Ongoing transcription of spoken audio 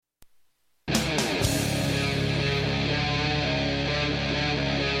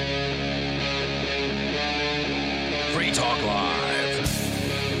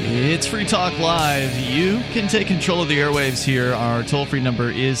It's Free Talk Live. You can take control of the airwaves here. Our toll-free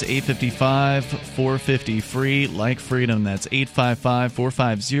number is 855-450-FREE, like freedom. That's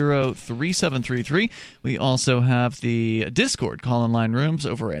 855-450-3733. We also have the Discord call-in line rooms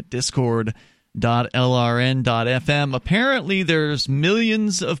over at discord.lrn.fm. Apparently, there's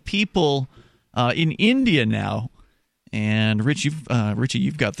millions of people in India now. And Richie,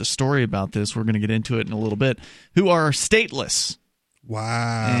 you've got the story about this. We're going to get into it in a little bit. Who are stateless.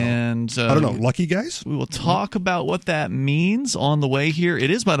 Wow. And I don't know, lucky guys? We will talk about what that means on the way here.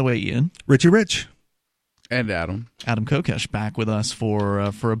 It is, by the way, Ian. Richie Rich. And Adam. Adam Kokesh back with us for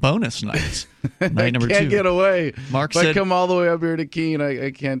a bonus night. Night number 2. Can't get away. Mark if said, I come all the way up here to Keene,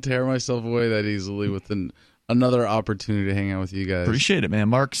 I can't tear myself away that easily with another opportunity to hang out with you guys. Appreciate it, man.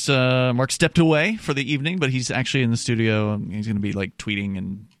 Mark stepped away for the evening, but he's actually in the studio. He's going to be like tweeting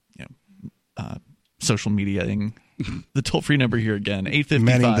and social mediaing. The toll-free number here again, 855.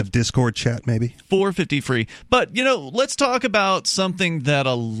 Manning the Discord chat, maybe. 450-FREE. But, let's talk about something that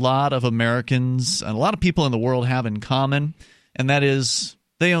a lot of Americans and a lot of people in the world have in common, and that is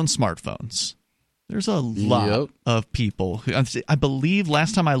they own smartphones. There's a lot of people who, I believe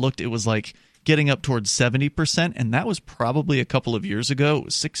last time I looked, it was like getting up towards 70%, and that was probably a couple of years ago. It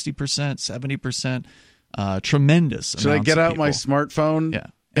was 60%, 70%. Tremendous. Should I get out my smartphone? Yeah.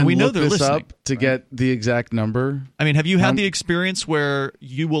 And we know they're listening up to get the exact number. I mean, have you had the experience where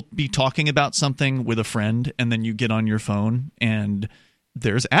you will be talking about something with a friend and then you get on your phone and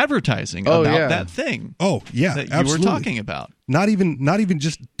there's advertising about that thing? Oh, yeah, that absolutely. You were talking about. Not even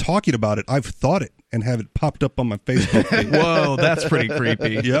just talking about it. I've thought it and have it popped up on my Facebook page. Whoa, that's pretty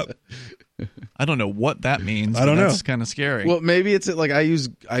creepy. Yep. I don't know what that means. I don't know. That's kind of scary. Well, maybe it's like I use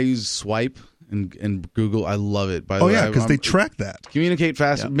Swipe. And Google, I love it. By the way, because they track that. Communicate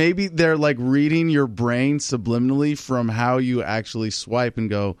fast. Yep. Maybe they're like reading your brain subliminally from how you actually swipe and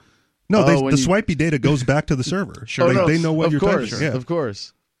go. No, the swipey data goes back to the server. Sure, they know what you're typing. typing. Yeah. Of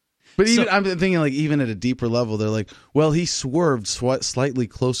course. But I'm thinking like even at a deeper level, they're like, well, he swerved slightly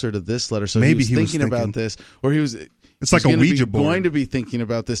closer to this letter, so maybe he was thinking about this, or he was. It's like a Ouija board. Going to be thinking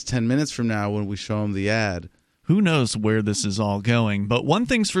about this 10 minutes from now when we show him the ad. Who knows where this is all going? But one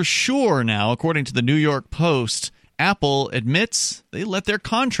thing's for sure now, according to the New York Post, Apple admits they let their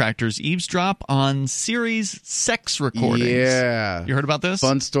contractors eavesdrop on Siri's sex recordings. Yeah. You heard about this?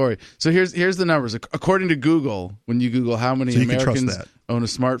 Fun story. So here's the numbers. According to Google, when you Google how many Americans own a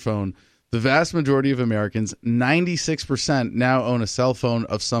smartphone, the vast majority of Americans, 96%, now own a cell phone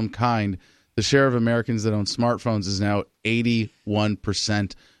of some kind. The share of Americans that own smartphones is now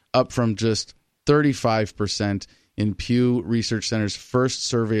 81%, up from just 35% in Pew Research Center's first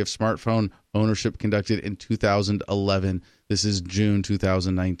survey of smartphone ownership conducted in 2011. This is June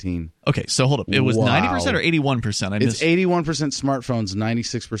 2019. Okay, so hold up. It was 90% or 81%? It's 81% smartphones,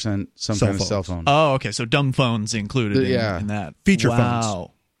 96% some kind of cell phone. Oh, okay, so dumb phones included in that. Feature phones.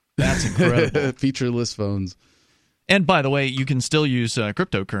 Wow, that's incredible. Featureless phones. And by the way, you can still use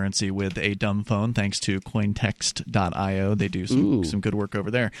cryptocurrency with a dumb phone thanks to Cointext.io. They do some good work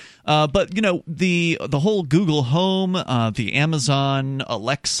over there. But the whole Google Home, the Amazon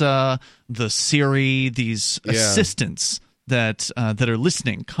Alexa, the Siri, these assistants that are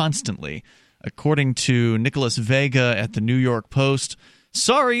listening constantly. According to Nicholas Vega at the New York Post,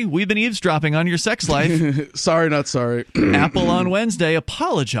 sorry, we've been eavesdropping on your sex life. Sorry, not sorry. Apple on Wednesday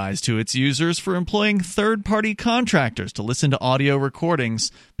apologized to its users for employing third-party contractors to listen to audio recordings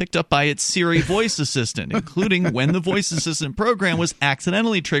picked up by its Siri voice assistant, including when the voice assistant program was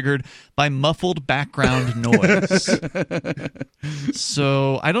accidentally triggered by muffled background noise.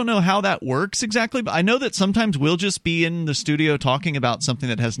 So I don't know how that works exactly, but I know that sometimes we'll just be in the studio talking about something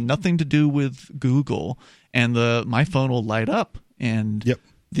that has nothing to do with Google, and my phone will light up. And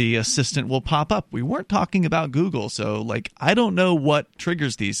the assistant will pop up. We weren't talking about Google, so I don't know what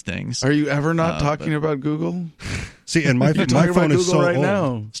triggers these things. Are you ever not talking about Google? See, and my phone is so right old.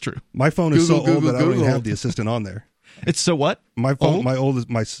 Now. It's true. My phone is so old that I don't even have the assistant on there. It's so what? My phone, my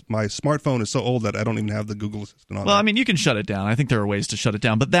smartphone is so old that I don't even have the Google Assistant on. Well, I mean, you can shut it down. I think there are ways to shut it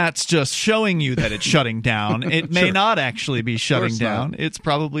down, but that's just showing you that it's shutting down. It may not actually be shutting down. It's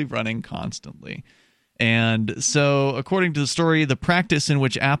probably running constantly. And so, according to the story, the practice in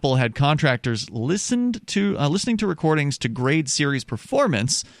which Apple had contractors listening to recordings to grade Siri's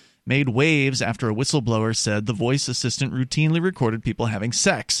performance made waves after a whistleblower said the voice assistant routinely recorded people having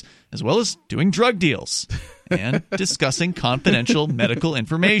sex, as well as doing drug deals and discussing confidential medical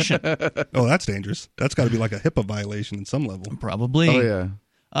information. Oh, that's dangerous. That's got to be like a HIPAA violation in some level. Probably. Oh, yeah.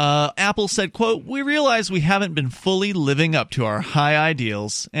 Apple said, quote, "We realize we haven't been fully living up to our high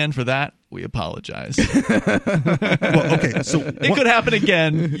ideals, and for that, we apologize. Well, okay, so it could happen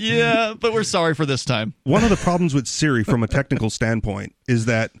again. Yeah, but we're sorry for this time. One of the problems with Siri from a technical standpoint is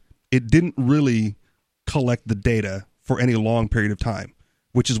that it didn't really collect the data for any long period of time,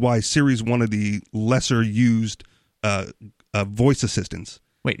 which is why Siri is one of the lesser used voice assistants.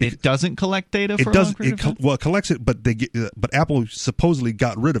 Wait, it doesn't collect data for it does, a long period of time? Well, it collects it, but but Apple supposedly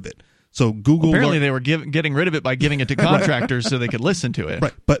got rid of it. So Google apparently they were getting rid of it by giving it to contractors so they could listen to it.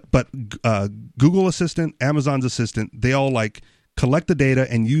 Right, but Google Assistant, Amazon's Assistant, they all like collect the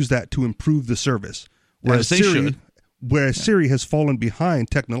data and use that to improve the service. Whereas Siri has fallen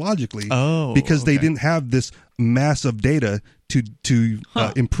behind technologically because they didn't have this mass of data to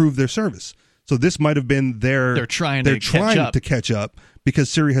improve their service. So this might have been they're trying to catch up because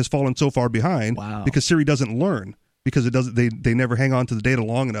Siri has fallen so far behind. Wow. Because Siri doesn't learn because it doesn't. They never hang on to the data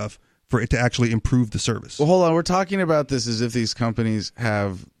long enough for it to actually improve the service. Well, hold on. We're talking about this as if these companies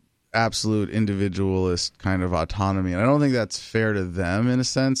have absolute individualist kind of autonomy. And I don't think that's fair to them in a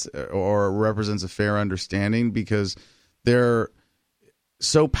sense or represents a fair understanding because they're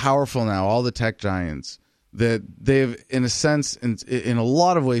so powerful now, all the tech giants, that they've, in a sense, in a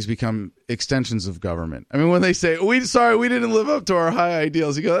lot of ways, become extensions of government. I mean, when they say, we didn't live up to our high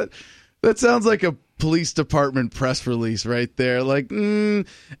ideals, you go, that sounds like a police department press release right there. Like, and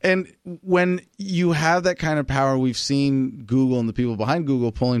when you have that kind of power, we've seen Google and the people behind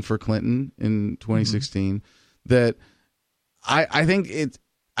Google pulling for Clinton in 2016, that I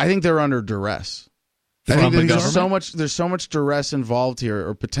think they're under duress. I think there's so much duress involved here,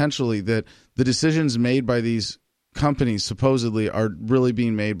 or potentially, that the decisions made by these companies supposedly are really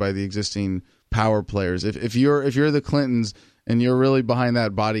being made by the existing power players. If you're the Clintons and you're really behind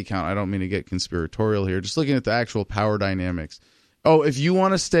that body count, I don't mean to get conspiratorial here, just looking at the actual power dynamics. Oh, if you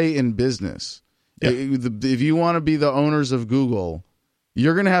want to stay in business, if you want to be the owners of Google,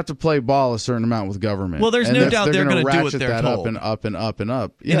 you're going to have to play ball a certain amount with government. Well, there's no doubt they're going to do what they're told. Up and up and up and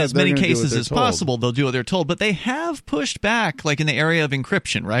up. In as many cases as possible, they'll do what they're told. But they have pushed back, like in the area of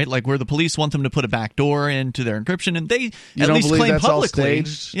encryption, right? Like where the police want them to put a backdoor into their encryption, and they at least claim publicly.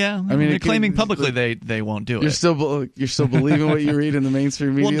 Yeah, I mean, they're claiming publicly they won't do it. You're still believing what you read in the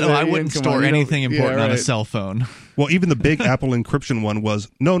mainstream media? Well, no, I wouldn't store anything important on a cell phone. Well, even the big Apple encryption one was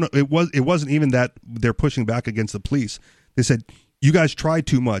it wasn't even that they're pushing back against the police. They said, you guys tried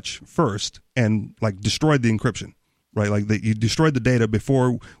too much first and like destroyed the encryption, right? Like you destroyed the data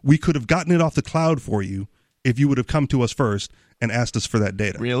before we could have gotten it off the cloud for you if you would have come to us first and asked us for that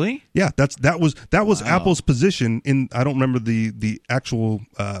data. Really? Yeah, that was Apple's position in. I don't remember the actual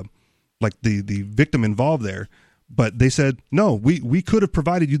the victim involved there, but they said no, we could have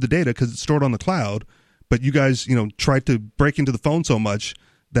provided you the data because it's stored on the cloud, but you guys tried to break into the phone so much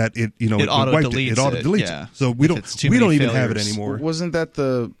that it auto-deletes it. So we don't even have it anymore. Wasn't that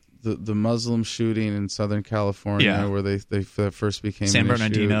the Muslim shooting in Southern California where they first became San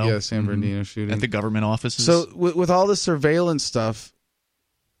Bernardino? Yeah, San Bernardino shooting at the government offices. So with all the surveillance stuff,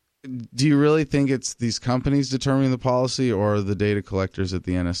 do you really think it's these companies determining the policy or the data collectors at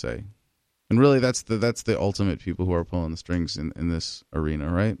the NSA? And really, that's the ultimate people who are pulling the strings in this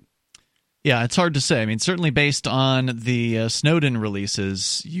arena, right? Yeah, it's hard to say. I mean, certainly based on the Snowden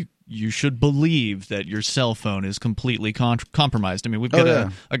releases, you should believe that your cell phone is completely compromised. I mean, we've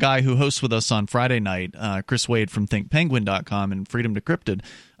got a guy who hosts with us on Friday night, Chris Wade from ThinkPenguin.com and Freedom Decrypted.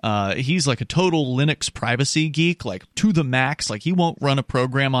 He's like a total Linux privacy geek, like to the max. Like he won't run a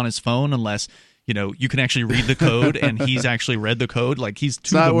program on his phone unless you can actually read the code, and he's actually read the code. Like he's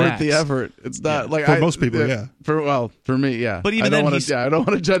to the max. It's not worth the effort. It's not like for most people, yeah. For me, yeah. But even I don't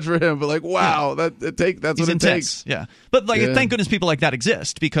want to judge for him. But like, wow, that's what it takes. Yeah. But like, thank goodness people like that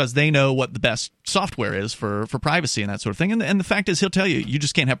exist because they know what the best software is for privacy and that sort of thing. And the fact is, he'll tell you you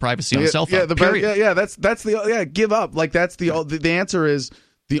just can't have privacy on a cell phone. That's give up. Like that's the answer is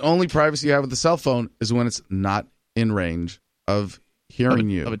the only privacy you have with the cell phone is when it's not in range of hearing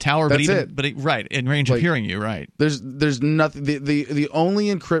you of a tower, that's right in range of hearing you, right? There's nothing. The only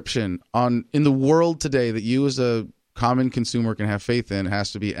encryption in the world today that you as a common consumer can have faith in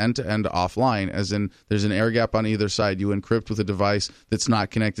has to be end-to-end offline, as in there's an air gap on either side. You encrypt with a device that's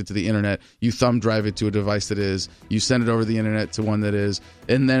not connected to the internet. You thumb drive it to a device that is. You send it over the internet to one that is,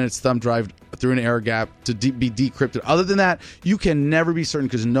 and then it's thumb drive through an air gap to be decrypted. Other than that, you can never be certain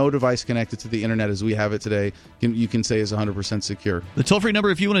because no device connected to the internet as we have it today you can say is 100% secure. The toll-free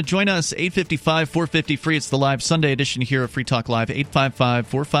number, if you want to join us, 855-450-FREE. It's the live Sunday edition here of Free Talk Live,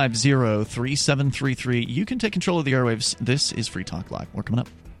 855-450-3733. You can take control of the airwaves. This is Free Talk Live. More coming up.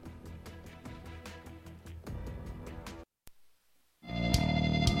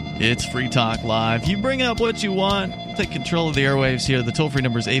 It's Free Talk Live. You bring up what you want. take control of the airwaves here. The toll-free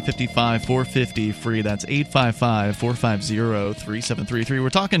number is 855-450-FREE. That's 855-450-3733. We're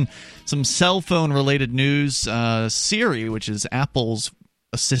talking some cell phone-related news. Siri, which is Apple's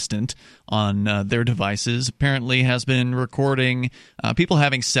assistant on their devices, apparently has been recording people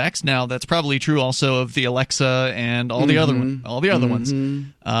having sex. Now, that's probably true also of the Alexa and all the other ones.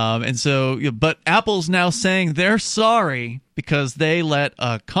 And so, but Apple's now saying they're sorry because they let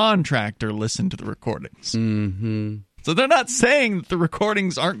a contractor listen to the recordings. So they're not saying that the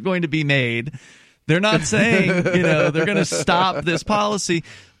recordings aren't going to be made. They're not saying, they're going to stop this policy.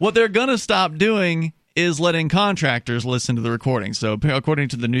 What they're going to stop doing is letting contractors listen to the recording. So according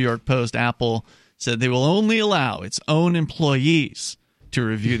to the New York Post, Apple said they will only allow its own employees to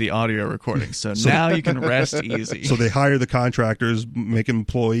review the audio recordings. So now you can rest easy. So they hire the contractors, make them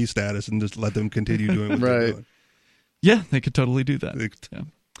employee status, and just let them continue doing what they're doing. Yeah, they could totally do that. Yeah.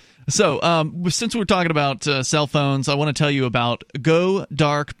 So since we're talking about cell phones, I want to tell you about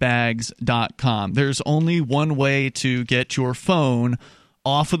GoDarkBags.com. There's only one way to get your phone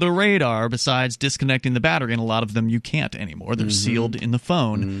off of the radar besides disconnecting the battery, and a lot of them you can't anymore. They're sealed in the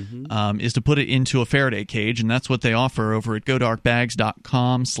phone, is to put it into a Faraday cage, and that's what they offer over at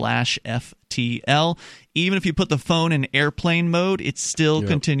godarkbags.com/FTL. Even if you put the phone in airplane mode, it still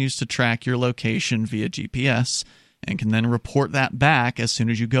continues to track your location via GPS and can then report that back as soon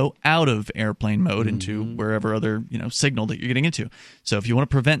as you go out of airplane mode into wherever other signal that you're getting into. So if you want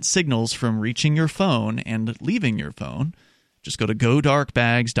to prevent signals from reaching your phone and leaving your phone, just go to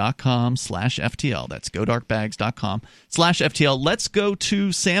godarkbags.com/FTL. That's godarkbags.com/FTL. Let's go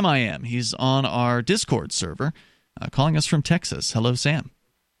to Sam I Am. He's on our Discord server, calling us from Texas. Hello, Sam.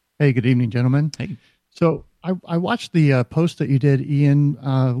 Hey, good evening, gentlemen. Hey. So I watched the post that you did, Ian,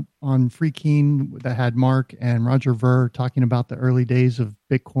 on Free Keen that had Mark and Roger Ver talking about the early days of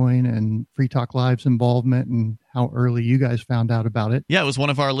Bitcoin and Free Talk Live's involvement and how early you guys found out about it. Yeah, it was one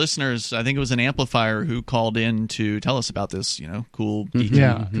of our listeners. I think it was an amplifier who called in to tell us about this, cool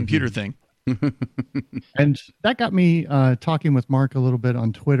geeky computer thing. And that got me talking with Mark a little bit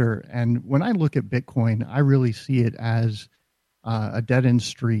on Twitter. And when I look at Bitcoin, I really see it as a dead-end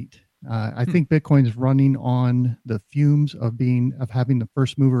street. I think Bitcoin is running on the fumes of having the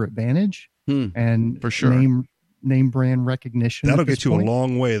first mover advantage and for sure name brand recognition. That'll get you a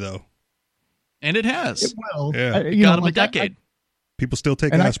long way, though. And it has. It will. Yeah. Got him a decade. People still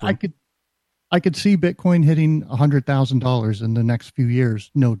take aspirin. I could see Bitcoin hitting $100,000 in the next few years,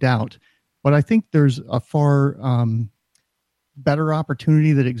 no doubt. But I think there's a far better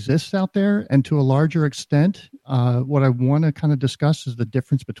opportunity that exists out there. And to a larger extent, what I want to kind of discuss is the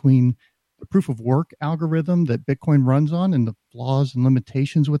difference between the proof of work algorithm that Bitcoin runs on and the flaws and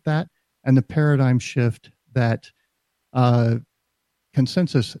limitations with that, and the paradigm shift that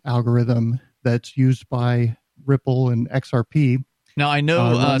consensus algorithm that's used by Ripple and XRP. Now, I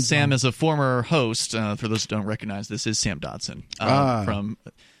know Sam is a former host. For those who don't recognize, this is Sam Dodson from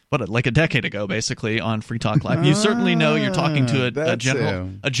like a decade ago, basically, on Free Talk Live. You certainly know you're talking to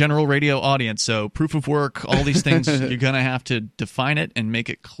a general radio audience. So proof of work, all these things, you're going to have to define it and make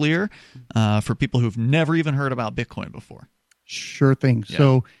it clear for people who've never even heard about Bitcoin before. Sure thing. Yeah.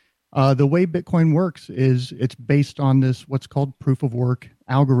 So the way Bitcoin works is it's based on this what's called proof of work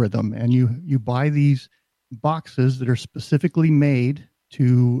algorithm. And you buy these boxes that are specifically made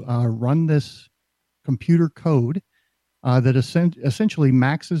to run this computer code that essentially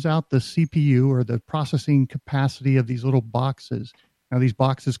maxes out the CPU or the processing capacity of these little boxes. Now, these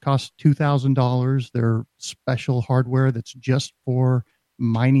boxes cost $2,000. They're special hardware that's just for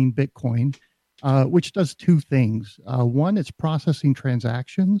mining Bitcoin, which does two things. One, it's processing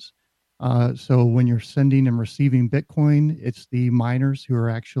transactions. So when you're sending and receiving Bitcoin, it's the miners who are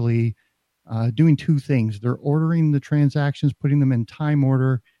actually doing two things. They're ordering the transactions, putting them in time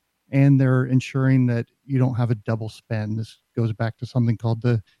order, and they're ensuring that you don't have a double spend. This goes back to something called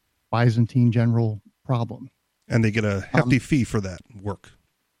the Byzantine general problem. And they get a hefty fee for that work.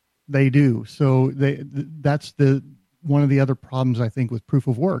 They do. So that's one of the other problems, I think, with proof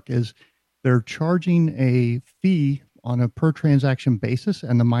of work is they're charging a fee on a per transaction basis,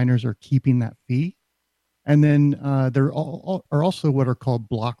 and the miners are keeping that fee. And then there are also what are called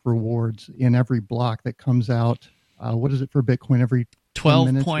block rewards in every block that comes out. What is it for Bitcoin? Every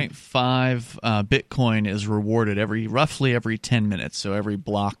 12.5 Bitcoin is rewarded roughly every 10 minutes. So every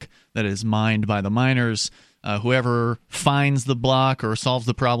block that is mined by the miners, whoever finds the block or solves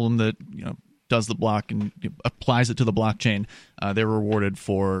the problem that does the block and applies it to the blockchain, they're rewarded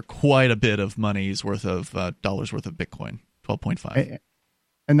for quite a bit of money's worth of dollars worth of Bitcoin. 12.5.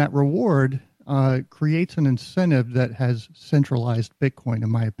 And that reward creates an incentive that has centralized Bitcoin, in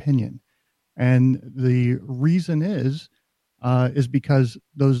my opinion. And the reason is because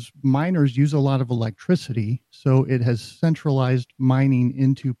those miners use a lot of electricity. So it has centralized mining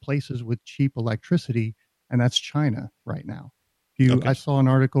into places with cheap electricity, and that's China right now. I saw an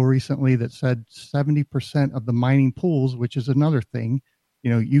article recently that said 70% of the mining pools, which is another thing,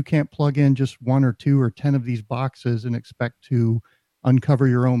 you can't plug in just 1 or 2 or 10 of these boxes and expect to uncover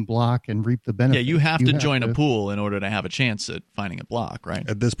your own block and reap the benefits. Yeah, you have to join a pool in order to have a chance at finding a block, right?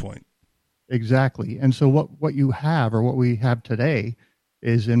 At this point. Exactly. And so what you have, or what we have today,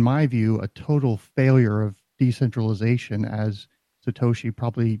 is, in my view, a total failure of decentralization, as Satoshi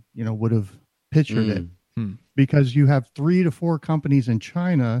probably, would have pictured it. Because you have 3 to 4 companies in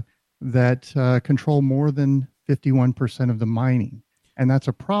China that control more than 51% of the mining. And that's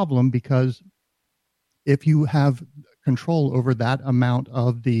a problem, because if you have control over that amount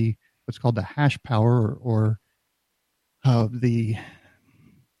of the what's called the hash power, or the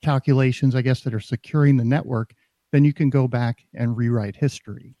calculations, I guess, that are securing the network, then you can go back and rewrite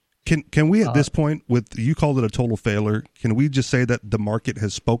history. Can we at this point, you called it a total failure, can we just say that the market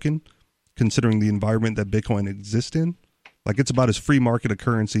has spoken, considering the environment that Bitcoin exists in? Like, it's about as free market a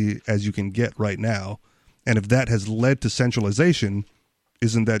currency as you can get right now. And if that has led to centralization,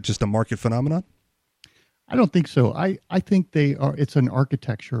 isn't that just a market phenomenon? I don't think so. I think it's an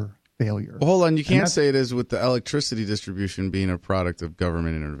architecture failure. Well, hold on. You can't say it is with the electricity distribution being a product of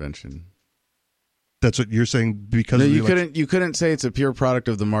government intervention. That's what you're saying, because no, you couldn't say it's a pure product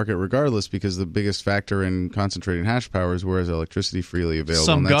of the market regardless, because the biggest factor in concentrating hash power is whereas electricity freely available.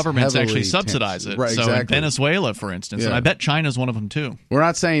 Some governments actually subsidize it. Right, so exactly. In Venezuela, for instance, and I bet China's one of them too. We're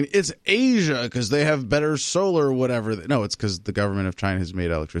not saying it's Asia because they have better solar or whatever. No, it's because the government of China has made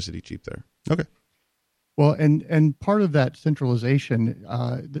electricity cheap there. Okay. Well, and part of that centralization,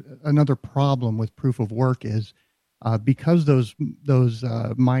 another problem with proof of work is because those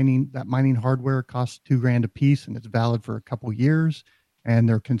mining hardware costs $2,000 a piece, and it's valid for a couple years, and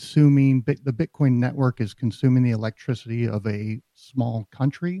they're consuming the Bitcoin network is consuming the electricity of a small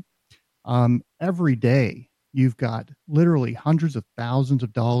country. Every day, you've got literally hundreds of thousands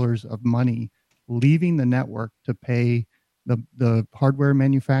of dollars of money leaving the network to pay the hardware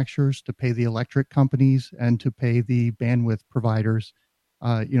manufacturers, to pay the electric companies, and to pay the bandwidth providers,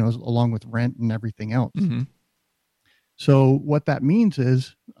 along with rent and everything else. Mm-hmm. So what that means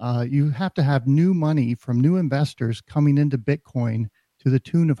is you have to have new money from new investors coming into Bitcoin to the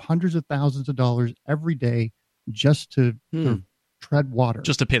tune of hundreds of thousands of dollars every day just to tread water.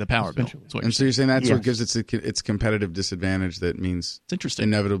 Just to pay the power bill. And so you're saying that's what gives its competitive disadvantage, that means it's interesting.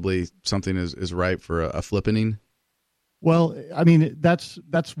 Inevitably something is ripe for a flippening? Well, I mean, that's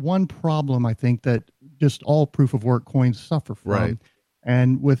one problem, I think, that just all proof of work coins suffer from. Right.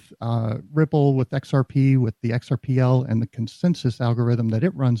 And with Ripple, with XRP, with the XRPL and the consensus algorithm that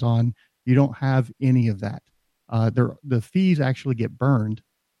it runs on, you don't have any of that. The fees actually get burned,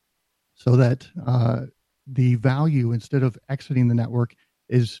 so that the value, instead of exiting the network,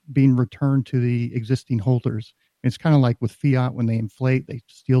 is being returned to the existing holders. It's kind of like with fiat, when they inflate, they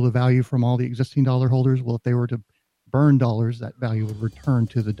steal the value from all the existing dollar holders. Well, if they were to burn dollars, that value would return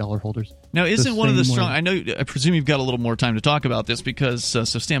to the dollar holders. Now, isn't one of the strong... I presume you've got a little more time to talk about this, because so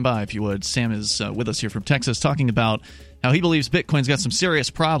stand by if you would. Sam is with us here from Texas, talking about how he believes Bitcoin's got some serious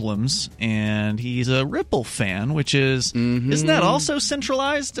problems, and he's a Ripple fan, which is isn't that also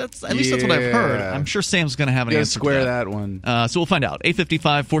centralized? At least that's what I've heard. I'm sure Sam's going to have an answer. Square to that one. So we'll find out.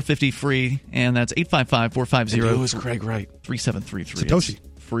 855-450-FREE, and that's 855-450. Craig Wright. 3733. Satoshi.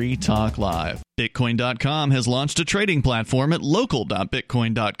 Free Talk Live. Bitcoin.com has launched a trading platform at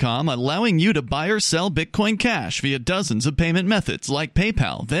local.bitcoin.com, allowing you to buy or sell Bitcoin Cash via dozens of payment methods like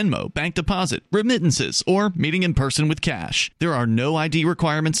PayPal, Venmo, bank deposit, remittances, or meeting in person with cash. There are no ID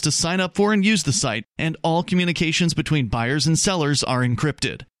requirements to sign up for and use the site, and all communications between buyers and sellers are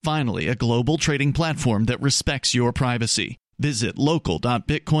encrypted. Finally, a global trading platform that respects your privacy. Visit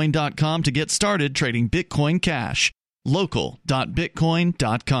local.bitcoin.com to get started trading Bitcoin Cash.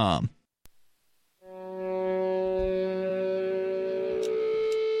 local.bitcoin.com.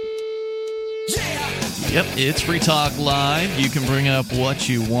 Yep, it's Free Talk Live. You can bring up what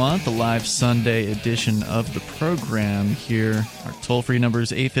you want. The live Sunday edition of the program here. Our toll-free number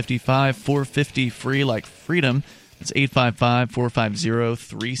is 855-450-FREE, like freedom. It's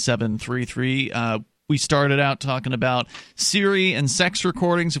 855-450-3733. We started out talking about Siri and sex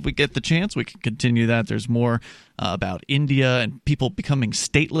recordings. If we get the chance, we can continue that. There's more about India and people becoming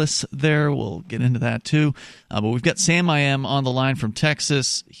stateless there. We'll get into that too. But we've got Sam I Am on the line from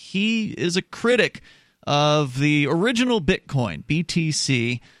Texas. He is a critic of the original Bitcoin,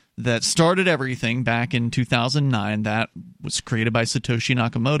 BTC, that started everything back in 2009. That was created by Satoshi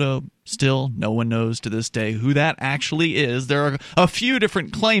Nakamoto. Still, no one knows to this day who that actually is. There are a few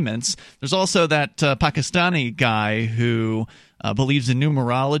different claimants. There's also that Pakistani guy who believes in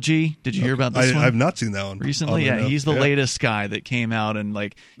numerology. Did you hear about this one? I've not seen that one recently. Yeah, he's the latest guy that came out and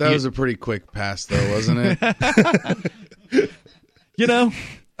like. That was a pretty quick pass, though, wasn't it? You know.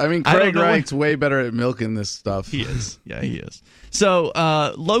 I mean, Craig Wright's way better at milking this stuff. He is. Yeah, he is. So,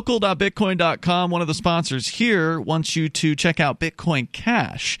 local.bitcoin.com, one of the sponsors here, wants you to check out Bitcoin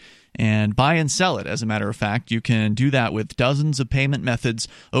Cash and buy and sell it. As a matter of fact, you can do that with dozens of payment methods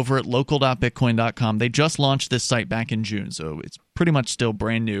over at local.bitcoin.com. They just launched this site back in June, so it's pretty much still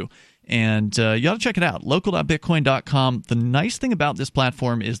brand new. And you ought to check it out, local.bitcoin.com. The nice thing about this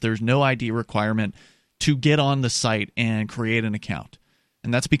platform is there's no ID requirement to get on the site and create an account.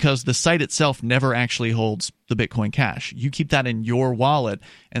 And that's because the site itself never actually holds the Bitcoin Cash. You keep that in your wallet,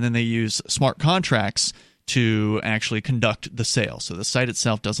 and then they use smart contracts to actually conduct the sale. So the site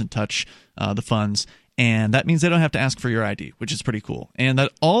itself doesn't touch the funds, and that means they don't have to ask for your ID, which is pretty cool. And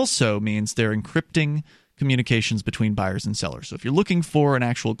that also means they're encrypting communications between buyers and sellers. So if you're looking for an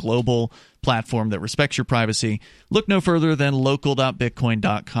actual global platform that respects your privacy, look no further than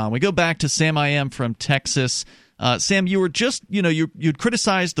local.bitcoin.com. We go back to Sam I.M. from Texas. Sam, you were just, you'd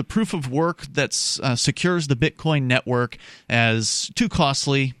criticized the proof of work that secures the Bitcoin network as too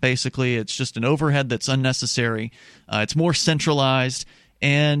costly, basically. It's just an overhead that's unnecessary. It's more centralized.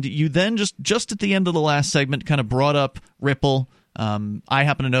 And you then just at the end of the last segment kind of brought up Ripple. I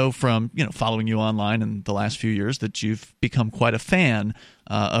happen to know from following you online in the last few years that you've become quite a fan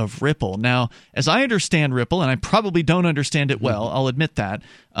of Ripple. Now, as I understand Ripple, and I probably don't understand it well, I'll admit that,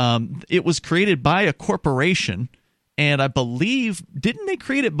 it was created by a corporation, and I believe, didn't they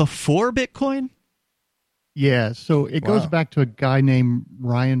create it before Bitcoin? Yeah, so it goes back to a guy named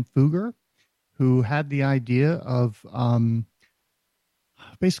Ryan Fugger, who had the idea of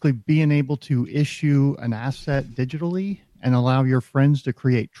basically being able to issue an asset digitally and allow your friends to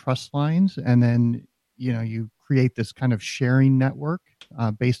create trust lines, and then you create this kind of sharing network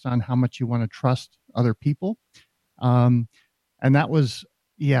based on how much you want to trust other people. And that was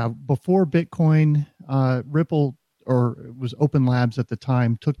before Bitcoin. Ripple, or it was Open Labs at the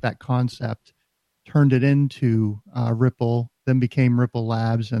time, took that concept, turned it into Ripple, then became Ripple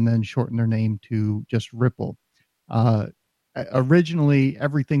Labs, and then shortened their name to just Ripple. Originally,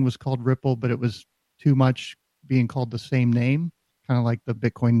 everything was called Ripple, but it was too much being called the same name, kind of like the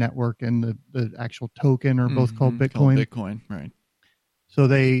Bitcoin network and the actual token are both called Bitcoin. Called Bitcoin, right. So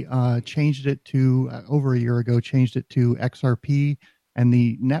they changed it to, over a year ago, changed it to XRP, and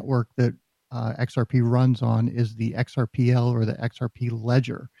the network that XRP runs on is the XRPL, or the XRP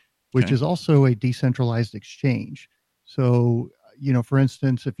Ledger, which is also a decentralized exchange. So, for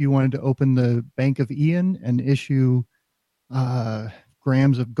instance, if you wanted to open the Bank of Ian and issue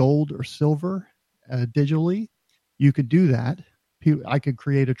grams of gold or silver digitally, you could do that. I could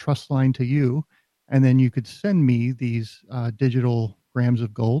create a trust line to you, and then you could send me these digital grams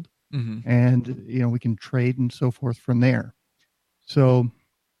of gold, and we can trade and so forth from there. So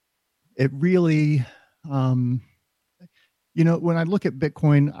it really, when I look at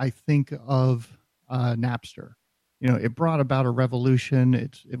Bitcoin, I think of Napster. It brought about a revolution.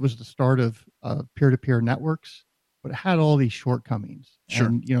 It was the start of peer-to-peer networks, but it had all these shortcomings. Sure.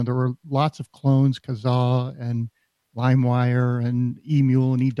 And, there were lots of clones, Kazaa and LimeWire and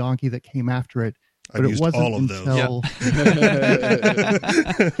eMule and eDonkey that came after it. But it wasn't until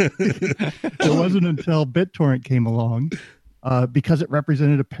it wasn't until BitTorrent came along, because it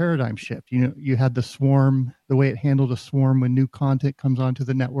represented a paradigm shift. You had the swarm, the way it handled a swarm when new content comes onto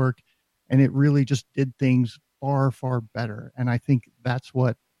the network, and it really just did things far, far better. And I think that's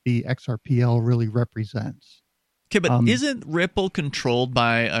what the XRPL really represents. Okay, but isn't Ripple controlled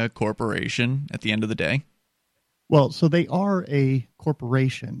by a corporation at the end of the day? Well, so they are a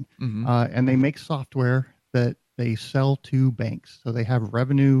corporation, and they make software that they sell to banks. So they have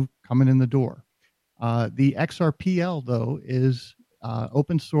revenue coming in the door. The XRPL, though, is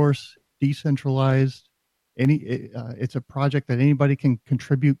open source, decentralized. It's a project that anybody can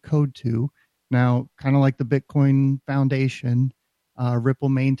contribute code to. Now, kind of like the Bitcoin Foundation, Ripple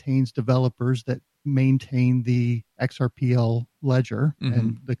maintains developers that maintain the XRPL ledger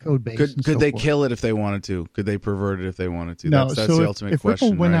and the code base. Could they kill it if they wanted to? Could they pervert it if they wanted to? No, that's so the ultimate if question.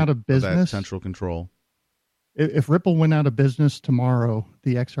 Ripple went out of business, that central control. If Ripple went out of business tomorrow,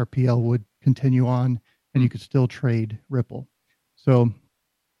 the XRPL would continue on, and you could still trade Ripple. So,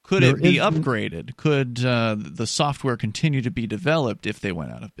 could it be upgraded? Could the software continue to be developed if they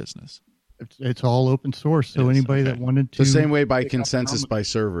went out of business? It's all open source, so anybody that wanted to... The same way by consensus by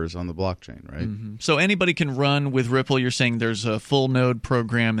servers on the blockchain, right? Mm-hmm. So anybody can run with Ripple. You're saying there's a full node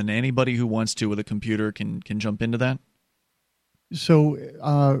program, and anybody who wants to with a computer can jump into that? So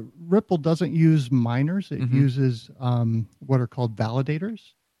Ripple doesn't use miners. It uses what are called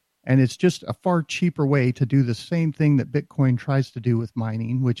validators. And it's just a far cheaper way to do the same thing that Bitcoin tries to do with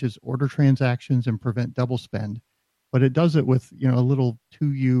mining, which is order transactions and prevent double spend. But it does it with, a little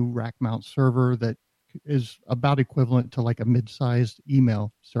 2U rack mount server that is about equivalent to like a mid-sized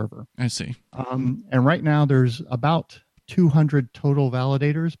email server. I see. And right now there's about 200 total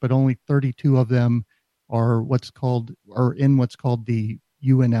validators, but only 32 of them are in what's called the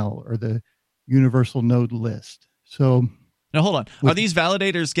UNL, or the Universal Node List. So now hold on. Are these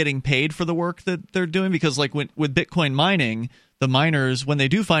validators getting paid for the work that they're doing? Because like with Bitcoin mining, the miners, when they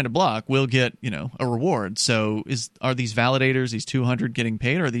do find a block, will get, a reward. So are these validators, these 200, getting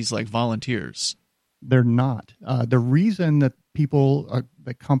paid, or are these like volunteers? They're not. The reason that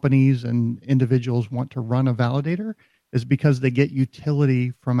that companies and individuals want to run a validator is because they get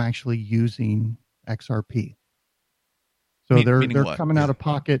utility from actually using XRP. So they're coming out of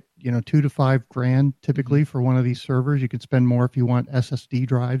pocket, $2 to $5 grand typically for one of these servers. You could spend more if you want SSD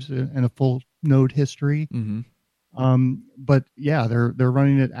drives and a full node history. Mm-hmm. But yeah, they're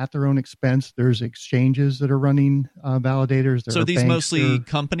running it at their own expense. There's exchanges that are running validators. So are these mostly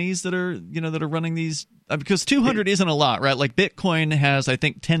companies that are that are running these? Because 200 isn't a lot, right? Like Bitcoin has, I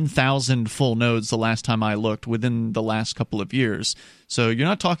think, 10,000 full nodes the last time I looked within the last couple of years. So you're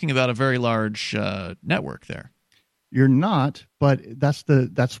not talking about a very large network there. You're not, but that's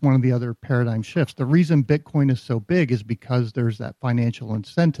one of the other paradigm shifts. The reason Bitcoin is so big is because there's that financial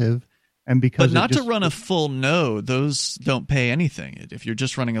incentive. And because but not to run a full node, those don't pay anything. If you're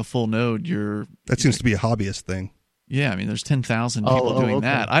just running a full node, that seems to be a hobbyist thing. Yeah, I mean, there's 10,000 people doing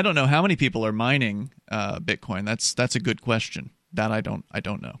that. I don't know how many people are mining Bitcoin. That's a good question. That I don't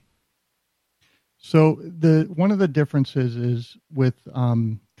know. So one of the differences is with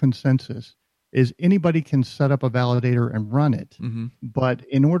consensus is anybody can set up a validator and run it, but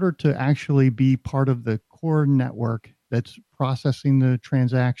in order to actually be part of the core network that's processing the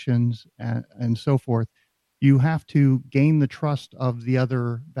transactions and so forth, you have to gain the trust of the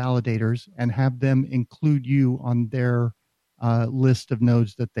other validators and have them include you on their list of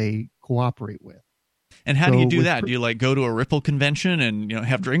nodes that they cooperate with. And how do you do that? Do you like go to a Ripple convention and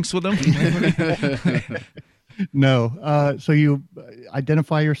have drinks with them? No. So you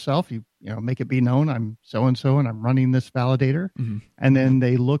identify yourself. You make it be known. I'm so and so, and I'm running this validator. And then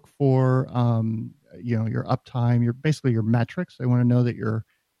they look for your uptime, your metrics. They want to know that you're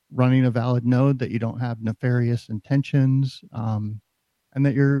running a valid node, that you don't have nefarious intentions, and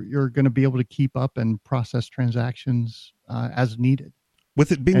that you're going to be able to keep up and process transactions as needed.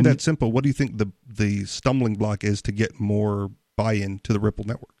 With it being that simple, what do you think the stumbling block is to get more buy-in to the Ripple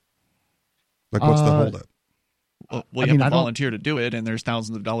network? Like, what's the holdup? Well, you have to volunteer to do it, and there's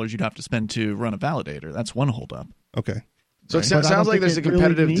ththousands of dollars you'd have to spend to run a validator. That's one holdup. Okay. So it sounds like there's a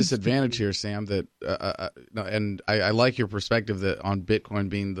competitive disadvantage here, Sam. That and I like your perspective that on Bitcoin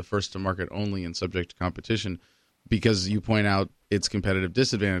being the first to market only and subject to competition, because you point out its competitive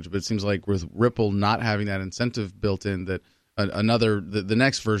disadvantage. But it seems like with Ripple not having that incentive built in, that the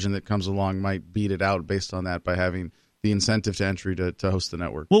next version that comes along might beat it out based on that by having the incentive to entry to host the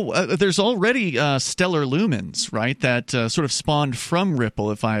network. Well, there's already Stellar Lumens, right, that sort of spawned from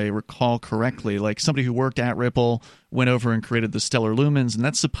Ripple, if I recall correctly. Like somebody who worked at Ripple went over and created the Stellar Lumens, and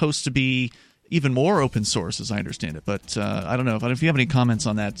that's supposed to be even more open source, as I understand it. But I don't know. If you have any comments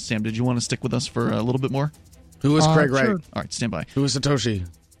on that, Sam, did you want to stick with us for a little bit more? Who was Craig Wright? Sure. All right, stand by. Who was Satoshi?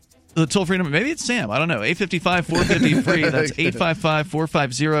 The toll-free number, maybe it's Sam. I don't know. 855-450-FREE. That's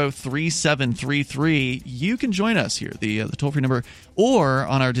 855-450-3733. You can join us here, the toll-free number, or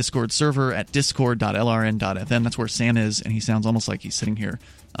on our Discord server at discord.lrn.fm. That's where Sam is, and he sounds almost like he's sitting here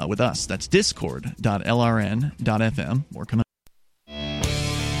with us. That's discord.lrn.fm. More coming up.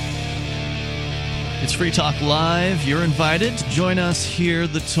 It's Free Talk Live. You're invited to join us here.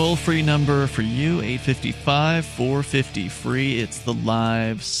 The toll-free number for you, 855-450-FREE. It's the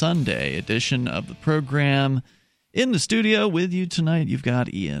live Sunday edition of the program. In the studio with you tonight, you've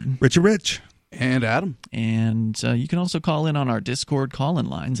got Ian. Rich. And Adam. And you can also call in on our Discord call-in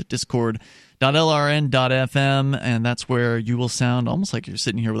lines at discord.lrn.fm, and that's where you will sound almost like you're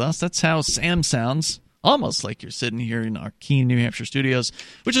sitting here with us. That's how Sam sounds. Almost like you're sitting here in our Keene, New Hampshire studios,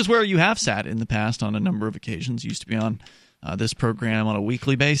 which is where you have sat in the past on a number of occasions. You used to be on this program on a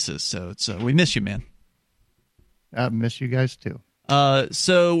weekly basis, so we miss you, man. I miss you guys, too.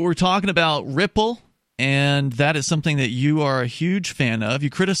 So we're talking about Ripple and that is something that you are a huge fan of. You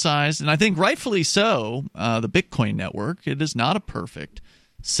criticized, and I think rightfully so, the Bitcoin network. It is not a perfect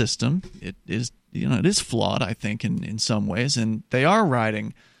system. It is, it is flawed, I think, in some ways, and they are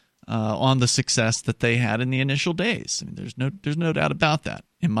riding on the success that they had in the initial days. I mean, there's no doubt about that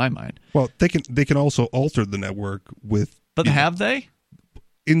in my mind. Well, they can also alter the network with. But have they?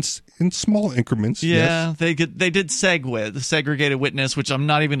 In small increments, yeah, yes. They did the segregated witness, which I'm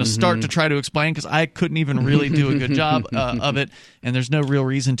not even going to start to try to explain because I couldn't even really do a good job of it, and there's no real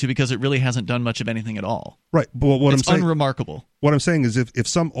reason to because it really hasn't done much of anything at all. Right, but it's unremarkable. What I'm saying is if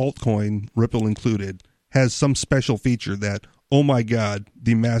some altcoin, Ripple included, has some special feature that, oh my God,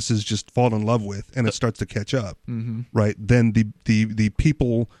 the masses just fall in love with, and it starts to catch up, right? Then the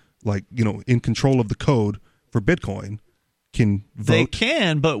people in control of the code for Bitcoin can vote. They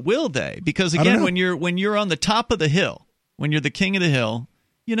can, but will they? Because again, when you're on the top of the hill, when you're the king of the hill,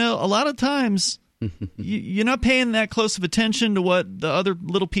 a lot of times you're not paying that close of attention to what the other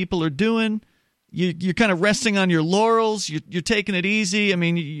little people are doing. You're kind of resting on your laurels. You're taking it easy. I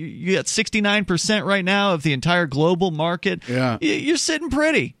mean, you got 69% right now of the entire global market. Yeah, you're sitting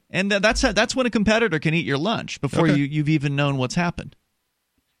pretty, and that's when a competitor can eat your lunch before you've even known what's happened.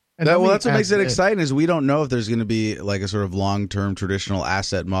 That's what makes it exciting is we don't know if there's going to be like a sort of long-term traditional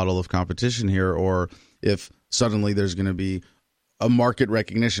asset model of competition here, or if suddenly there's going to be a market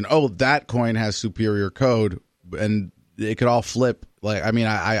recognition. Oh, that coin has superior code, and it could all flip.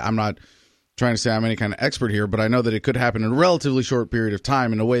 I'm not trying to say I'm any kind of expert here, but I know that it could happen in a relatively short period of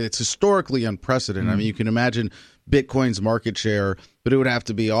time in a way that's historically unprecedented. I mean, you can imagine Bitcoin's market share, but it would have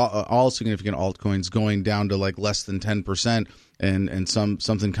to be all significant altcoins going down to like less than 10%. And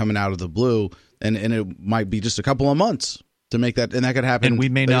something coming out of the blue, and it might be just a couple of months to make that, and that could happen. And we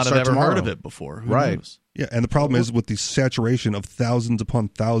may not have ever tomorrow. heard of it before. Who right? knows? Yeah, and the problem is with the saturation of thousands upon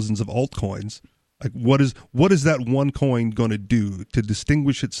thousands of altcoins. Like, what is that one coin going to do to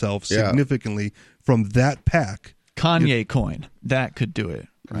distinguish itself significantly from that pack? Kanye coin that could do it.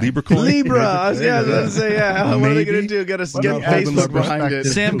 Right? Libra coin. Libra. I was going to say, what are they going to do? Get Facebook behind it.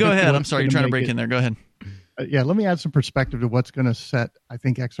 Sam, go ahead. I'm sorry, you're trying to break in there. Go ahead. Let me add some perspective to what's going to set, I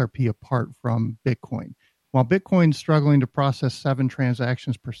think, XRP apart from Bitcoin. While Bitcoin's struggling to process 7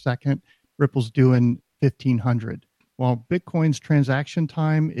 transactions per second, Ripple's doing 1,500. While Bitcoin's transaction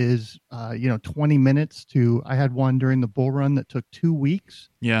time is, 20 minutes I had one during the bull run that took 2 weeks.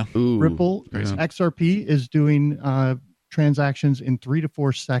 Yeah. Ooh, Ripple, XRP is doing transactions in 3 to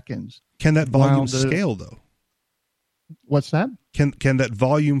 4 seconds. Can that volume scale, though? What's that? Can that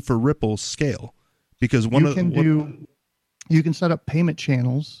volume for Ripple scale? Because you can set up payment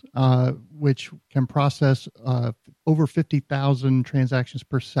channels, which can process over 50,000 transactions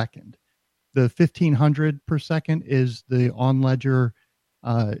per second. The 1,500 per second is the on ledger,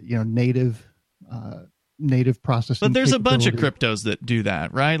 native processing. But there's a bunch of cryptos that do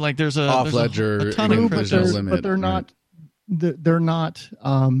that, right? Like there's off ledger, a ton of cryptos, but they're not. They're not,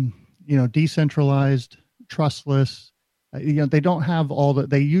 decentralized, trustless. They don't have all that.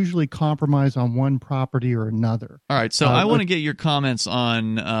 They usually compromise on one property or another. All right, so I want to get your comments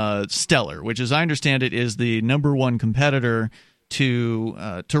on Stellar, which, as I understand it, is the number one competitor to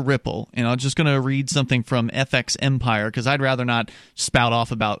Ripple. And I'm just going to read something from FX Empire because I'd rather not spout off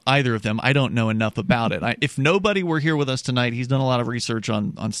about either of them. I don't know enough about it. If nobody were here with us tonight, he's done a lot of research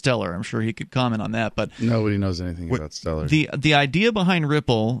on Stellar. I'm sure he could comment on that. But nobody knows anything about Stellar. The idea behind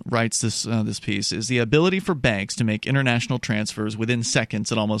Ripple, writes this piece, is the ability for banks to make international transfers within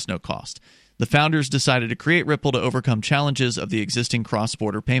seconds at almost no cost. The founders decided to create Ripple to overcome challenges of the existing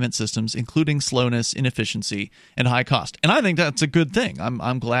cross-border payment systems, including slowness, inefficiency, and high cost. And I think that's a good thing.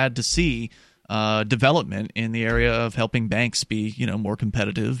 I'm glad to see development in the area of helping banks be more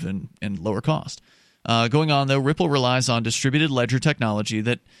competitive and lower cost. Going on, though, Ripple relies on distributed ledger technology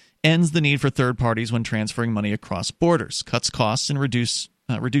that ends the need for third parties when transferring money across borders, cuts costs, and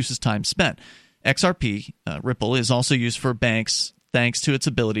reduces time spent. XRP, Ripple, is also used for banks thanks to its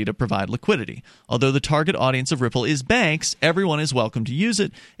ability to provide liquidity. Although the target audience of Ripple is banks, everyone is welcome to use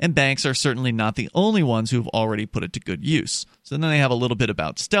it, and banks are certainly not the only ones who have already put it to good use. So then they have a little bit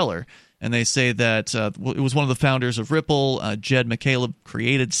about Stellar, and they say that it was one of the founders of Ripple, Jed McCaleb,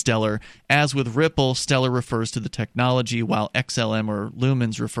 created Stellar. As with Ripple, Stellar refers to the technology, while XLM or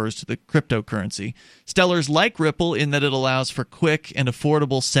Lumens refers to the cryptocurrency. Stellar's like Ripple in that it allows for quick and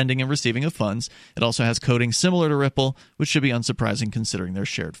affordable sending and receiving of funds. It also has coding similar to Ripple, which should be unsurprising considering their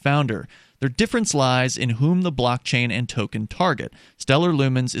shared founder. Their difference lies in whom the blockchain and token target. Stellar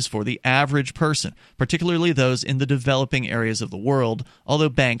Lumens is for the average person, particularly those in the developing areas of the world, although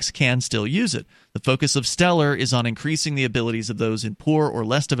banks can still use it. The focus of Stellar is on increasing the abilities of those in poor or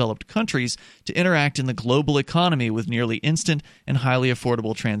less developed countries countries to interact in the global economy with nearly instant and highly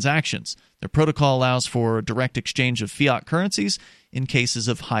affordable transactions. Their protocol allows for direct exchange of fiat currencies in cases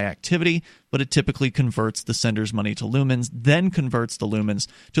of high activity, but it typically converts the sender's money to lumens, then converts the lumens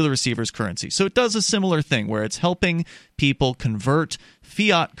to the receiver's currency. So it does a similar thing where it's helping people convert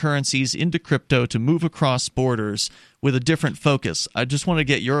fiat currencies into crypto to move across borders with a different focus. I just want to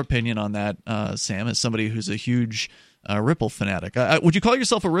get your opinion on that, Sam, as somebody who's a huge Ripple fanatic. Would you call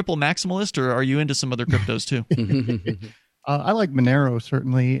yourself a Ripple maximalist, or are you into some other cryptos too? I like Monero,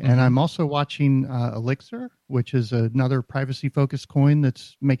 certainly, and I'm also watching Elixir, which is another privacy-focused coin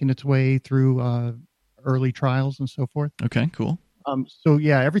that's making its way through early trials and so forth. Okay, cool. So,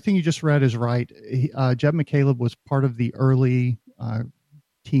 yeah, everything you just read is right. Jeb McCaleb was part of the early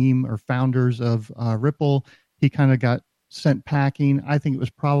team or founders of Ripple. He kind of got sent packing. I think it was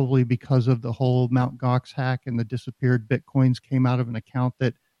probably because of the whole Mt. Gox hack and the disappeared Bitcoins came out of an account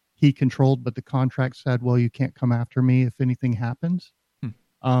that he controlled, but the contract said, well, you can't come after me if anything happens.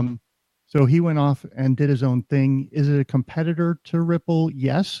 So he went off and did his own thing. Is it a competitor to Ripple?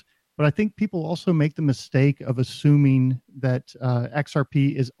 Yes. But I think people also make the mistake of assuming that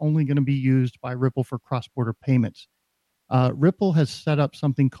XRP is only going to be used by Ripple for cross-border payments. Ripple has set up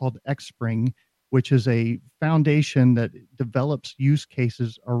something called Xspring, which is a foundation that develops use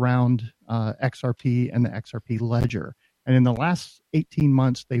cases around XRP and the XRP ledger. And in the last 18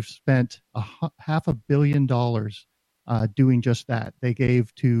 months, they've spent $500 million doing just that. They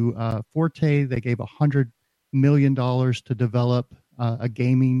gave to Forte, they gave $100 million to develop a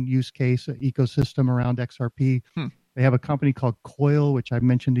gaming use case, ecosystem around XRP. They have a company called Coil, which I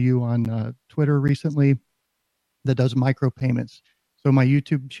mentioned to you on Twitter recently, that does micropayments. So my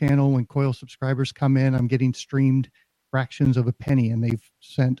YouTube channel, when Coil subscribers come in, I'm getting streamed fractions of a penny, and they've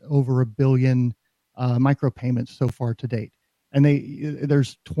sent over 1 billion micropayments so far to date. And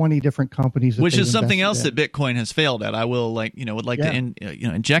there's 20 different companies, which is something else that Bitcoin has failed at. I will would like to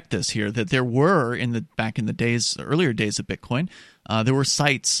inject this here, that there were back in the days, earlier days of Bitcoin, there were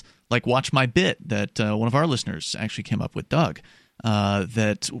sites like Watch My Bit that one of our listeners actually came up with, Doug,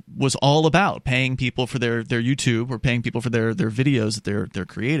 that was all about paying people for their YouTube or paying people for their videos that they're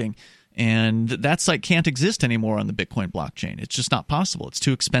creating. And that site can't exist anymore on the Bitcoin blockchain. It's just not possible. It's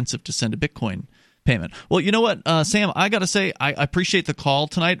too expensive to send a Bitcoin payment. Well, you know what, Sam, I got to say, I appreciate the call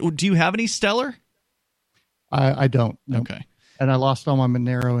tonight. Do you have any Stellar? I don't. Nope. Okay. And I lost all my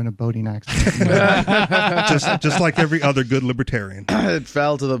Monero in a boating accident. just like every other good libertarian. It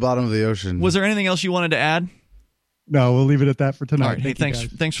fell to the bottom of the ocean. Was there anything else you wanted to add? No, we'll leave it at that for tonight. All right. Hey,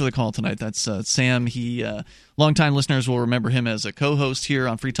 thanks for the call tonight. That's Sam. He longtime listeners will remember him as a co-host here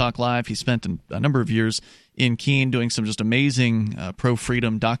on Free Talk Live. He spent a number of years in Keene doing some just amazing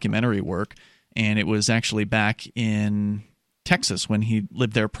pro-freedom documentary work, and it was actually back in Texas when he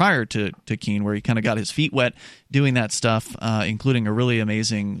lived there prior to Keene, where he kind of got his feet wet doing that stuff, including a really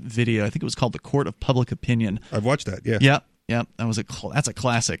amazing video. I think it was called The Court of Public Opinion. I've watched that, yeah. Yeah. Yeah, that's a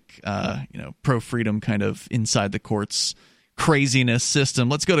classic, pro-freedom kind of inside the courts craziness system.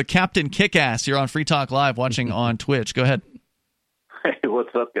 Let's go to Captain Kickass. You're on Free Talk Live, watching on Twitch. Go ahead. Hey,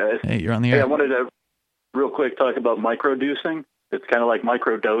 what's up, guys? Hey, you're on the air. Hey, I wanted to real quick talk about microdosing. It's kind of like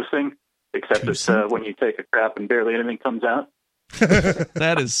microdosing, except it's when you take a crap and barely anything comes out.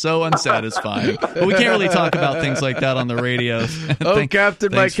 That is so unsatisfying. But we can't really talk about things like that on the radio.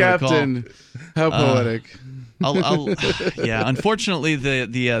 Captain, my captain. How poetic. Unfortunately, the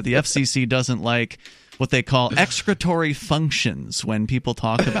FCC doesn't like what they call excretory functions when people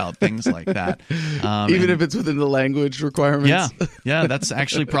talk about things like that. Even if it's within the language requirements? Yeah, that's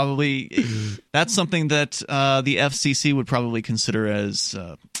actually that's something that the FCC would probably consider as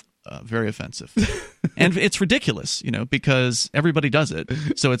very offensive. And it's ridiculous, because everybody does it.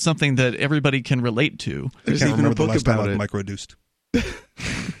 So it's something that everybody can relate to. I can't remember the last time I microdosed.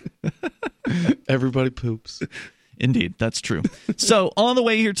 Everybody poops. Indeed, that's true. So on the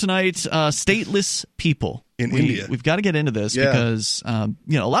way here tonight, stateless people in India. We've got to get into this because a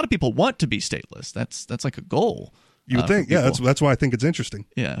lot of people want to be stateless. That's like a goal. You would think, that's why I think it's interesting.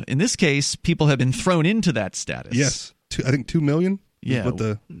 Yeah, in this case, people have been thrown into that status. Yes, I think 2 million. Yeah, what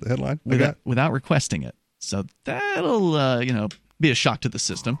the headline without requesting it. So that'll be a shock to the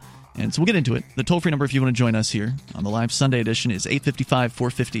system. And so we'll get into it. The toll-free number if you want to join us here on the live Sunday edition is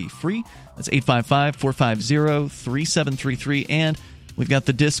 855-450-FREE. That's 855-450-3733. And we've got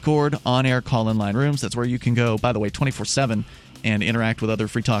the Discord on-air call-in line rooms. That's where you can go, by the way, 24/7 and interact with other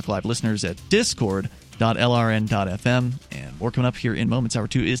Free Talk Live listeners at discord.lrn.fm. And more coming up here in moments. Hour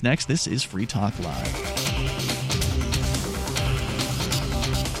 2 is next. This is Free Talk Live.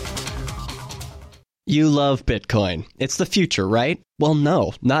 You love Bitcoin. It's the future, right? Well,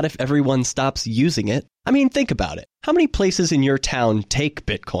 no, not if everyone stops using it. I mean, think about it. How many places in your town take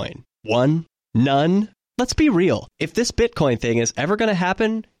Bitcoin? One? None? Let's be real. If this Bitcoin thing is ever going to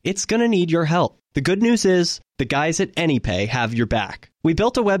happen, it's going to need your help. The good news is, the guys at AnyPay have your back. We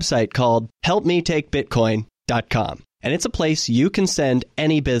built a website called helpmetakebitcoin.com, and it's a place you can send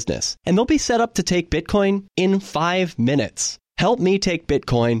any business, and they'll be set up to take Bitcoin in 5 minutes.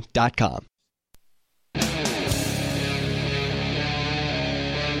 helpmetakebitcoin.com.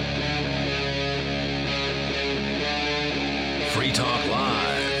 Free Talk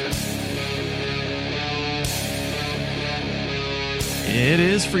Live. It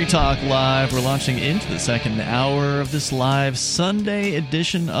is Free Talk Live. We're launching into the second hour of this live Sunday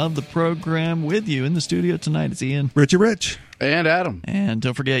edition of the program. With you in the studio tonight is Ian, Richie Rich, and Adam. And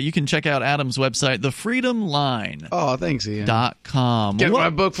don't forget, you can check out Adam's website, thefreedomline.com. Oh, thanks, Ian. Get my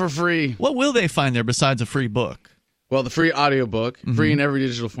book for free. What will they find there besides a free book? Well, the free audiobook, free in every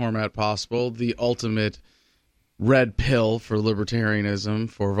digital format possible, the ultimate red pill for libertarianism,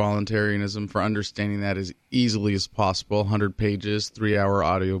 for voluntarism, for understanding that as easily as possible. 100 pages, 3-hour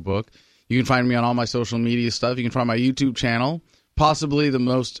audiobook. You can find me on all my social media stuff. You can find my YouTube channel, possibly the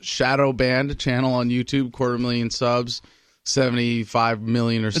most shadow banned channel on YouTube, 250,000 subs, 75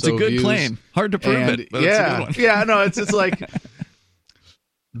 million or so views. It's a good claim. Hard to prove it, but it's a good one. Yeah, no, it's like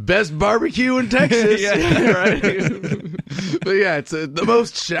best barbecue in Texas. Right? But yeah, it's the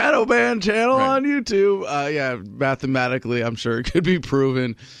most shadow banned channel on YouTube. Mathematically, I'm sure it could be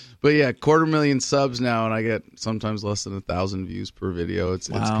proven. But yeah, 250,000 subs now, and I get sometimes less than 1,000 views per video. It's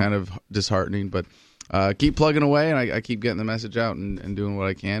kind of disheartening, but keep plugging away, and I keep getting the message out and doing what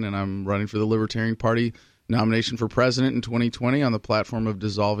I can. And I'm running for the Libertarian Party nomination for president in 2020 on the platform of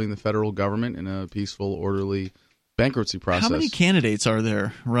dissolving the federal government in a peaceful, orderly bankruptcy process. How many candidates are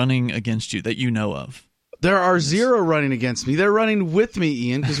there running against you that you know of? There are 0 running against me. They're running with me,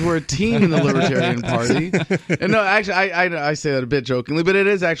 Ian, because we're a team in the Libertarian Party. And no, actually, I say that a bit jokingly, but it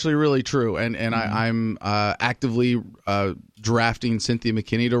is actually really true. And I'm actively drafting Cynthia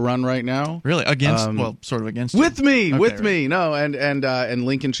McKinney to run right now. Really? Sort of against with you. Me, with me. No, and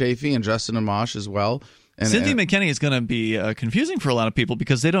Lincoln Chafee and Justin Amash as well. Cynthia McKinney is going to be confusing for a lot of people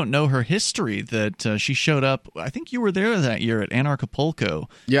because they don't know her history. That she showed up. I think you were there that year at Anarchapulco.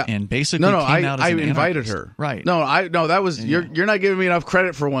 Yeah, and basically came out as I an invited anarchist. her. Right? No, that was you're not giving me enough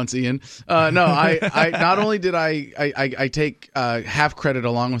credit for once, Ian. No, I not only did I take half credit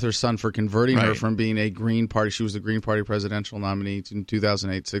along with her son for converting her from being a Green Party. She was the Green Party presidential nominee in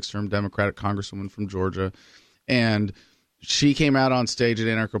 2008, 6-term Democratic congresswoman from Georgia, and she came out on stage at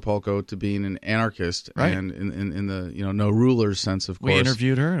Anarchapulco to being an anarchist, and in the no rulers sense, of course. We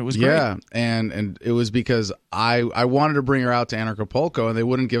interviewed her. It was great. Yeah, and it was because I wanted to bring her out to Anarchapulco, and they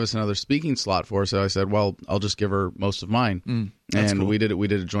wouldn't give us another speaking slot for her. So I said, well, I'll just give her most of mine. And cool. we did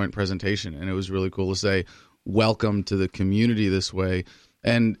a joint presentation, and it was really cool to say, welcome to the community this way.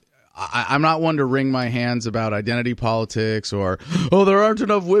 And I'm not one to wring my hands about identity politics or, there aren't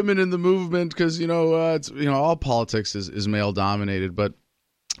enough women in the movement because, all politics is male dominated. But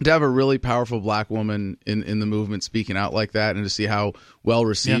to have a really powerful black woman in the movement speaking out like that, and to see how well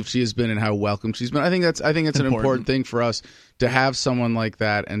received she has been and how welcome she's been, I think that's an important thing for us to have someone like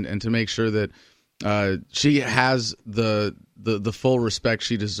that, and to make sure that she has the full respect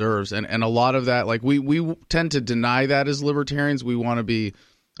she deserves. And a lot of that, like we tend to deny that as libertarians. We want to be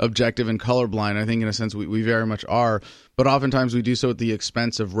objective and colorblind. I think in a sense we very much are, but oftentimes we do so at the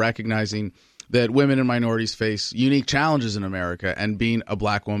expense of recognizing that women and minorities face unique challenges in America, and being a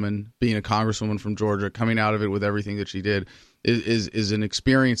black woman, being a congresswoman from Georgia, coming out of it with everything that she did is an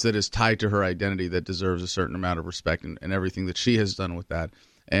experience that is tied to her identity that deserves a certain amount of respect, and everything that she has done with that.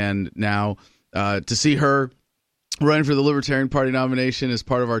 And now to see her running for the Libertarian Party nomination as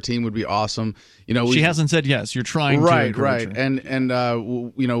part of our team would be awesome. She hasn't said yes. You're trying to right, and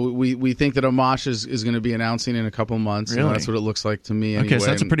we think that Amash is going to be announcing in a couple months. Really? That's what it looks like to me. Anyway. Okay, so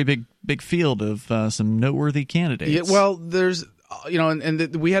that's a pretty big field of some noteworthy candidates. Yeah, well, there's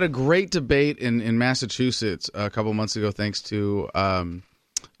we had a great debate in Massachusetts a couple months ago, thanks to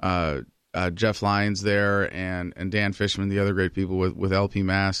Jeff Lyons there and Dan Fishman, the other great people with LP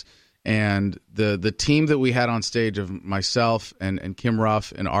Mass. And the team that we had on stage of myself and Kim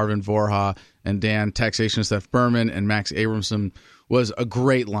Ruff and Arvin Vorha and Dan Taxation Steph Berman and Max Abramson was a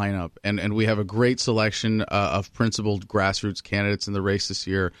great lineup. And we have a great selection of principled grassroots candidates in the race this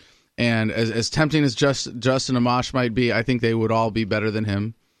year. And as tempting as Justin Amash might be, I think they would all be better than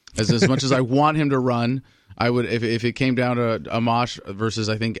him. As much as I want him to run, I would, if it came down to Amash versus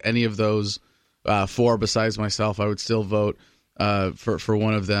I think any of those 4 besides myself, I would still vote for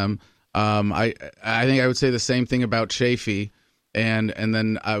one of them. I think I would say the same thing about Chafee. And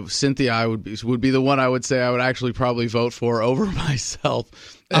then Cynthia would be the one I would say I would actually probably vote for over myself.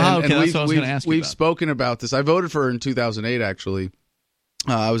 And, okay, that's what I was going to ask you We've about. spoken about this. I voted for her in 2008, actually.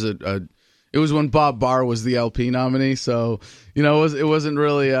 It was when Bob Barr was the LP nominee, so it wasn't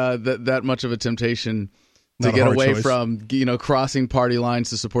really that much of a temptation to get away from crossing party lines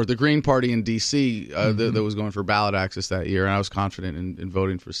to support the Green Party in D.C. That was going for ballot access that year, and I was confident in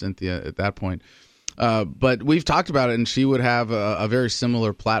voting for Cynthia at that point. But we've talked about it, and she would have a very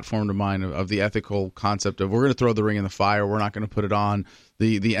similar platform to mine of the ethical concept of we're going to throw the ring in the fire. We're not going to put it on.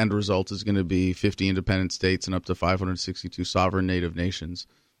 The end result is going to be 50 independent states and up to 562 sovereign native nations.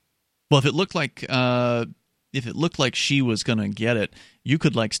 Well, if it looked like she was going to get it, you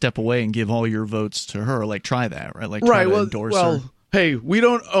could step away and give all your votes to her. Try that, right? Try to endorse her. Hey, we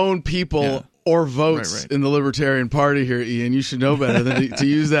don't own people or votes in the Libertarian Party here, Ian. You should know better than to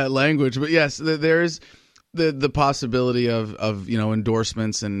use that language. But yes, there is the possibility of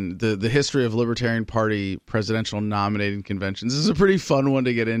endorsements, and the history of Libertarian Party presidential nominating conventions. This is a pretty fun one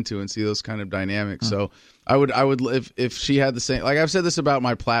to get into and see those kind of dynamics. So I would if she had the same, I've said this about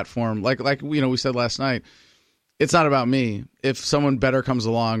my platform, we said last night, it's not about me. If someone better comes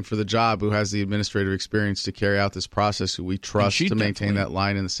along for the job who has the administrative experience to carry out this process, who we trust to maintain that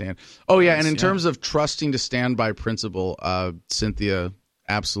line in the sand. Oh yeah, and in terms of trusting to stand by principle, Cynthia,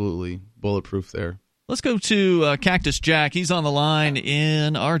 absolutely bulletproof there. Let's go to Cactus Jack. He's on the line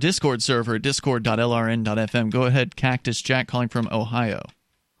in our Discord server, discord.lrn.fm. Go ahead, Cactus Jack, calling from Ohio.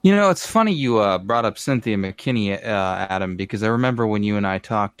 It's funny you brought up Cynthia McKinney, Adam, because I remember when you and I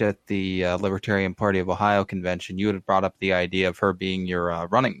talked at the Libertarian Party of Ohio convention, you had brought up the idea of her being your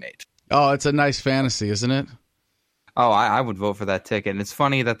running mate. Oh, it's a nice fantasy, isn't it? Oh, I would vote for that ticket. And it's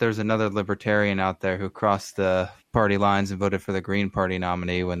funny that there's another libertarian out there who crossed the party lines and voted for the Green Party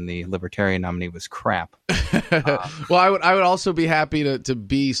nominee when the Libertarian nominee was crap. Well, I would also be happy to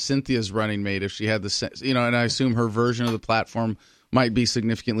be Cynthia's running mate if she had and I assume her version of the platform might be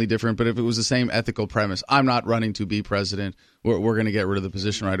significantly different, but if it was the same ethical premise, I'm not running to be president, we're going to get rid of the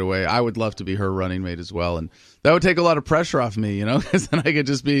position right away, I would love to be her running mate as well. And that would take a lot of pressure off me, because then I could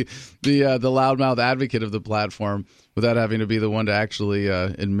just be the loudmouth advocate of the platform without having to be the one to actually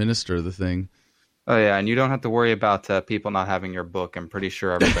administer the thing. Oh, yeah, and you don't have to worry about people not having your book. I'm pretty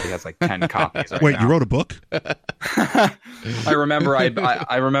sure everybody has 10 copies right Wait, now. You wrote a book? I remember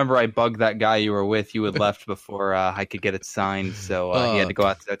I bugged that guy you were with. You had left before I could get it signed, so he had to go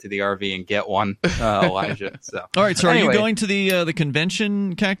out to the RV and get one, Elijah. So. All right, so anyway, are you going to the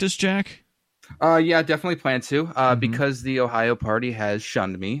convention, Cactus Jack? Yeah, definitely plan to. Because the Ohio party has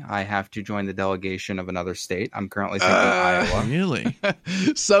shunned me, I have to join the delegation of another state. I'm currently thinking Iowa. Really?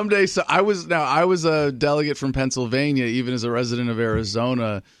 Someday. So I was a delegate from Pennsylvania, even as a resident of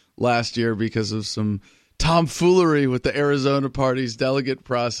Arizona last year, because of some tomfoolery with the Arizona party's delegate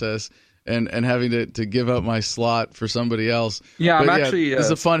process and having to give up my slot for somebody else. Yeah, but actually. It's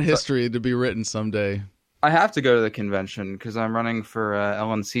a fun history to be written someday. I have to go to the convention because I'm running for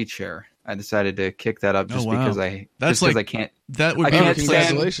LNC chair. I decided to kick that up because I can't. That would be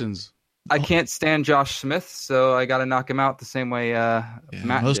congratulations. I can't stand Josh Smith, so I got to knock him out the same way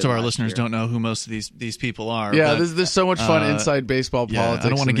Matt most did of our listeners don't know who most of these people are. Yeah, there's so much fun inside baseball politics. I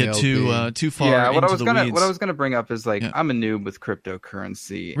don't want to get too far into the weeds. What I was gonna bring up is I'm a noob with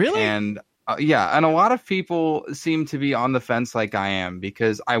cryptocurrency. Really? And and a lot of people seem to be on the fence like I am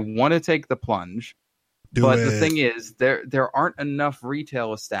because I want to take the plunge. The thing is, there aren't enough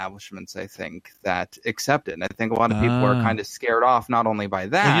retail establishments, I think, that accept it. And I think a lot of people are kind of scared off, not only by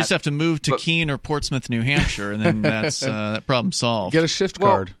that. Well, you just have to move to Keene or Portsmouth, New Hampshire, and then that's that problem solved. Get a shift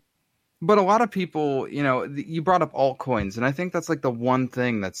card. But a lot of people, you brought up altcoins, and I think that's the one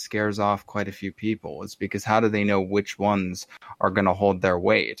thing that scares off quite a few people is because how do they know which ones are going to hold their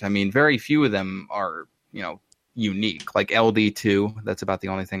weight? I mean, very few of them are, unique. Like LD2, that's about the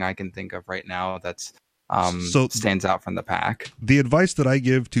only thing I can think of right now that's stands out from the pack. The advice that I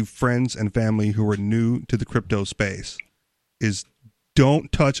give to friends and family who are new to the crypto space is don't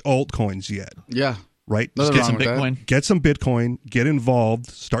touch altcoins yet. Yeah. Right? Just get some Bitcoin. Get some Bitcoin, get involved,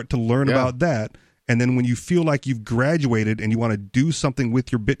 start to learn about that. And then when you feel like you've graduated and you want to do something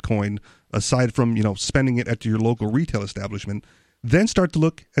with your Bitcoin, aside from, spending it at your local retail establishment, then start to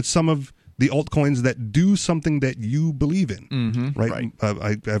look at some of the altcoins that do something that you believe in, right?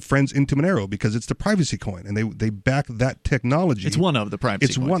 I have friends into Monero because it's the privacy coin, and they back that technology. It's one of the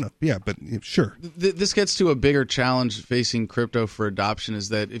privacy coins. One of, but sure. This gets to a bigger challenge facing crypto for adoption, is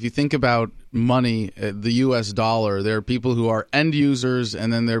that if you think about money, the U.S. dollar, there are people who are end users,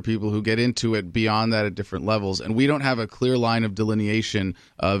 and then there are people who get into it beyond that at different levels, and we don't have a clear line of delineation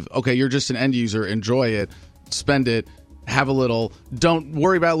of, okay, you're just an end user, enjoy it, spend it, have a little, don't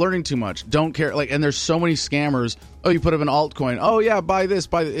worry about learning too much, don't care, and there's so many scammers. Oh, you put up an altcoin, oh yeah, buy this,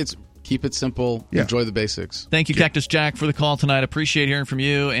 it's keep it simple, enjoy the basics. Thank you, Cactus Jack, for the call tonight. Appreciate hearing from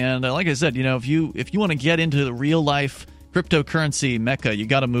you. And like I said, if you want to get into the real life cryptocurrency mecca, you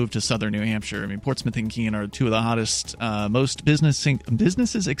got to move to southern New Hampshire. I mean, Portsmouth and Keene are two of the hottest, most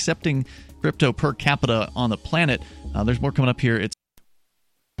businesses accepting crypto per capita on the planet. There's more coming up here. It's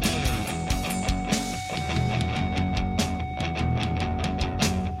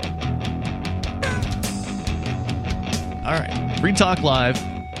all right, Free Talk Live.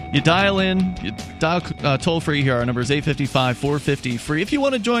 You dial in, you dial toll-free here. Our number is 855-450-FREE. If you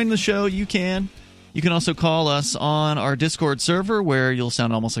want to join the show, you can. You can also call us on our Discord server, where you'll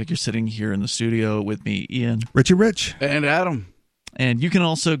sound almost like you're sitting here in the studio with me, Ian. Richie Rich. And Adam. And you can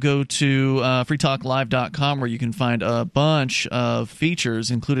also go to freetalklive.com, where you can find a bunch of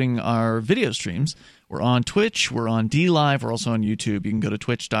features, including our video streams. We're on Twitch, we're on DLive, we're also on YouTube. You can go to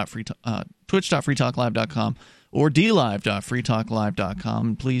twitch.freetalklive.com. or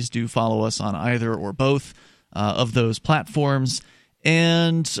dlive.freetalklive.com. Please do follow us on either or both of those platforms.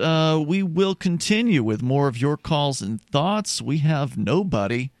 And we will continue with more of your calls and thoughts. We have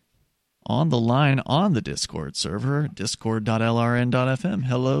nobody on the line on the Discord server, discord.lrn.fm.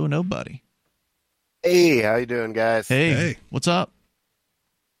 Hello, nobody. Hey, how you doing, guys? Hey. What's up?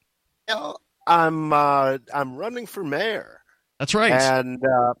 I'm running for mayor. That's right. And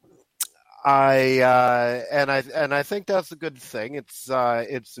I think that's a good thing. It's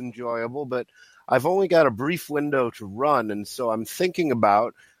enjoyable, but I've only got a brief window to run, and so I'm thinking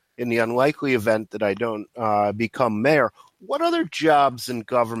about, in the unlikely event that I don't become mayor, what other jobs in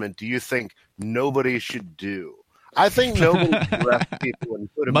government do you think nobody should do? I think nobody should arrest people and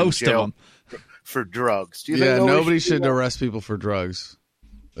put them in jail for drugs. Do you think nobody should arrest people for drugs?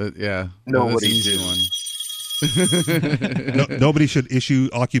 Nobody should. Nobody should issue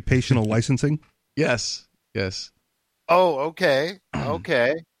occupational licensing? Yes. Oh, okay.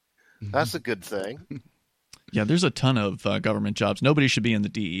 That's a good thing. Yeah, there's a ton of government jobs. Nobody should be in the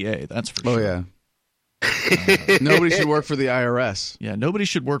DEA, that's for sure. Oh, yeah. Nobody should work for the IRS. Yeah, nobody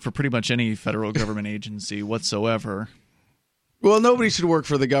should work for pretty much any federal government agency whatsoever. Well, nobody should work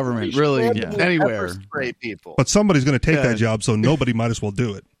for the government, really, anywhere. Spray people. But somebody's going to take that job, so nobody might as well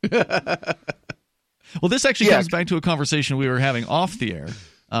do it. Well, this actually comes back to a conversation we were having off the air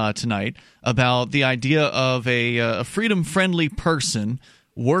tonight about the idea of a freedom-friendly person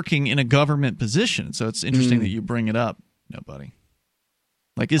working in a government position. So it's interesting that you bring it up, nobody.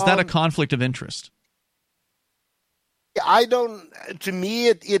 Is that a conflict of interest? I don't. To me,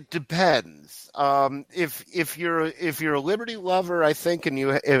 it depends. If you're a liberty lover, I think, and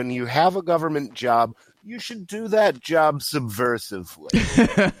you have a government job, you should do that job subversively.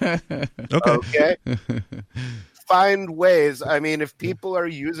 Okay? Find ways. I mean, if people are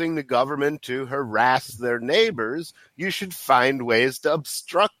using the government to harass their neighbors, you should find ways to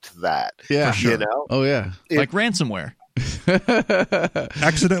obstruct that. Yeah, you know? Oh, yeah. Like ransomware.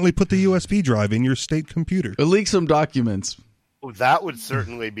 Accidentally put the USB drive in your state computer. Leak some documents. Oh, that would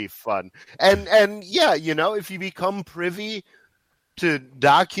certainly be fun. And yeah, if you become privy to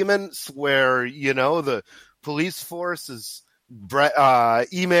documents where, the police force is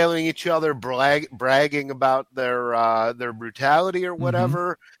emailing each other, bragging about their brutality or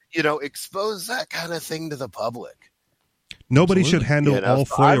whatever, expose that kind of thing to the public. Nobody should handle all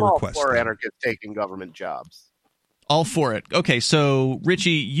FOIA requests. I'm all for anarchists taking government jobs. All for it. Okay, so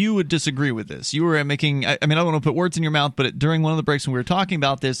Richie, you would disagree with this. You were making, I don't want to put words in your mouth, but during one of the breaks when we were talking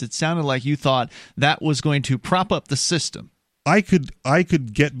about this, it sounded like you thought that was going to prop up the system. I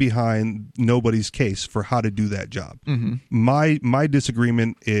could get behind nobody's case for how to do that job. Mm-hmm. My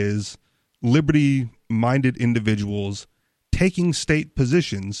disagreement is liberty-minded individuals taking state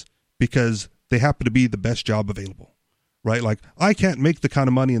positions because they happen to be the best job available, right? Like, I can't make the kind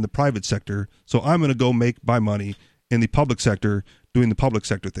of money in the private sector, so I'm going to go make my money in the public sector doing the public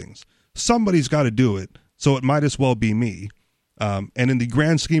sector things. Somebody's got to do it, so it might as well be me. And in the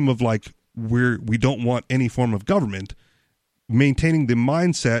grand scheme of we don't want any form of government, maintaining the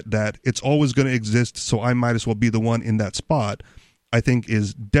mindset that it's always going to exist, so I might as well be the one in that spot, I think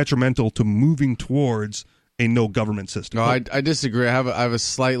is detrimental to moving towards a no government system. No, I disagree. I have a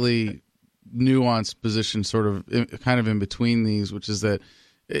slightly nuanced position, sort of kind of in between these, which is that,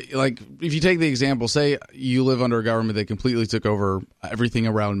 like, if you take the example, say you live under a government that completely took over everything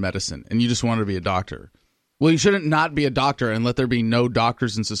around medicine, and you just wanted to be a doctor. Well, you shouldn't not be a doctor and let there be no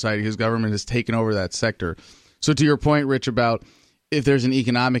doctors in society because government has taken over that sector. So to your point, Rich, about if there's an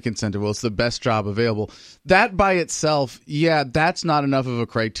economic incentive, well, it's the best job available. That by itself, yeah, that's not enough of a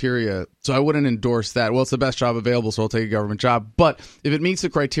criteria. So I wouldn't endorse that. Well, it's the best job available, so I'll take a government job. But if it meets the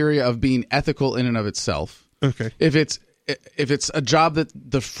criteria of being ethical in and of itself, okay. If it's a job that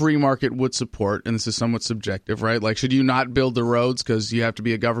the free market would support, and this is somewhat subjective, right? Like, should you not build the roads because you have to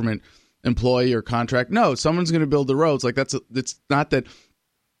be a government employee or contract? No, someone's going to build the roads. Like, it's not that,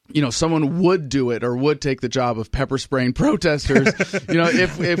 someone would do it or would take the job of pepper spraying protesters,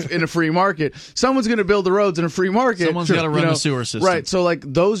 if in a free market. Someone's going to build the roads in a free market. Someone's got to run the sewer system. Right. So, like,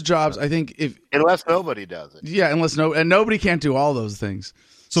 those jobs, I think unless nobody does it. Yeah, and nobody can't do all those things.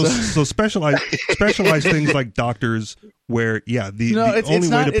 So specialized things like doctors, where the only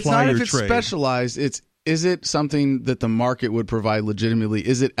way to apply your trade. It's specialized. Is it something that the market would provide legitimately?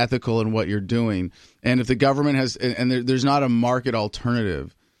 Is it ethical in what you're doing? And if the government has, and there's not a market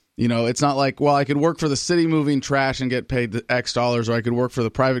alternative, it's not like, well, I could work for the city moving trash and get paid the X dollars, or I could work for the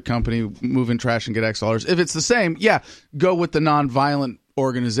private company moving trash and get X dollars. If it's the same, go with the nonviolent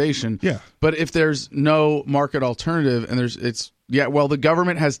organization. Yeah. But if there's no market alternative and the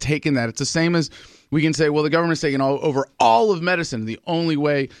government has taken that. It's the same as we can say, well, the government's taken over all of medicine. The only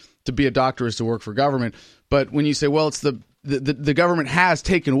way to be a doctor is to work for government. But when you say, well, it's the government has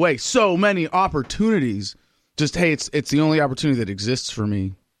taken away so many opportunities, just, hey, it's the only opportunity that exists for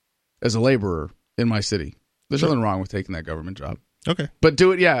me as a laborer in my city. There's nothing wrong with taking that government job. Okay. But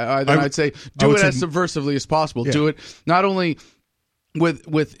do it, I'd say do it as subversively as possible. Yeah. Do it not only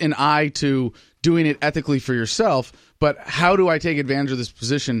with an eye to doing it ethically for yourself, but how do I take advantage of this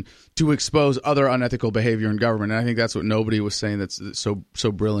position to expose other unethical behavior in government? And I think that's what nobody was saying that's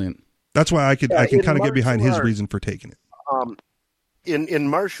so brilliant. That's why I can kind of get behind his reason for taking it. In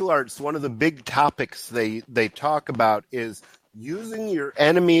martial arts, one of the big topics they talk about is using your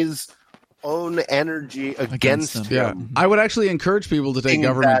enemy's own energy against them. Yeah. I would actually encourage people to take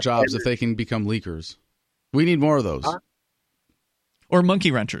government jobs if they can become leakers. We need more of those. Or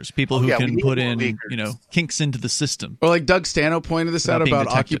monkey wrenchers, people who can put in, kinks into the system. Or like Doug Stano pointed this out about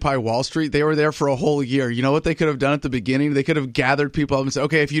Occupy Wall Street. They were there for a whole year. You know what they could have done at the beginning? They could have gathered people up and said,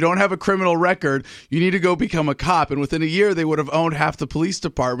 okay, if you don't have a criminal record, you need to go become a cop. And within a year, they would have owned half the police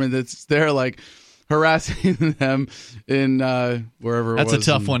department that's there, like, harassing them in wherever it was. That's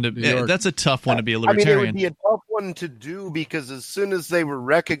a tough one to be a libertarian. It would be a tough one to do because as soon as they were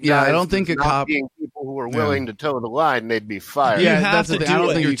recognized, I don't think a cop being people who were willing to toe the line, they'd be fired. You have to do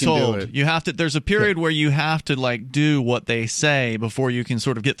what you're told. You have to. There's a period where you have to do what they say before you can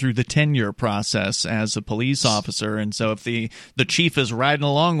sort of get through the tenure process as a police officer. And so if the chief is riding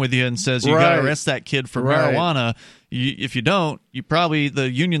along with you and says you got to arrest that kid for marijuana. If you don't, the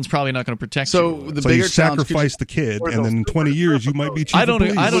union's probably not going to protect you. So you sacrifice the kid, and then in 20 years you might be chief of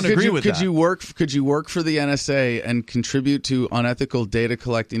police. I don't agree with that. Could you work for the NSA and contribute to unethical data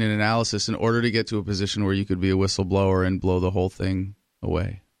collecting and analysis in order to get to a position where you could be a whistleblower and blow the whole thing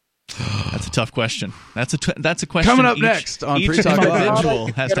away? That's a tough question. That's a question. Coming up next on Free Talk Live. Individual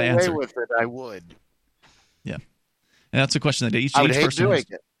has to answer. With it, I would. Yeah, and that's a question that each I would hate person doing has.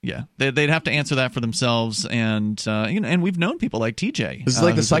 it. Yeah, they'd have to answer that for themselves, and and we've known people like TJ. This is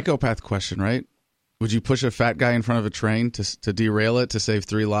like the psychopath question, right? Would you push a fat guy in front of a train to derail it to save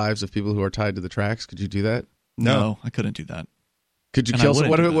 3 lives of people who are tied to the tracks? Could you do that? No, I couldn't do that. Could you kill?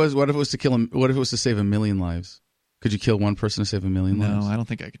 What if it was to kill him? What if it was to save 1 million lives? Could you kill one person to save 1 million lives? No, I don't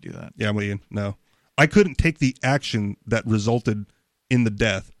think I could do that. Yeah, no, I couldn't take the action that resulted in the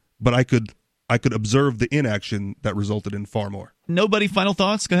death, but I could observe the inaction that resulted in far more. Nobody, final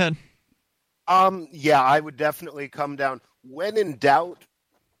thoughts? Go ahead. Yeah, I would definitely come down. When in doubt,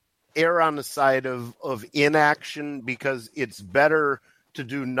 err on the side of inaction, because it's better to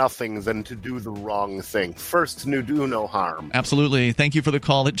do nothing than to do the wrong thing. First, do no harm. Absolutely. Thank you for the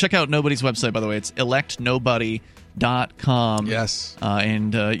call. Check out Nobody's website, by the way. It's electnobody.com. Yes.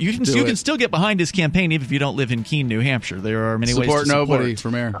 And you can still get behind his campaign even if you don't live in Keene, New Hampshire. There are many ways to support Nobody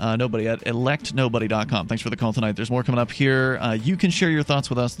for mayor. Nobody at electnobody.com. Thanks for the call tonight. There's more coming up here. You can share your thoughts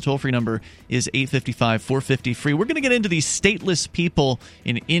with us. The toll-free number is 855-450-FREE. We're going to get into these stateless people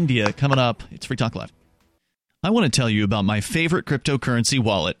in India coming up. It's Free Talk Live. I want to tell you about my favorite cryptocurrency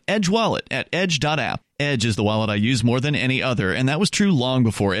wallet, Edge Wallet, at edge.app. Edge is the wallet I use more than any other, and that was true long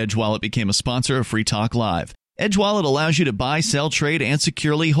before Edge Wallet became a sponsor of Free Talk Live. Edge Wallet allows you to buy, sell, trade, and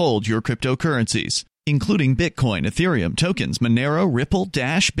securely hold your cryptocurrencies, including Bitcoin, Ethereum, tokens, Monero, Ripple,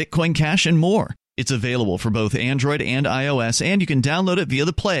 Dash, Bitcoin Cash, and more. It's available for both Android and iOS, and you can download it via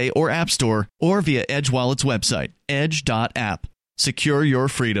the Play or App Store or via Edge Wallet's website, edge.app. Secure your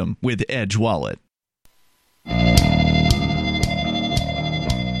freedom with Edge Wallet.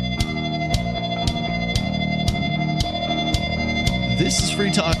 This is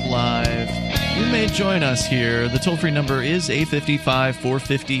Free Talk Live. You may join us here. The toll-free number is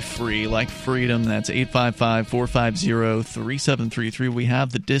 855-450-FREE, like freedom. That's 855-450-3733. We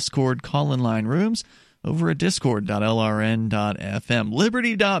have the Discord call-in line rooms over at discord.lrn.fm.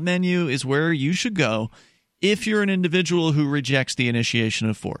 Liberty.menu is where you should go if you're an individual who rejects the initiation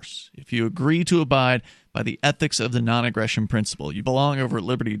of force. If you agree to abide by the ethics of the non-aggression principle, you belong over at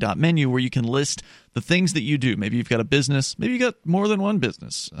liberty.menu, where you can list the things that you do. Maybe you've got a business. Maybe you got more than one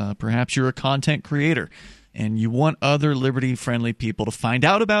business. Perhaps you're a content creator and you want other liberty-friendly people to find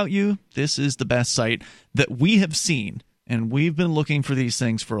out about you. This is the best site that we have seen. And we've been looking for these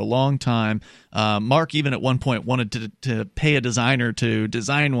things for a long time. Mark even at one point wanted to pay a designer to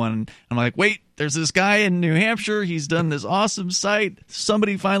design one. I'm like, wait, there's this guy in New Hampshire. He's done this awesome site.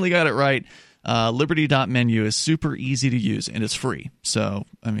 Somebody finally got it right. Liberty.menu is super easy to use, and it's free. So,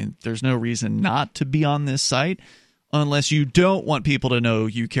 I mean, there's no reason not to be on this site unless you don't want people to know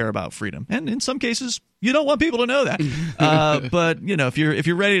you care about freedom. And in some cases, you don't want people to know that. But, you know, if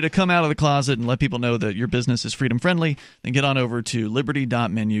you're ready to come out of the closet and let people know that your business is freedom friendly, then get on over to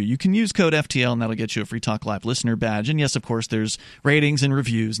liberty.menu. You can use code FTL, and that'll get you a Free Talk Live listener badge. And yes, of course, there's ratings and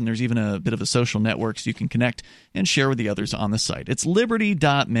reviews, and there's even a bit of a social network so you can connect and share with the others on the site. It's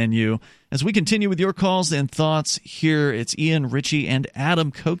liberty.menu. As we continue with your calls and thoughts here, it's Ian, Richie, and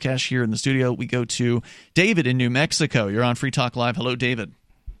Adam Kokesh here in the studio. We go to David in New Mexico. You're on Free Talk Live. Hello, David.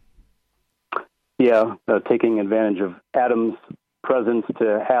 Yeah, taking advantage of Adam's presence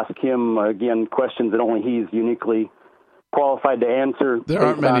to ask him, again, questions that only he's uniquely qualified to answer. There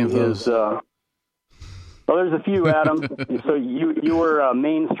aren't many of those. Well, there's a few, Adam. So you were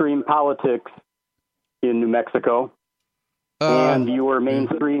mainstream politics in New Mexico, and you were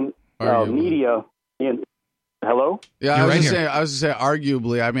mainstream media in... Hello? Yeah, I was just saying,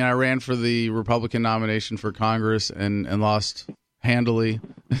 arguably, I mean, I ran for the Republican nomination for Congress and lost handily.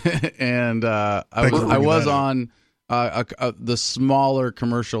 And I was on the smaller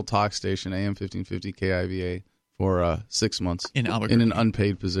commercial talk station, AM 1550 KIVA, for 6 months in an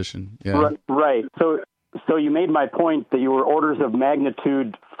unpaid position. Yeah. Right. So you made my point that you were orders of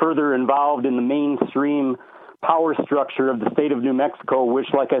magnitude further involved in the mainstream power structure of the state of New Mexico, which,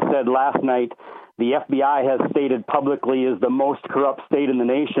 like I said last night, the FBI has stated publicly is the most corrupt state in the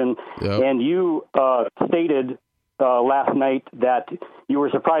nation. Yep. And you stated last night that you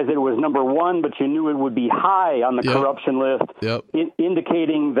were surprised that it was number one, but you knew it would be high on the corruption list,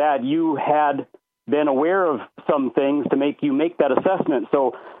 indicating that you had been aware of some things to make you make that assessment.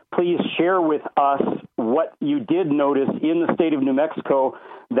 So please share with us what you did notice in the state of New Mexico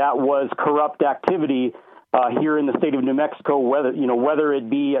that was corrupt activity here in the state of New Mexico, whether it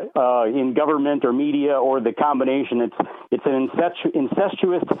be in government or media or the combination. It's an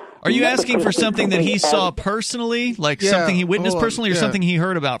incestuous. Are you asking for something that he saw personally, like something he witnessed personally, or something he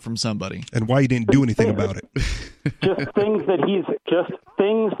heard about from somebody? And why he didn't do anything about it? Just things that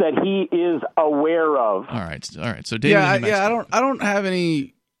he is aware of. All right. So David, I don't have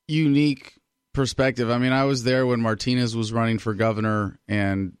any unique perspective. I mean, I was there when Martinez was running for governor,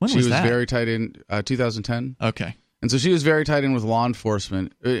 and she was very tight in 2010. Okay. And so she was very tight in with law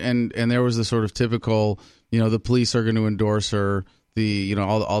enforcement, and there was the sort of typical, the police are going to endorse her,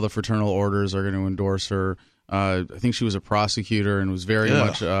 all the fraternal orders are going to endorse her. I think she was a prosecutor and was very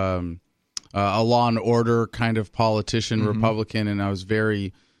much a law and order kind of politician, Republican, and I was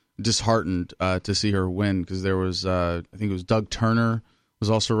very disheartened to see her win, because there was, I think it was Doug Turner was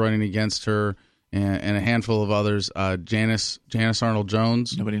also running against her, and a handful of others. Janice Arnold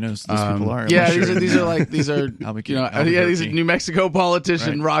Jones. Nobody knows who these people are. Yeah, these are these are New Mexico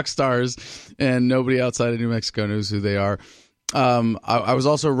politician rock stars, and nobody outside of New Mexico knows who they are. I was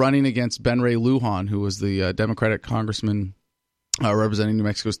also running against Ben Ray Lujan, who was the Democratic congressman representing New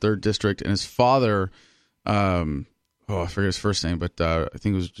Mexico's 3rd district, and his father, I forget his first name, but I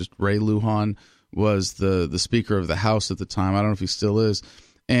think it was just Ray Lujan, was the Speaker of the House at the time. I don't know if he still is.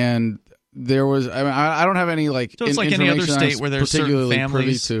 And there was, I don't have any so it's like any other state where there's certain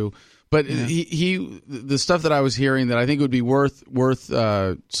families to, but the stuff that I was hearing that I think would be worth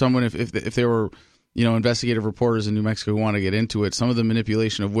someone if they were investigative reporters in New Mexico who want to get into it, some of the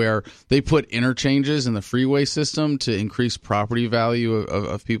manipulation of where they put interchanges in the freeway system to increase property value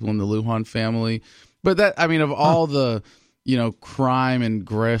of people in the Lujan family. But that, of all the crime and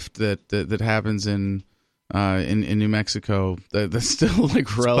grift that happens in New Mexico, that's still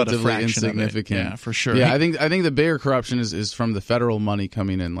like relatively insignificant. Yeah, for sure. Yeah, I think the bigger corruption is from the federal money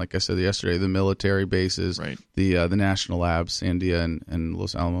coming in. Like I said yesterday, the military bases, right. The national labs, Sandia and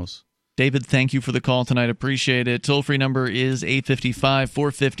Los Alamos. David, thank you for the call tonight. Appreciate it. Toll-free number is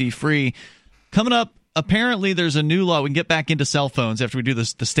 855-450-FREE. Coming up, apparently there's a new law. We can get back into cell phones after we do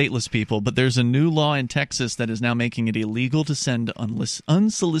this, the stateless people, but there's a new law in Texas that is now making it illegal to send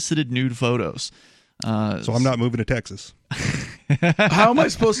unsolicited nude photos. So I'm not moving to Texas. How am I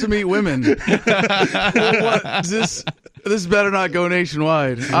supposed to meet women? What is this better not go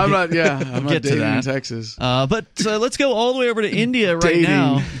nationwide. I'm not dating in Texas. But let's go all the way over to India right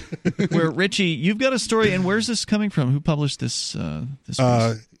now, where Richie, you've got a story, and where's this coming from? Who published this?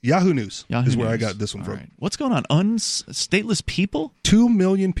 Yahoo News is where News. I got this one from. Right. What's going on? Stateless people? 2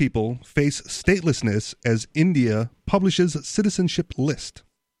 million people face statelessness as India publishes citizenship list.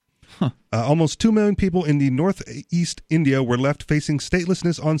 Almost 2 million people in the northeast India were left facing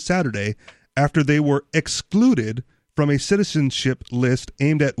statelessness on Saturday after they were excluded from a citizenship list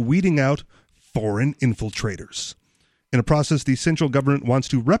aimed at weeding out foreign infiltrators, in a process the central government wants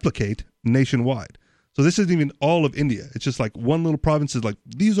to replicate nationwide. So this isn't even all of India. It's just like one little province is like,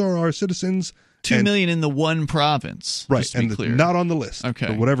 these are our citizens. 2 million in the one province, right? Just to be clear. Not on the list, okay,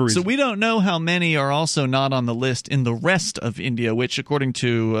 for whatever reason. So we don't know how many are also not on the list in the rest of India, which, according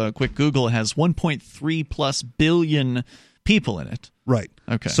to quick Google, has 1.3 plus billion people in it. Right.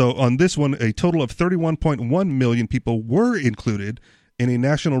 Okay. So on this one, a total of 31.1 million people were included in a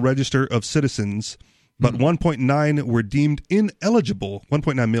national register of citizens, but 1.9 were deemed ineligible.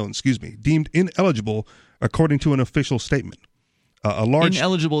 1.9 million, deemed ineligible according to an official statement.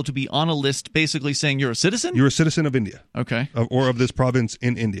 Ineligible to be on a list, basically saying you're a citizen? You're a citizen of India. Okay. Or of this province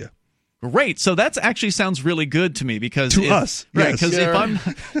in India. Great. So that actually sounds really good to me because us, right? Yes.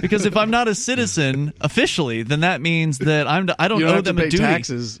 Because if I'm not a citizen officially, then that means that I don't owe them a duty.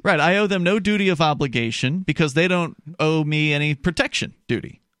 Taxes. Right. I owe them no duty of obligation because they don't owe me any protection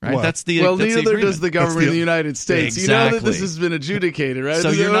duty. Right. What? That's neither does the government of the United States. Exactly. You know that this has been adjudicated, right?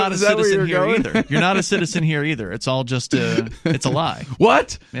 So you're not a citizen here either. You're not a citizen here either. It's all just it's a lie.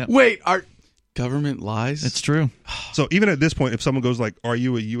 What? Yep. Wait, our government lies? It's true. So even at this point, if someone goes like, "Are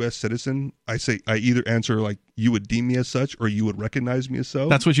you a U.S. citizen?" I either answer like, "You would deem me as such," or "You would recognize me as so."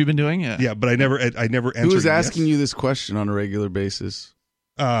 That's what you've been doing, yeah. Yeah, but I never answer. Who is asking you this question on a regular basis?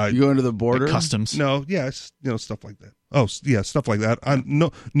 You go into the border, customs. No, yes, stuff like that. Oh, yeah, stuff like that.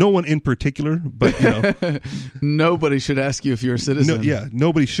 No one in particular, but nobody should ask you if you're a citizen.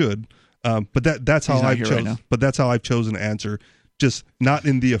 Nobody should. But that's how I've chosen. Right, but that's how I've chosen to answer. Just not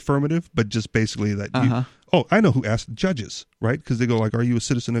in the affirmative, but just basically that. I know who asked the judges, right? Because they go like, "Are you a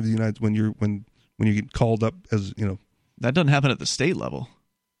citizen of the United?" When you get called up as That doesn't happen at the state level.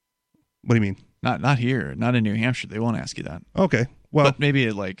 What do you mean? Not here. Not in New Hampshire. They won't ask you that. Okay. Well, but maybe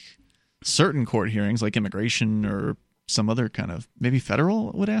at like certain court hearings, like immigration or some other kind of, maybe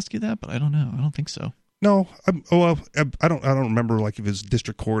federal would ask you that, but I don't know. I don't think so. No, I don't remember like if it's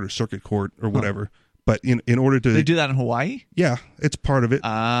district court or circuit court or whatever. But in order to, they do that in Hawaii. Yeah, it's part of it.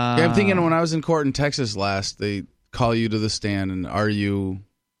 I'm thinking when I was in court in Texas last, they call you to the stand and are you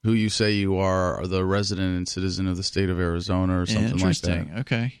who you say you are the resident and citizen of the state of Arizona or something like that. Interesting.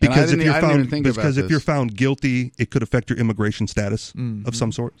 Okay. Because if you're found guilty, it could affect your immigration status of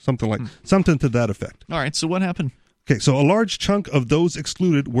some sort, something to that effect. All right. So what happened? Okay. So a large chunk of those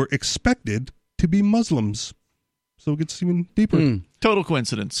excluded were expected to be Muslims. So it gets even deeper. Total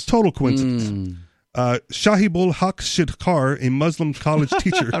coincidence. Shahibul Haq Shidkar, a Muslim college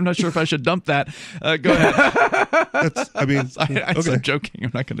teacher. I'm not sure if I should dump that. Go ahead. I'm joking.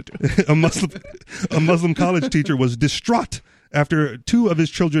 I'm not going to do it. A Muslim college teacher was distraught after 2 of his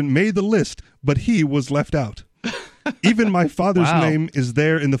children made the list, but he was left out. Even my father's name is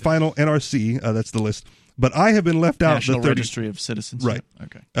there in the final NRC. That's the list. But I have been left out. National Registry of Citizens. Right.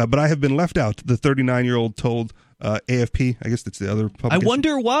 Okay. But I have been left out. The 39-year-old told AFP. I guess that's the other publication. I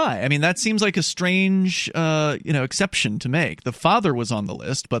wonder why. I mean, that seems like a strange, exception to make. The father was on the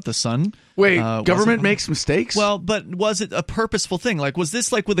list, but the son. Wait, government makes mistakes? Well, but was it a purposeful thing? Like, was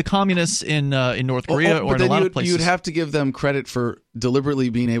this like with the communists in North Korea or in a lot of places? You'd have to give them credit for deliberately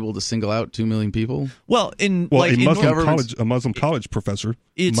being able to single out 2 million people. Well, a Muslim college professor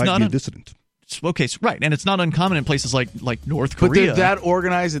might be a dissident. Okay, right, and it's not uncommon in places like North Korea. But did that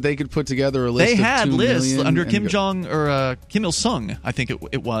organize that they could put together a list? They had of 2 lists million under Kim Il Sung, I think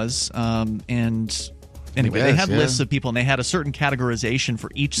it was, and anyway, they had lists of people, and they had a certain categorization for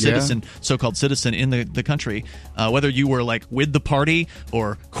each citizen, so-called citizen in the country, whether you were like with the party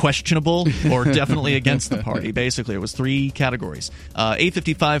or questionable or definitely against the party. Basically, it was 3 categories.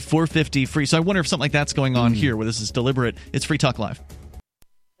 855, 450, free. So I wonder if something like that's going on here, where this is deliberate. It's Free Talk Live.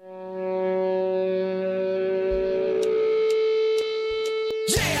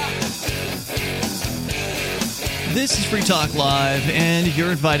 This is Free Talk Live, and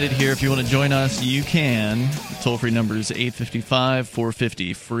you're invited here. If you want to join us, you can. The toll-free number is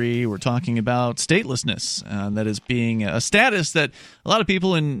 855-450-FREE. We're talking about statelessness. That is being a status that a lot of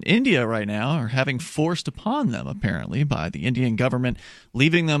people in India right now are having forced upon them, apparently, by the Indian government,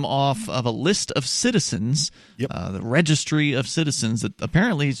 leaving them off of a list of citizens, the registry of citizens that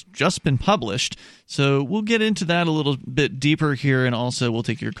apparently has just been published. So we'll get into that a little bit deeper here, and also we'll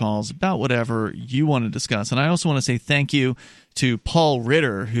take your calls about whatever you want to discuss. And I also want to say thank you to Paul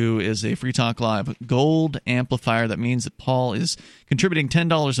Ritter, who is a Free Talk Live Gold amplifier. That means that Paul is contributing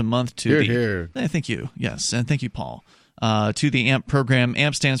 $10 a month to thank you. Yes, and thank you, Paul. To the AMP program.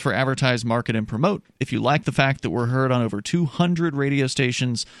 AMP stands for Advertise, Market, and Promote. If you like the fact that we're heard on over 200 radio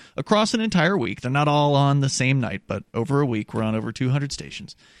stations across an entire week, they're not all on the same night, but over a week we're on over 200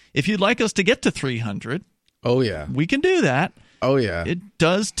 stations. If you'd like us to get to 300, we can do that. It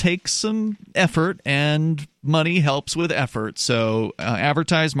does take some effort, and money helps with effort. So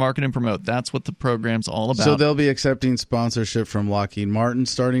advertise, market, and promote. That's what the program's all about. So they'll be accepting sponsorship from Lockheed Martin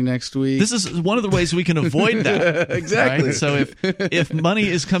starting next week. This is one of the ways we can avoid that. Exactly. Right? So if money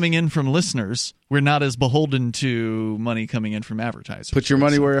is coming in from listeners, we're not as beholden to money coming in from advertisers. Put your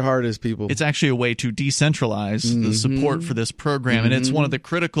money where your heart is, people. It's actually a way to decentralize the support for this program, and it's one of the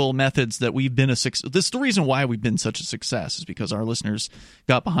critical methods that we've been a success. This is the reason why we've been such a success, is because our listeners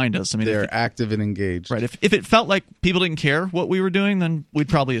got behind us. I mean, they're active and engaged. Right. If it felt like people didn't care what we were doing, then we'd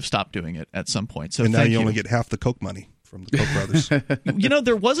probably have stopped doing it at some point. So and now you only get half the Koch money from the Koch brothers.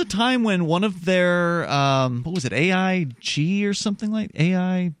 There was a time when one of their what was it, AIG or something like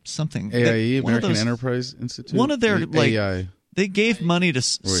AIE, American Enterprise Institute. One of their AI. They gave money to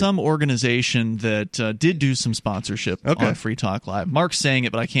some organization that did do some sponsorship on Free Talk Live. Mark's saying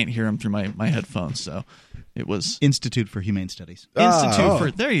it, but I can't hear him through my headphones, so it was Institute for Humane Studies.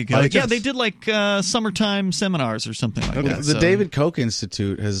 There you go. Yeah, they did like summertime seminars or something like that. The David Koch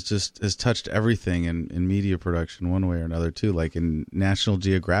Institute has touched everything in media production one way or another too. Like in National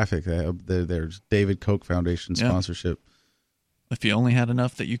Geographic, there's David Koch Foundation sponsorship. If you only had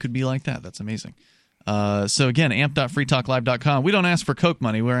enough that you could be like that, that's amazing. So again, amp.freetalklive.com. We don't ask for Coke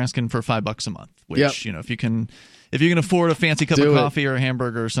money. We're asking for $5 a month. Which if you can afford a fancy cup of coffee or a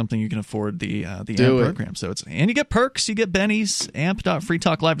hamburger or something, you can afford the AMP program. So and you get perks, you get bennies.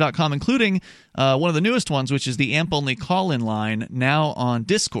 Amp.freetalklive.com, including one of the newest ones, which is the AMP only call-in line now on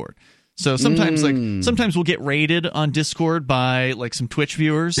Discord. So sometimes we'll get raided on Discord by like some Twitch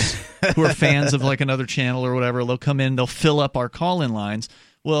viewers who are fans of like another channel or whatever. They'll come in, they'll fill up our call-in lines.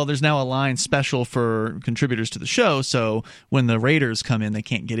 Well, there's now a line special for contributors to the show, so when the raiders come in, they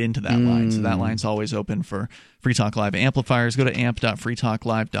can't get into that line. So that line's always open for Free Talk Live amplifiers. Go to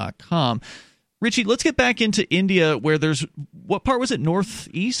amp.freetalklive.com. Richie, let's get back into India, where there's – what part was it,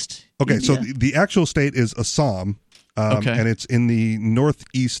 northeast? Okay, India? So the actual state is Assam, and it's in the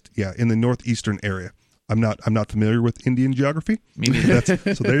northeast, in the northeastern area. I'm not familiar with Indian geography. Me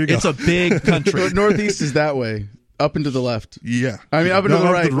neither. So there you go. It's a big country. Northeast is that way. Up and to the left. Yeah. I mean, up and to the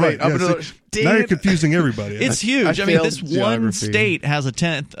right. Wait, up and to the now you're confusing everybody. It's huge. I mean, this one state has a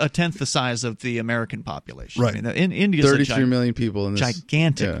tenth the size of the American population. Right. I mean, in India, 33 million people in this.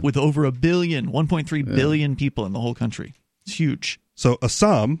 Gigantic, with over 1.3 billion people in the whole country. It's huge. So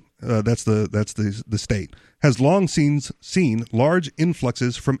Assam, that's the state, has long seen large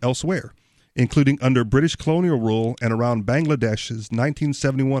influxes from elsewhere, including under British colonial rule and around Bangladesh's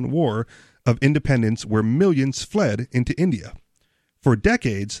 1971 war of independence, where millions fled into India. For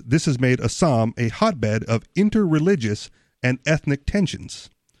decades, this has made Assam a hotbed of interreligious and ethnic tensions.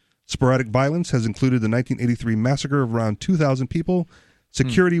 Sporadic violence has included the 1983 massacre of around 2,000 people.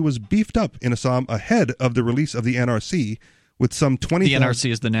 Security was beefed up in Assam ahead of the release of the NRC, with some 20,000... The NRC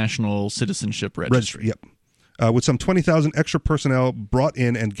is the National Citizenship Registry. Yep. With some 20,000 extra personnel brought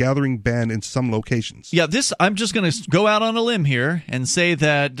in and gathering banned in some locations. Yeah, I'm just going to go out on a limb here and say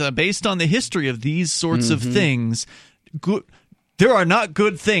that based on the history of these sorts of things, there are not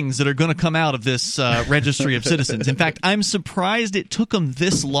good things that are going to come out of this registry of citizens. In fact, I'm surprised it took them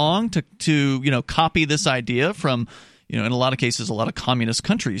this long to copy this idea from, in a lot of cases, a lot of communist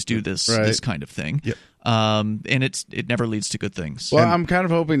countries do this kind of thing. Yep. And it never leads to good things. Well, I'm kind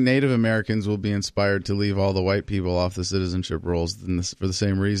of hoping Native Americans will be inspired to leave all the white people off the citizenship rolls for the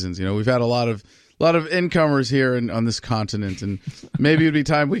same reasons. We've had a lot of A lot of incomers here on this continent, and maybe it'd be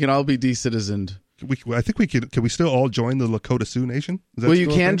time we can all be decitizened. I think we could. Can we still all join the Lakota Sioux Nation? Well, you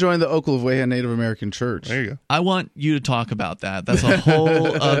can join the Oklawaha Native American Church. There you go. I want you to talk about that. That's a whole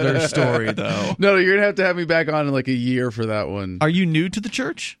other story, though. No, you're gonna have to have me back on in like a year for that one. Are you new to the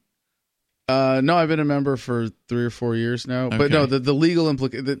church? No, I've been a member for 3 or 4 years now. Okay. But no, the legal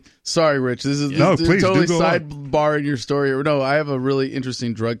implication. Sorry, Rich. This is please, totally sidebar in your story. No, I have a really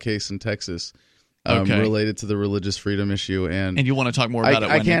interesting drug case in Texas. Related to the religious freedom issue, and you want to talk more about it.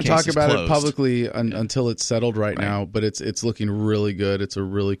 I can't talk about it publicly until it's settled right now, but it's looking really good. It's a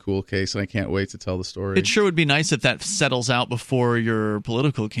really cool case, and I can't wait to tell the story. It sure would be nice if that settles out before your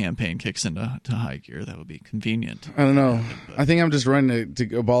political campaign kicks into high gear. That would be convenient. I don't know. I think I'm just running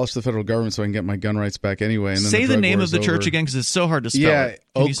to abolish the federal government so I can get my gun rights back anyway. And then say the name of the church again, because it's so hard to spell. Yeah,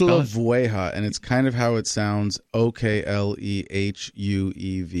 Oklawaha, and it's kind of how it sounds: Oklehueva,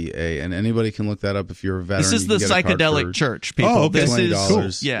 and anybody can look that up if you're a veteran. This is the psychedelic church, people. Oh, okay. This is cool.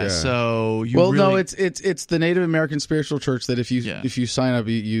 Yeah. So no, it's the Native American spiritual church that if you sign up,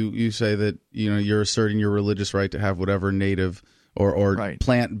 you say that you're asserting your religious right to have whatever native or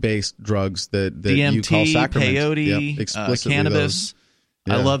plant-based drugs that DMT, you call sacrament. Peyote, explicitly cannabis.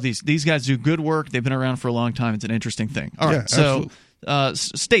 Yeah. I love these. These guys do good work. They've been around for a long time. It's an interesting thing. All right, so.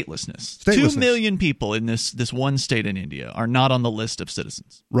 Statelessness. 2 million people in this one state in India are not on the list of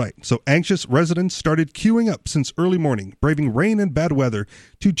citizens. Right. So anxious residents started queuing up since early morning, braving rain and bad weather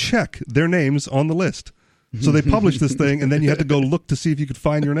to check their names on the list. So they published this thing, and then you had to go look to see if you could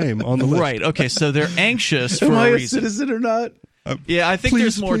find your name on the list. Right. Okay. So they're anxious for Am I a a reason. citizen or not? Yeah, I think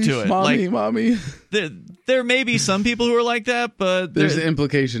there's more to it. Mommy. There may be some people who are like that, but there's an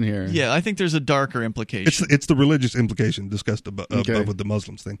implication here. Yeah, I think there's a darker implication. It's the religious implication discussed above with the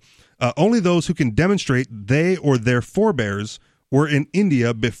Muslims thing. Only those who can demonstrate they or their forebears were in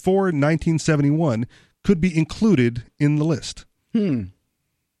India before 1971 could be included in the list.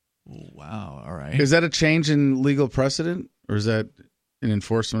 Wow. All right. Is that a change in legal precedent, or is that an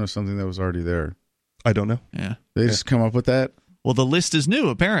enforcement of something that was already there? I don't know. Yeah. They just come up with that? Well, the list is new,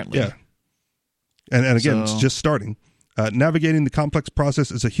 apparently. Yeah. And again, it's just starting. Navigating the complex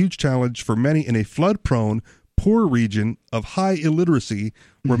process is a huge challenge for many in a flood-prone, poor region of high illiteracy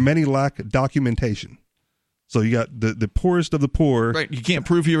where many lack documentation. So you got the poorest of the poor. Right. You can't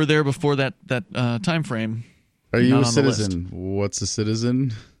prove you were there before that time frame. Are you a citizen? What's a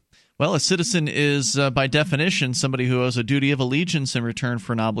citizen? Well, a citizen is, by definition, somebody who owes a duty of allegiance in return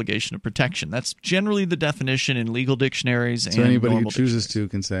for an obligation of protection. That's generally the definition in legal dictionaries. So anybody who chooses to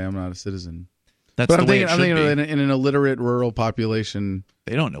can say, I'm not a citizen. That's the way it should be. I'm thinking in an illiterate rural population,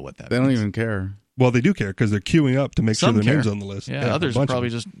 they don't know what that means. They don't even care. Well, they do care because they're queuing up to make sure their name's on the list. Yeah, others are probably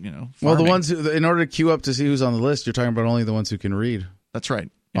just, Well, the ones who, in order to queue up to see who's on the list, you're talking about only the ones who can read. That's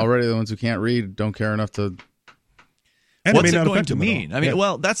right. Yeah. Already the ones who can't read don't care enough to... And what's it going to mean? I mean,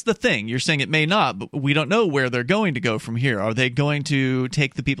 well, that's the thing. You're saying it may not, but we don't know where they're going to go from here. Are they going to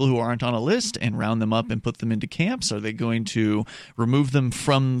take the people who aren't on a list and round them up and put them into camps? Are they going to remove them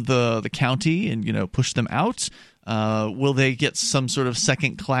from the county and push them out? Will they get some sort of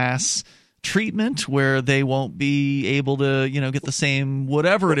second-class treatment where they won't be able to get the same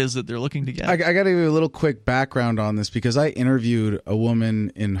whatever it is that they're looking to get? I got to give you a little quick background on this because I interviewed a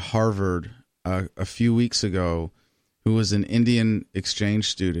woman in Harvard a few weeks ago who was an Indian exchange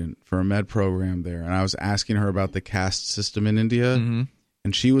student for a med program there. And I was asking her about the caste system in India. Mm-hmm.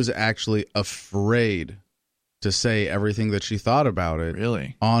 And she was actually afraid to say everything that she thought about it.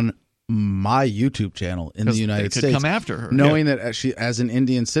 Really? On my YouTube channel in the United States. Come after her. Knowing that as an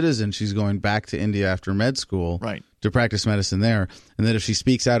Indian citizen, she's going back to India after med school to practice medicine there. And that if she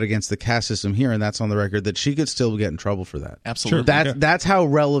speaks out against the caste system here, and that's on the record, that she could still get in trouble for that. Absolutely. Sure. That's how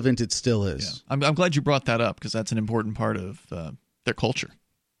relevant it still is. Yeah. I'm glad you brought that up because that's an important part of their culture.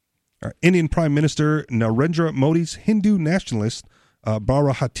 Indian Prime Minister Narendra Modi's Hindu nationalist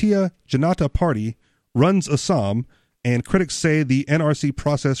Bharatiya Janata Party runs Assam, and critics say the NRC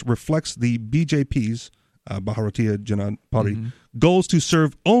process reflects the BJP's Bharatiya Janata Party goals to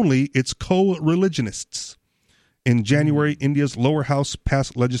serve only its co-religionists. In January, India's lower house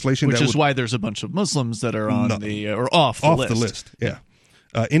passed legislation which is why there's a bunch of Muslims that are on or off the list. Yeah.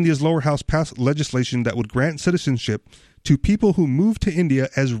 India's lower house passed legislation that would grant citizenship to people who moved to India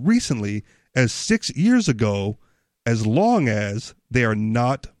as recently as 6 years ago, as long as they are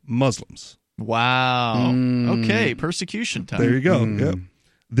not Muslims. Wow. Okay, persecution time. There you go. Yep.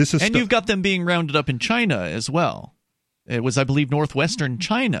 You've got them being rounded up in China as well. It was, I believe, northwestern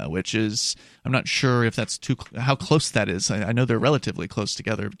China, which is, I'm not sure if that's how close that is. I know they're relatively close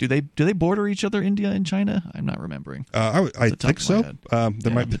together. Do they border each other, India and China? I'm not remembering. I think so.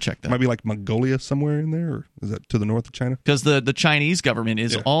 There might be like Mongolia somewhere in there, or is that to the north of China? Because the Chinese government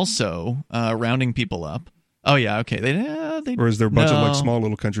is also rounding people up. Oh yeah, okay. They or is there a bunch of like small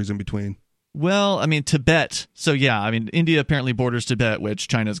little countries in between? Well, I mean Tibet. So yeah, I mean India apparently borders Tibet, which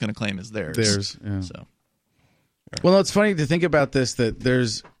China is going to claim is theirs. Yeah. So. Well, it's funny to think about this, that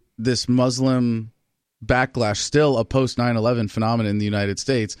there's this Muslim backlash, still a post 9/11 phenomenon in the United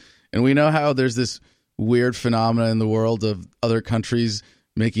States. And we know how there's this weird phenomena in the world of other countries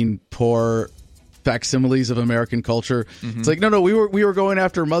making poor facsimiles of American culture. Mm-hmm. It's like, no, we were going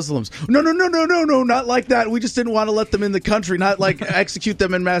after Muslims. No, not like that. We just didn't want to let them in the country, not like execute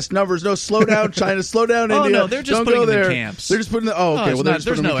them in mass numbers. No, slow down, China, slow down, India. Oh no, they're just putting them in camps. They're just putting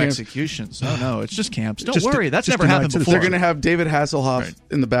there's no executions. No, it's just camps. Don't worry, that's never happened before. They're going to have David Hasselhoff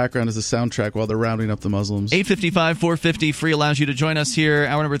in the background as a soundtrack while they're rounding up the Muslims. 855-450 free allows you to join us here.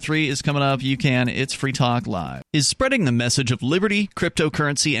 Hour number 3 is coming up. You can. It's Free Talk Live. Is spreading the message of liberty,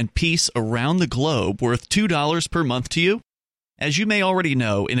 cryptocurrency, and peace around the globe worth $2 per month to you? As you may already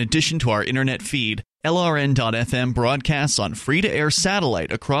know, in addition to our internet feed, LRN.FM broadcasts on free-to-air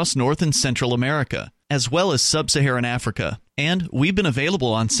satellite across North and Central America, as well as Sub-Saharan Africa. And we've been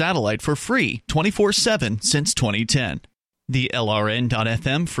available on satellite for free 24/7 since 2010. The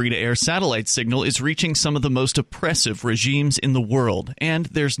LRN.FM free-to-air satellite signal is reaching some of the most oppressive regimes in the world, and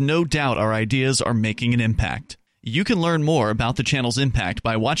there's no doubt our ideas are making an impact. You can learn more about the channel's impact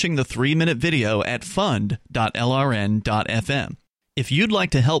by watching the 3-minute video at fund.lrn.fm. If you'd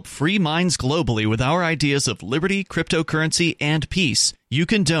like to help free minds globally with our ideas of liberty, cryptocurrency, and peace, you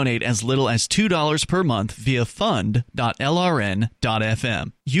can donate as little as $2 per month via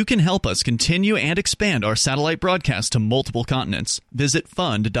fund.lrn.fm. You can help us continue and expand our satellite broadcast to multiple continents. Visit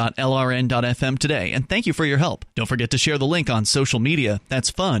fund.lrn.fm today, and thank you for your help. Don't forget to share the link on social media.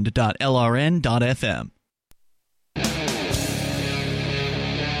 That's fund.lrn.fm.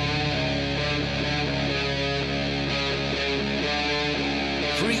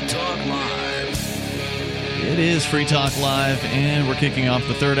 Free Talk Live. It is Free Talk Live, and we're kicking off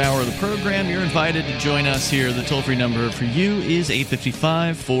the third hour of the program. You're invited to join us here. The toll-free number for you is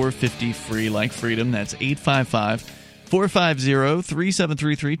 855-450-FREE, like freedom. That's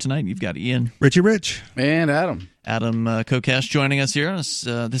 855-450-3733. Tonight, you've got Ian, Richie Rich, and Adam Kokesh joining us here on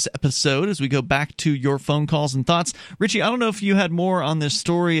this episode as we go back to your phone calls and thoughts. Richie, I don't know if you had more on this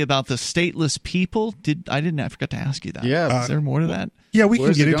story about the stateless people. I forgot to ask you that. Yeah. Is there more to that? Yeah, we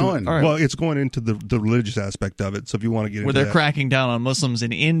can get into it. Right. Well, it's going into the religious aspect of it, so if you want to get into where they're cracking down on Muslims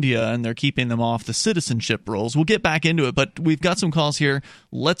in India and they're keeping them off the citizenship rolls. We'll get back into it, but we've got some calls here.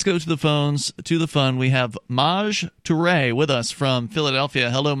 Let's go to the phones, to the fun. We have Maj Toure with us from Philadelphia.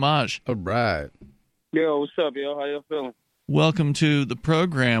 Hello, Maj. All right. Yo, what's up, yo? How y'all feeling? Welcome to the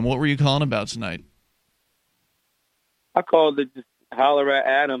program. What were you calling about tonight? I called to just holler at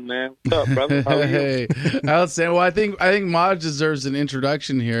Adam, man. What's up, brother? How are you? Hey, outstanding. Well, I think Maj deserves an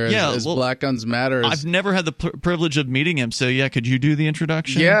introduction here as Black Guns Matter. I've never had the privilege of meeting him, so yeah, could you do the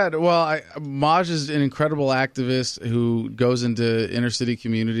introduction? Yeah, well, Maj is an incredible activist who goes into inner city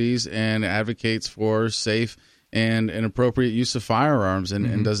communities and advocates for safe and an appropriate use of firearms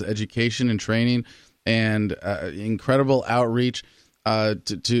and does education and training and incredible outreach to a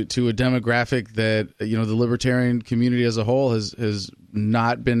demographic that the libertarian community as a whole has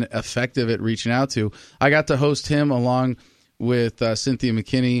not been effective at reaching out to. I got to host him along with Cynthia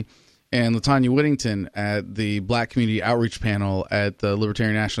McKinney and LaTanya Whittington at the Black Community Outreach Panel at the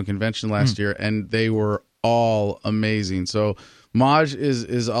Libertarian National Convention last year, and they were all amazing. So Maj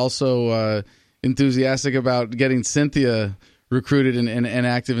is also enthusiastic about getting Cynthia recruited and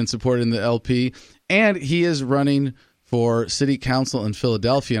active and supported in the LP. And he is running for city council in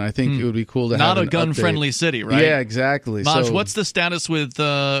Philadelphia, and I think it would be cool to have not a gun-friendly city, right? Yeah, exactly. Maj, what's the status with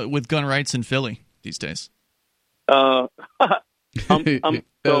gun rights in Philly these days? Good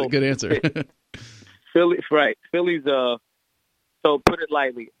answer. Philly's so put it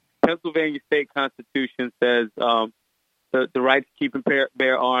lightly. Pennsylvania state constitution says the right to keep and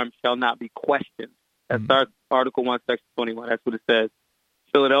bear arms shall not be questioned. That's Article 1, Section 21. That's what it says.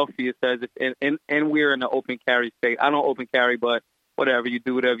 Philadelphia says, and we're in an open carry state. I don't open carry, but whatever, you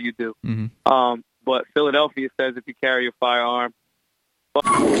do whatever you do. But Philadelphia says if you carry a firearm.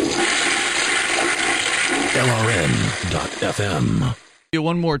 LRN.FM.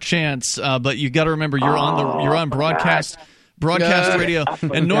 One more chance, but you got to remember you're on broadcast radio,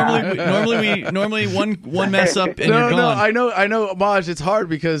 and normally one mess up and you're gone. No, I know, Maj. It's hard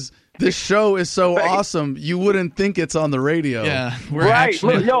because This show is so awesome, you wouldn't think it's on the radio. Yeah, we're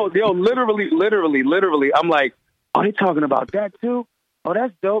actually... Yo, literally, I'm like, oh, they talking about that too? Oh,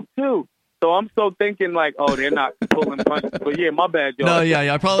 that's dope too. So I'm so thinking like, oh, they're not pulling punches. But yeah, my bad, y'all. No, I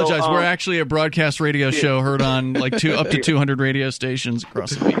apologize. We're actually a broadcast radio show heard on like up to 200 radio stations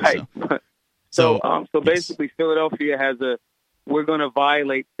across the country. So basically, Philadelphia has we're going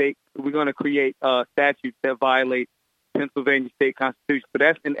to create statutes that violate Pennsylvania state constitution. So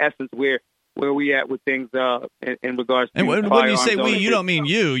that's in essence where we at with things in regards to. And when you say we, you don't mean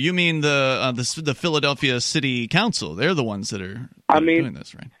you. You mean the Philadelphia City Council. They're the ones that are doing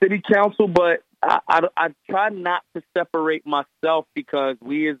this, right? City Council, but I try not to separate myself because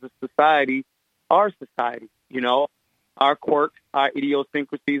we as a society, our society, our quirks, our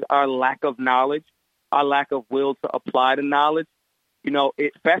idiosyncrasies, our lack of knowledge, our lack of will to apply the knowledge,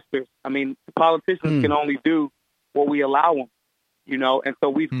 it festers. I mean, the politicians can only do what we allow them. And so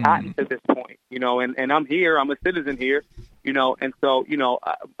we've gotten to this point, and I'm here, I'm a citizen here, and so,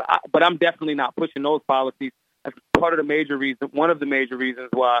 but I'm definitely not pushing those policies. That's one of the major reasons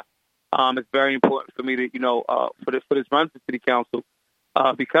why it's very important for me to, for this run for city council,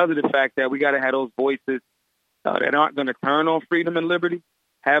 because of the fact that we got to have those voices that aren't going to turn on freedom and liberty,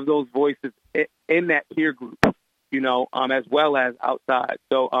 have those voices in that peer group, as well as outside.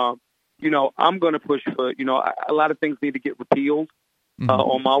 So, I'm going to push for, a lot of things need to get repealed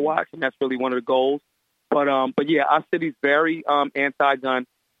on my watch, and that's really one of the goals. But yeah, our city's very anti-gun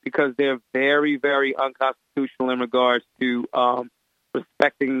because they're very, very unconstitutional in regards to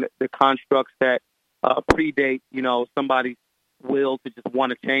respecting the constructs that predate, somebody's will to just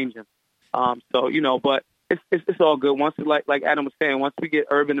want to change them. But it's all good. Once, like Adam was saying, once we get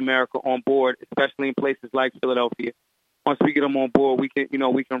urban America on board, especially in places like Philadelphia, once we get them on board, we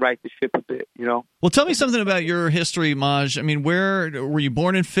can right the ship a bit, Well, tell me something about your history, Maj. I mean, where were you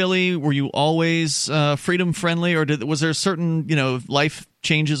born in Philly? Were you always freedom friendly, or was there certain, life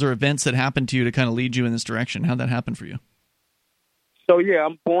changes or events that happened to you to kind of lead you in this direction? How'd that happen for you? So yeah,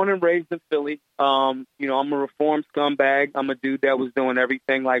 I'm born and raised in Philly. I'm a reformed scumbag. I'm a dude that was doing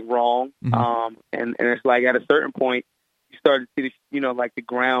everything like wrong. And it's like at a certain point, you start to see the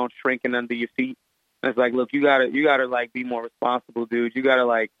ground shrinking under your feet. And it's like, look, you gotta like be more responsible, dude. You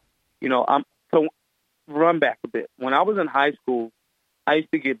gotta so run back a bit. When I was in high school, I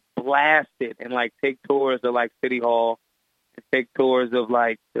used to get blasted and like take tours of like City Hall and take tours of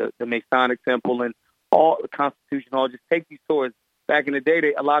like the Masonic Temple and all the Constitution Hall. Just take these tours. Back in the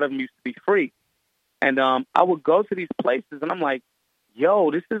day, a lot of them used to be free. And I would go to these places and I'm like,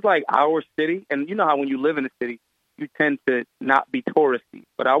 yo, this is like our city. And you know how when you live in a city, you tend to not be touristy,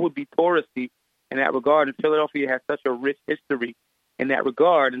 but I would be touristy in that regard. And Philadelphia has such a rich history in that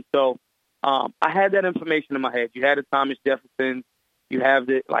regard. And so I had that information in my head. You had the Thomas Jefferson, you have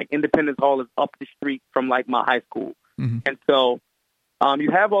the Independence Hall is up the street from like my high school. And so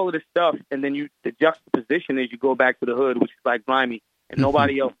you have all of this stuff, and then the juxtaposition is you go back to the hood, which is like grimy, and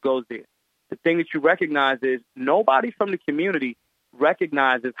nobody else goes there. The thing that you recognize is nobody from the community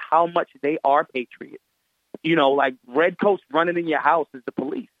recognizes how much they are patriots. Like redcoats running in your house is the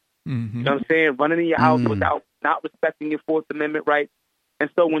police. You know what I'm saying? Running in your house without not respecting your Fourth Amendment rights. And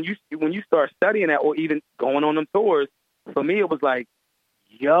so when you start studying that, or even going on them tours, for me it was like,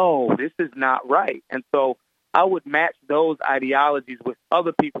 yo, this is not right. And so I would match those ideologies with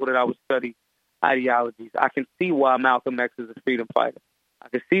other people that I would study ideologies. I can see why Malcolm X is a freedom fighter. I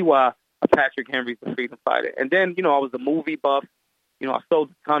can see why Patrick Henry's a freedom fighter. And then, I was a movie buff. I sold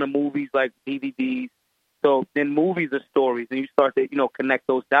a ton of movies like DVDs. So then movies are stories, and you start to, connect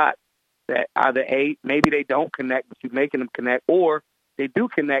those dots that either maybe they don't connect, but you're making them connect, or they do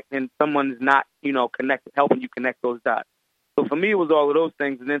connect and someone's not, helping you connect those dots. So for me, it was all of those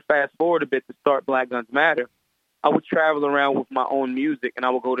things. And then fast forward a bit to start Black Guns Matter. I would travel around with my own music, and I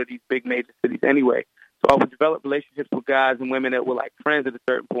would go to these big major cities anyway. So I would develop relationships with guys and women that were like friends at a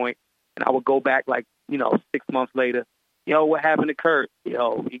certain point, and I would go back 6 months later. Yo, what happened to Kurt?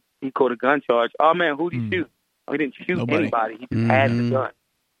 Yo, he caught a gun charge. Oh man, who'd he shoot? Oh, he didn't shoot anybody. He just had the gun.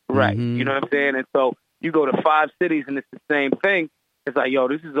 Right. You know what I'm saying? And so you go to 5 cities and it's the same thing. It's like, yo,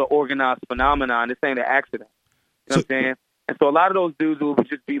 this is an organized phenomenon. This ain't an accident. You know what I'm saying? And so a lot of those dudes would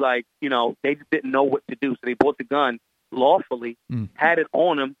just be like, they just didn't know what to do. So they bought the gun lawfully, had it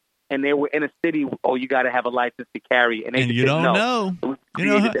on them, and they were in a city. Oh, you got to have a license to carry it. And you don't know.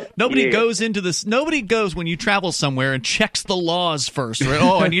 Nobody goes into this. Nobody goes when you travel somewhere and checks the laws first. Right?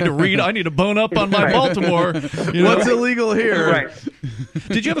 Oh, I need to read. I need to bone up on my Baltimore. What's illegal here? Right.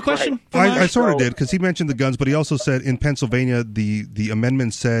 Did you have a question? I sort of did, because he mentioned the guns, but he also said in Pennsylvania the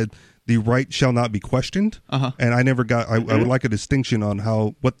amendment said the right shall not be questioned. And I never got. I would like a distinction on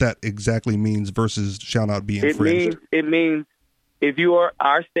what that exactly means versus shall not be infringed. It means if you are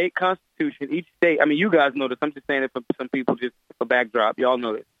our state constitution, each state. I mean, you guys know this. I'm just saying it for some people, just for backdrop. Y'all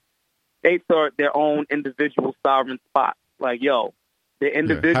know this. States are their own individual sovereign spots. Like, the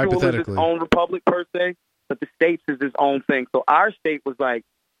individual is his own republic per se, but the states is his own thing. So our state was like,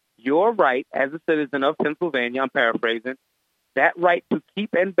 your right as a citizen of Pennsylvania, I'm paraphrasing, that right to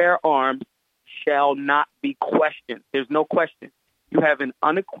keep and bear arms shall not be questioned. There's no question. You have an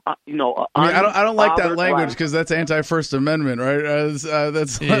I don't like that language because that's anti-First Amendment, right? I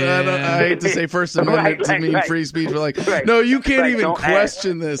hate to say First Amendment to mean free speech, but no, you can't even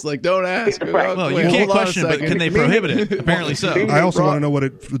question this. Like, don't ask. Well, you can't question, but can they prohibit it? Apparently so. I also want to know what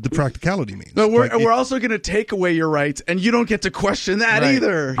the practicality means. No, we're also going to take away your rights, and you don't get to question that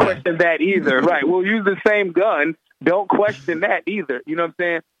either. Question that either, right? We'll use the same gun. Don't question that either. You know what I'm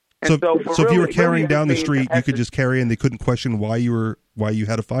saying? So if you were carrying down the street, you could just carry, and they couldn't question why you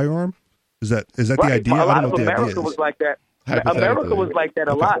had a firearm. Is that the idea? I don't know what the idea is. Was like that. America was like that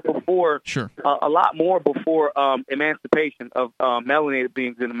a lot before. Sure. A lot more before emancipation of melanated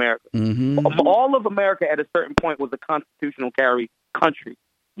beings in America. Mm-hmm. All of America at a certain point was a constitutional carry country.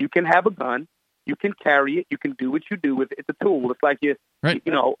 You can have a gun. You can carry it. You can do what you do with it. It's a tool. It's like a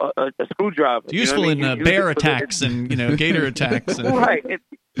screwdriver. It's useful in bear attacks and gator attacks. And... Right.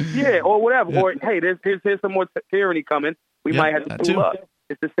 Or whatever. Or hey, here's some more tyranny coming. We might have to pull up.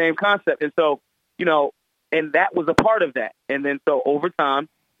 It's the same concept. And so, and that was a part of that. And then so over time,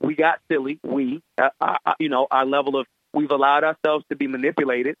 we got silly. Our level of we've allowed ourselves to be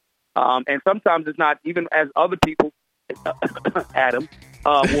manipulated. And sometimes it's not even as other people, Adam,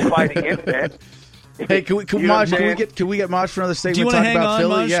 will fight against that. Hey, can we get Maj for another statement? Do you want to hang on, Philly?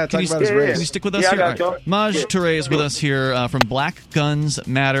 Maj? Yeah, talk about his race. Can you stick with us here? Right. Maj Toure is with us here from Black Guns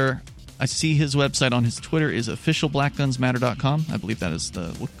Matter. I see his website on his Twitter is officialblackgunsmatter.com. I believe that is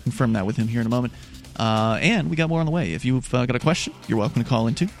we'll confirm that with him here in a moment. And we got more on the way. If you've got a question, you're welcome to call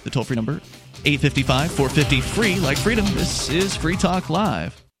into the toll-free number, 855-450-FREE, like freedom. This is Free Talk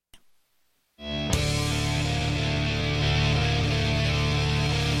Live.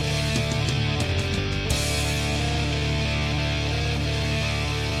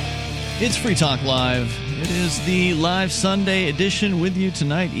 It's Free Talk Live. It is the live Sunday edition with you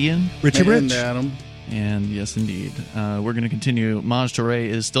tonight, Ian. Richie Rich. Adam. And yes, indeed. We're going to continue. Maj Toure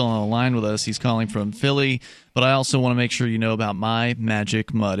is still on the line with us. He's calling from Philly. But I also want to make sure you know about My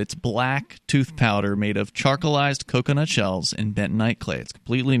Magic Mud. It's black tooth powder made of charcoalized coconut shells and bentonite clay. It's a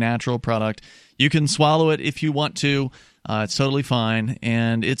completely natural product. You can swallow it if you want to. It's totally fine,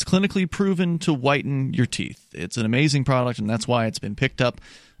 and it's clinically proven to whiten your teeth. It's an amazing product, and that's why it's been picked up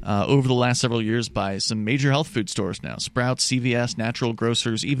over the last several years by some major health food stores now. Sprouts, CVS, Natural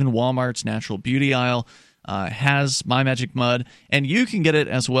Grocers, even Walmart's Natural Beauty aisle has My Magic Mud, and you can get it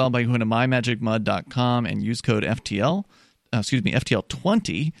as well by going to mymagicmud.com and use code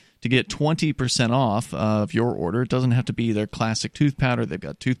FTL20 to get 20% off of your order. It doesn't have to be their classic tooth powder. They've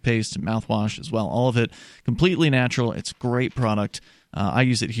got toothpaste and mouthwash as well. All of it completely natural. It's a great product. I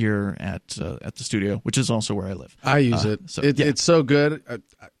use it here at the studio, which is also where I live. I use it. It's so good.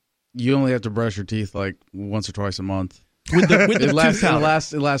 You only have to brush your teeth like once or twice a month. It lasts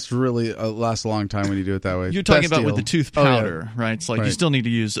a long time when you do it that way. You're talking about with the tooth powder, right? It's like you still need to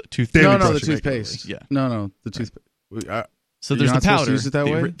use toothpaste. No, the toothpaste. Yeah. No, the toothpaste. So there's the powder, use it that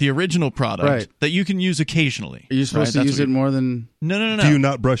way? The original product that you can use occasionally. Are you supposed to use it more than? No. Do you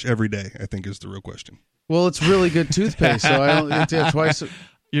not brush every day? I think is the real question. Well, it's really good toothpaste, so I don't twice.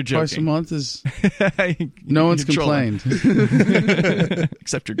 You're joking. Twice a month is. No one's complained,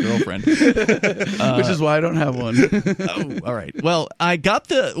 except your girlfriend, which is why I don't have one. Oh, all right. Well, I got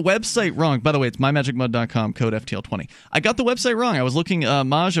the website wrong. By the way, it's mymagicmud.com, code FTL20. I got the website wrong. I was looking,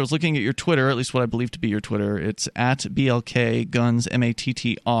 Maj, I was looking at your Twitter, at least what I believe to be your Twitter. It's at BLK Guns,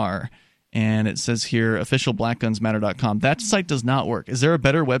 MATTR. And it says here, officialblackgunsmatter.com. That site does not work. Is there a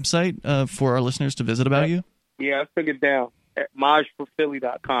better website for our listeners to visit about you? Yeah, I took it down.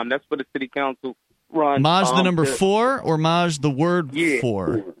 MajForPhilly.com. That's what the city council runs. Maj the number 4 or Maj the word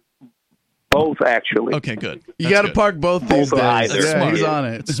 4? Both, actually. Okay, good. You got to park both these days. That's smart. He's on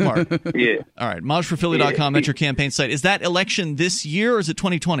it. It's smart. Yeah. All right, MajForPhilly.com. That's your campaign site. Is that election this year or is it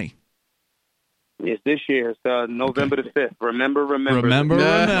 2020? It's this year. It's November the 5th. Remember.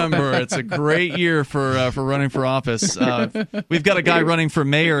 It's a great year for running for office. We've got a guy running for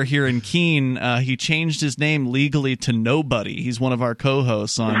mayor here in Keene. He changed his name legally to Nobody. He's one of our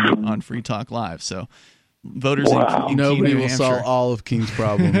co-hosts on Free Talk Live. So voters in nobody New will Hampshire. solve all of King's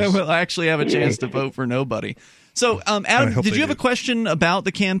problems. We'll actually have a chance to vote for nobody. So, Adam, did you have a question about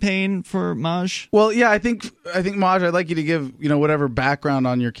the campaign for Maj? Well, yeah, I think Maj, I'd like you to give whatever background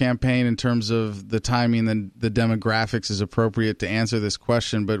on your campaign in terms of the timing and the demographics is appropriate to answer this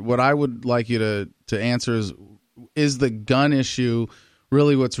question. But what I would like you to answer is the gun issue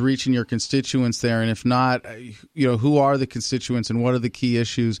really what's reaching your constituents there? And if not, who are the constituents and what are the key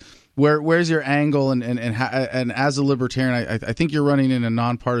issues? Where's your angle? And as a libertarian, I think you're running in a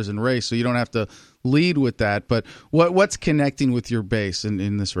nonpartisan race, so you don't have to lead with that. But what's connecting with your base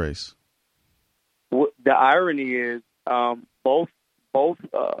in this race? The irony is both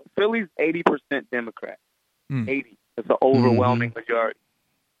Philly's 80% Democrat. 80. It's an overwhelming majority.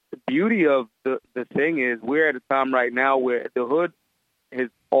 The beauty of the thing is we're at a time right now where the hood has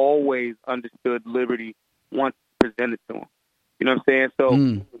always understood liberty once presented to them. You know what I'm saying?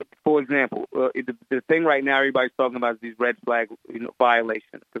 So, for example, the thing right now everybody's talking about is these red flag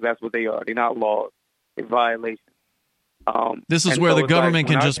violations, because that's what they are. They're not laws. They're violations. This is where the government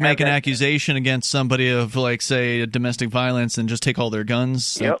can just make an accusation against somebody of, like, say, domestic violence and just take all their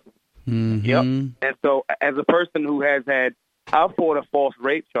guns. Yep. Yep. And so, as a person who has had, I fought a false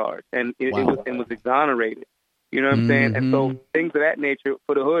rape charge, and it was exonerated. You know what I'm saying? And so, things of that nature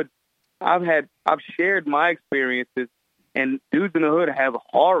for the hood, I've shared my experiences, and dudes in the hood have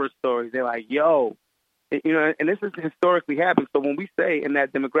horror stories. They're like, "Yo," and this has historically happened. So when we say in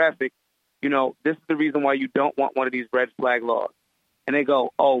that demographic, this is the reason why you don't want one of these red flag laws. And they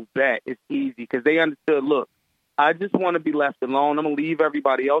go, oh, bet, it's easy. Because they understood, look, I just want to be left alone. I'm going to leave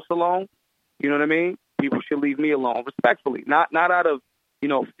everybody else alone. You know what I mean? People should leave me alone, respectfully. Not out of,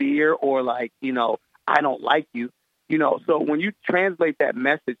 fear or like, I don't like you. So when you translate that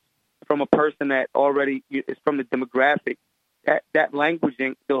message from a person that already is from the demographic, that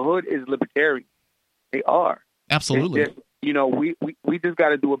languaging, the hood is libertarian. They are. Absolutely. We just got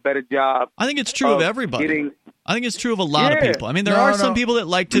to do a better job. I think it's true of everybody. I think it's true of a lot of people. I mean, there are some people that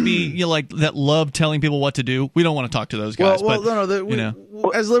like to be, that love telling people what to do. We don't want to talk to those guys.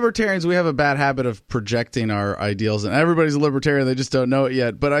 As libertarians, we have a bad habit of projecting our ideals, and everybody's a libertarian. They just don't know it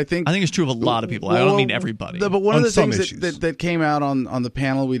yet. But I think it's true of a lot of people. I don't mean everybody. But one of the things that came out on the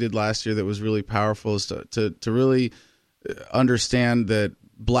panel we did last year that was really powerful is to really understand that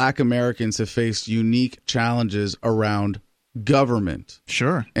Black Americans have faced unique challenges around government.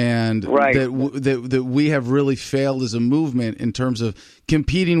 Sure. And that we have really failed as a movement in terms of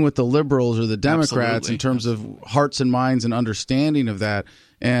competing with the liberals or the Democrats in terms of hearts and minds and understanding of that.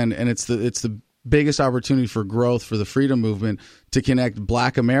 And it's the biggest opportunity for growth for the freedom movement to connect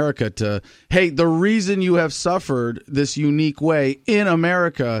Black America to, hey, the reason you have suffered this unique way in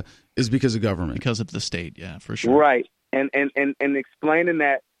America is because of government. Because of the state, yeah, for sure. Right. And explaining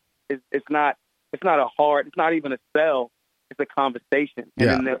that it's not even a sell. It's a conversation.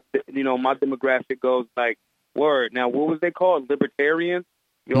 And then, my demographic goes like, word. Now, what was they called? Libertarians?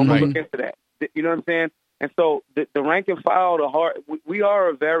 You almost look into that. You know what I'm saying? And so the rank and file, we are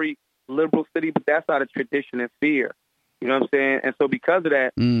a very liberal city, but that's out of tradition and fear. You know what I'm saying? And so because of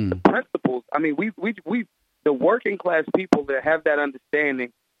that, the principles, I mean, we the working class people that have that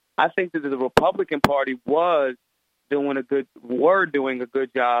understanding, I think that the Republican Party was doing a good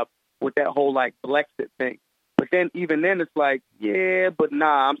job with that whole like Brexit thing. But then even then it's like, yeah, but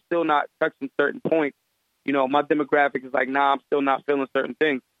nah, I'm still not touching certain points. My demographic is like, nah, I'm still not feeling certain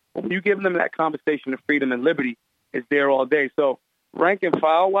things. But when you give them that conversation of freedom and liberty, it's there all day. So rank and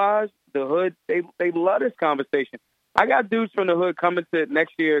file wise, the hood, they love this conversation. I got dudes from the hood coming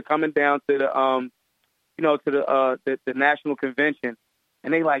down to the national convention,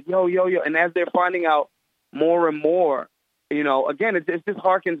 and they like, yo. And as they're finding out more and more, again, it just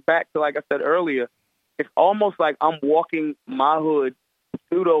harkens back to, like I said earlier, it's almost like I'm walking my hood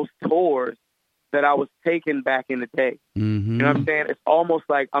through those tours that I was taking back in the day. Mm-hmm. You know what I'm saying? It's almost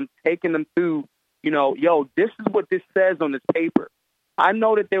like I'm taking them through, this is what this says on this paper. I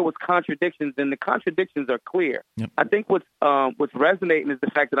know that there was contradictions, and the contradictions are clear. Yep. I think what's resonating is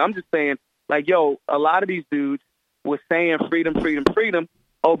the fact that I'm just saying, like, a lot of these dudes were saying freedom.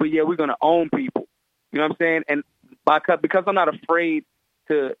 Oh, but yeah, we're going to own people. You know what I'm saying? And because I'm not afraid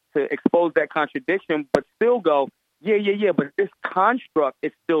to expose that contradiction, but still go, yeah, but this construct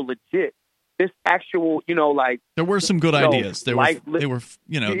is still legit. This actual, there were some good ideas. There's some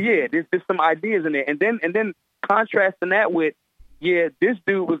ideas in there, and then contrasting that with, this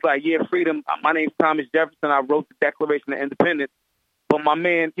dude was like, freedom. My name's Thomas Jefferson. I wrote the Declaration of Independence, but my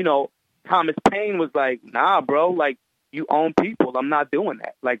man, Thomas Paine was like, nah, bro, like you own people. I'm not doing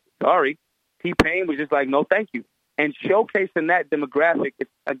that. Like, sorry. T. Paine was just like, no, thank you. And showcasing that demographic,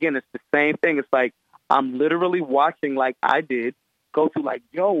 it's the same thing. It's like, I'm literally watching, like I did, go through like,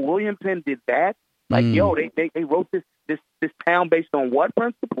 yo, William Penn did that. Like, yo, they wrote this town based on what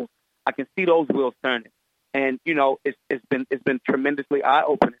principles? I can see those wheels turning. And, you know, it's been tremendously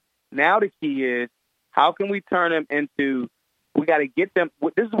eye-opening. Now the key is, how can we turn them into, we got to get them,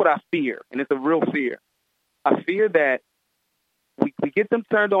 this is what I fear, and it's a real fear. I fear that we get them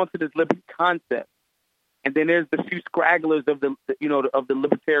turned on to this liberty concept, and then there's the few scragglers of the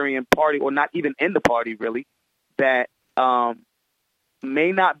Libertarian Party, or not even in the party really, that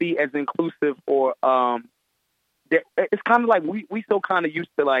may not be as inclusive, or it's kind of like we so kind of used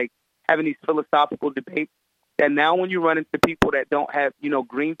to like having these philosophical debates that now when you run into people that don't have, you know,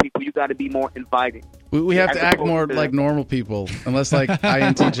 green people, you got to be more inviting. We have to act more like normal people, unless like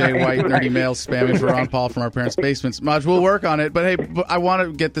INTJ white nerdy males spamming for Ron Paul from our parents' basements. Maj, we'll work on it. But hey, I want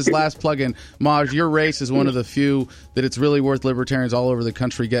to get this last plug in. Maj, your race is one of the few that it's really worth libertarians all over the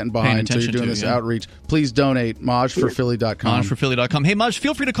country getting behind. So you're doing this outreach. Please donate. MajForPhilly.com. MajForPhilly.com. Hey, Maj,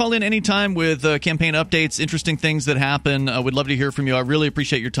 feel free to call in anytime with campaign updates, interesting things that happen. We'd love to hear from you. I really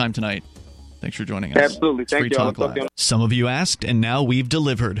appreciate your time tonight. Thanks for joining us. Absolutely. Thank you. Some of you asked, and now we've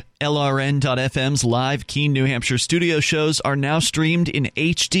delivered. LRN.FM's live Keene, New Hampshire studio shows are now streamed in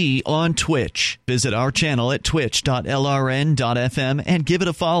HD on Twitch. Visit our channel at twitch.lrn.fm and give it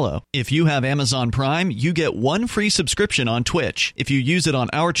a follow. If you have Amazon Prime, you get one free subscription on Twitch. If you use it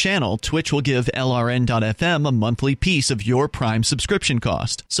on our channel, Twitch will give LRN.FM a monthly piece of your Prime subscription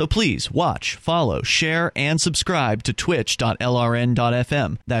cost. So please watch, follow, share, and subscribe to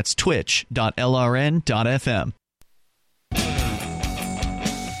twitch.lrn.fm. That's twitch.lrn.fm.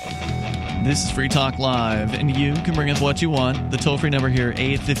 This is Free Talk Live, and you can bring us what you want. The toll-free number here,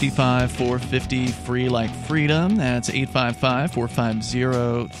 855-450-FREE like freedom. That's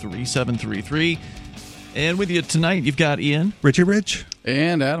 855-450-3733. And with you tonight, you've got Ian, Richie Rich,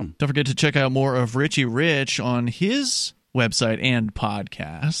 and Adam. Don't forget to check out more of Richie Rich on his website and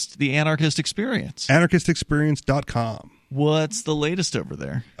podcast, The Anarchist Experience. AnarchistExperience.com. What's the latest over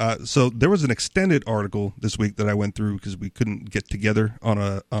there? So there was an extended article this week that I went through because we couldn't get together on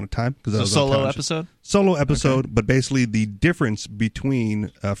a time. Solo episode? Solo episode, okay. But basically the difference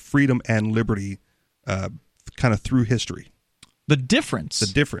between freedom and liberty kind of through history. The difference? The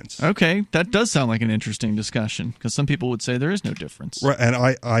difference. Okay, that does sound like an interesting discussion because some people would say there is no difference. Right, and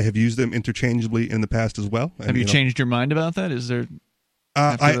I have used them interchangeably in the past as well. And, have you changed your mind about that? Is there...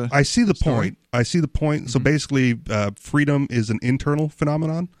 I see the point. I see the point. So basically, freedom is an internal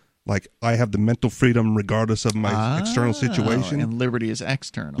phenomenon. Like, I have the mental freedom regardless of my external situation. And liberty is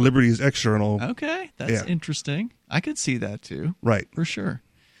external. Liberty is external. Okay, that's interesting. I could see that too. Right. For sure.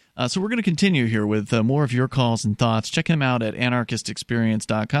 So we're going to continue here with more of your calls and thoughts. Check him out at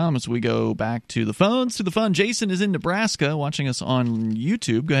anarchistexperience.com as we go back to the phones. To the fun, Jason is in Nebraska watching us on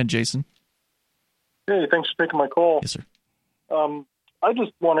YouTube. Go ahead, Jason. Hey, thanks for taking my call. Yes, sir. I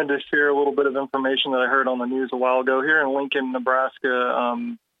just wanted to share a little bit of information that I heard on the news a while ago here in Lincoln, Nebraska.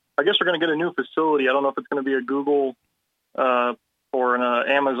 I guess we're going to get a new facility. I don't know if it's going to be a Google or an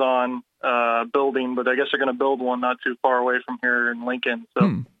Amazon building, but I guess they're going to build one not too far away from here in Lincoln.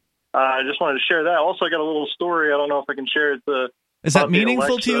 So I just wanted to share that. Also, I got a little story. I don't know if I can share it. Is that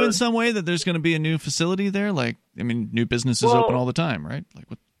meaningful to you in some way that there's going to be a new facility there? Like, I mean, new businesses open all the time, right? Like,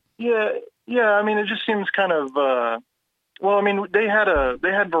 what? Yeah. I mean, it just seems kind of. Well, I mean, they had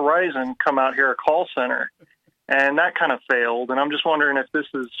Verizon come out here, a call center, and that kind of failed. And I'm just wondering if this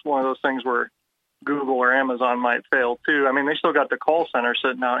is one of those things where Google or Amazon might fail too. I mean, they still got the call center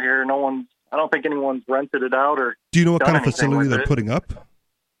sitting out here. I don't think anyone's rented it out or. Do you know what kind of facility they're putting up?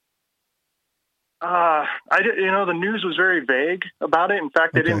 The news was very vague about it. In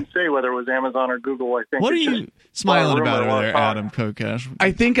fact, they didn't say whether it was Amazon or Google. I think. What are you smiling about over there, Adam Kokesh?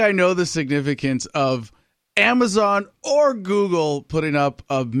 I think I know the significance of Amazon or Google putting up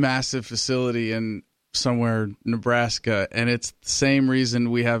a massive facility in somewhere Nebraska, and it's the same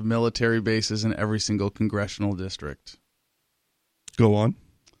reason we have military bases in every single congressional district. Go on.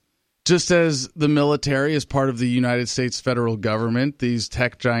 Just as the military is part of the United States federal government, these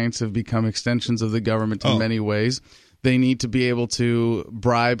tech giants have become extensions of the government in many ways. They need to be able to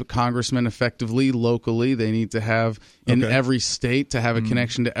bribe congressmen effectively locally. They need to have in every state to have a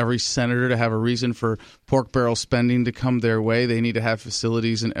connection to every senator to have a reason for pork barrel spending to come their way. They need to have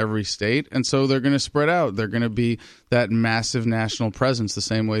facilities in every state. And so they're going to spread out. They're going to be that massive national presence the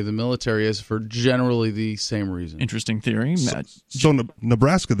same way the military is for generally the same reason. Interesting theory. So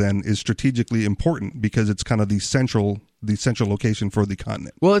Nebraska then is strategically important because it's kind of the central the central location for the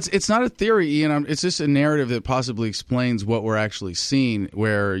continent. Well, it's not a theory, Ian. It's just a narrative that possibly explains what we're actually seeing,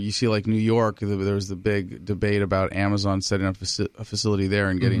 where you see like New York, there was the big debate about Amazon setting up a facility there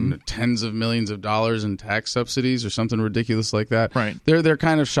and getting tens of millions of dollars in tax subsidies or something ridiculous like that. Right. They're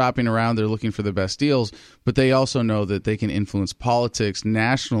kind of shopping around. They're looking for the best deals, but they also know that they can influence politics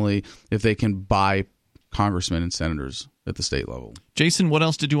nationally if they can buy congressmen and senators at the state level. Jason, what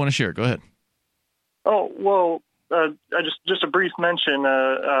else did you want to share? Go ahead. Oh, well, I just a brief mention.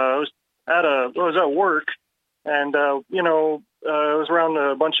 I was at work, and I was around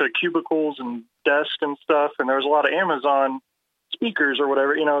a bunch of cubicles and desks and stuff, and there was a lot of Amazon speakers or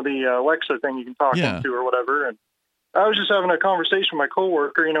whatever, the Alexa thing you can talk into or whatever. And I was just having a conversation with my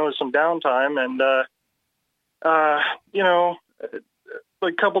coworker, with some downtime, and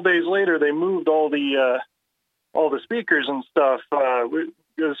like a couple days later, they moved all the speakers and stuff. It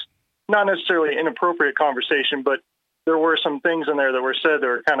was not necessarily an inappropriate conversation, but there were some things in there that were said that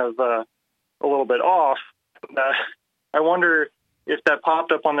were kind of a little bit off. I wonder if that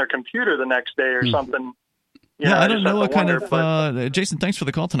popped up on their computer the next day or something. I don't know what kind of Jason, thanks for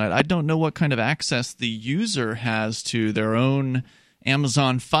the call tonight. I don't know what kind of access the user has to their own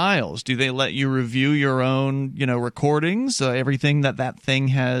Amazon files. Do they let you review your own, recordings, everything that thing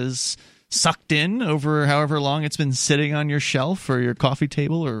has sucked in over however long it's been sitting on your shelf or your coffee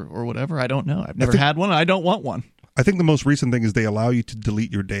table or whatever? I don't know. I've never had one. I don't want one. I think the most recent thing is they allow you to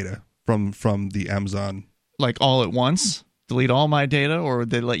delete your data from the Amazon. Like all at once? Delete all my data, or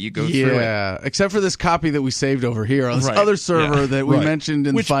they let you go through it? Yeah, except for this copy that we saved over here on this other server that we mentioned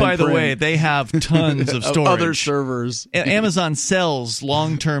in which, fine by the print. way, they have tons of storage. Other servers. Amazon sells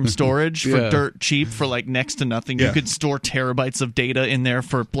long-term storage for dirt cheap for like next to nothing. You could store terabytes of data in there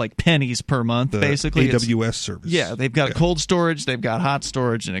for like pennies per month, basically. AWS service. Yeah, they've got cold storage, they've got hot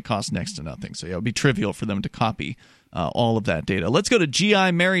storage, and it costs next to nothing. So it would be trivial for them to copy all of that data. Let's go to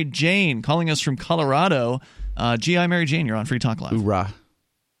G.I. Mary Jane calling us from Colorado. G.I. Mary Jane, you're on Free Talk Live. Hoorah.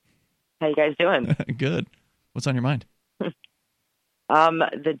 How you guys doing? Good. What's on your mind?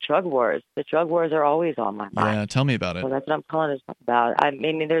 The drug wars. The drug wars are always on my mind. Yeah, tell me about it. So that's what I'm calling to talk about. I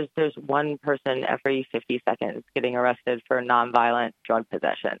mean, there's one person every 50 seconds getting arrested for nonviolent drug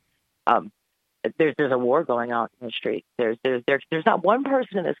possession. There's a war going on in the street. There's not one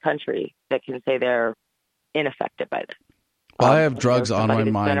person in this country that can say they're unaffected by this. Well, I have drugs on my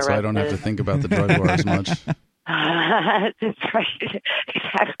mind, so I don't have to think about the drug war as much. That's right.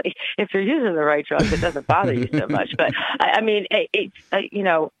 Exactly. If you're using the right drugs, it doesn't bother you so much. But I mean,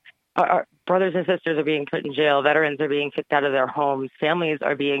 our brothers and sisters are being put in jail. Veterans are being kicked out of their homes. Families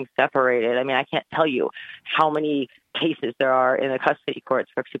are being separated. I mean, I can't tell you how many cases there are in the custody courts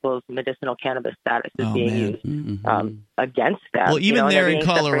for people's medicinal cannabis status is being used against them. Well, even there in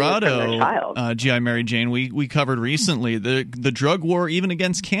Colorado, G.I. Mary Jane, we covered recently, the drug war even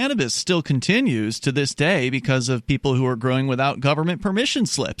against cannabis still continues to this day because of people who are growing without government permission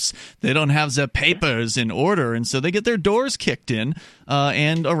slips. They don't have the papers in order, and so they get their doors kicked in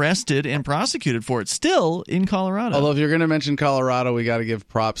and arrested and prosecuted for it still in Colorado. Although if you're going to mention Colorado, we got to give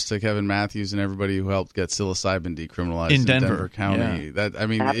props to Kevin Matthews and everybody who helped get psilocybin decriminalized in Denver County. Yeah. That, I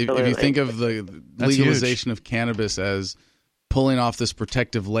mean, if you think of the legalization of cannabis as pulling off this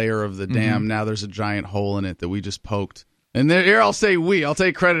protective layer of the dam, now there's a giant hole in it that we just poked. And here I'll say I'll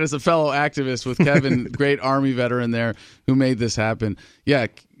take credit as a fellow activist with Kevin, great Army veteran there, who made this happen. Yeah,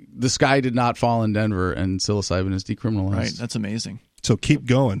 the sky did not fall in Denver, and psilocybin is decriminalized. Right, that's amazing. So keep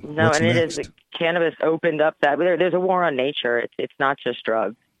going. No, What's and next? it is cannabis opened up that. There's a war on nature. It's not just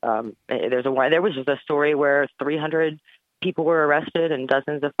drugs. There's a war. There was just a story where 300 people were arrested and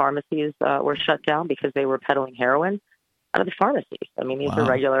dozens of pharmacies were shut down because they were peddling heroin out of the pharmacies. I mean, these are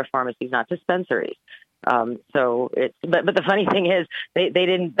regular pharmacies, not dispensaries. But the funny thing is they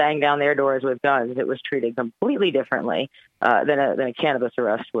didn't bang down their doors with guns. It was treated completely differently than a cannabis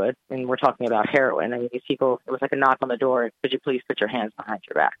arrest would. And we're talking about heroin. I mean, these people, it was like a knock on the door. Could you please put your hands behind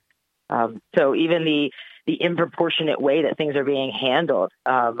your back? So even the improportionate way that things are being handled,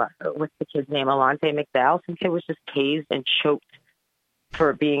 what's the kid's name? Alante McDowell. Some kid was just tased and choked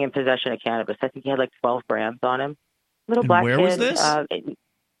for being in possession of cannabis. I think he had like 12 grams on him. Little black where kid. Was this?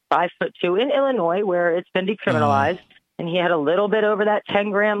 5'2" in Illinois, where it's been decriminalized, and he had a little bit over that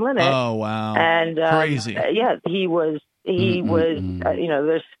 10-gram limit. Oh wow! And crazy. He was.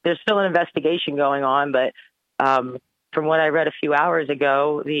 There's still an investigation going on, but from what I read a few hours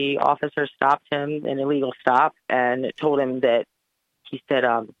ago, the officer stopped him, an illegal stop, and told him that he said,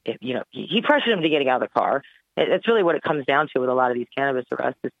 he pressured him to getting out of the car. It's really what it comes down to with a lot of these cannabis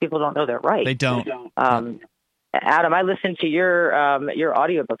arrests is people don't know their rights. They don't. Adam, I listened to your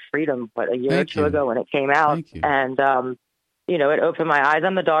audiobook, Freedom, a year or two ago when it came out, and it opened my eyes.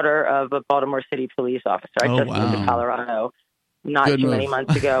 I'm the daughter of a Baltimore City police officer. I just moved to Colorado not too many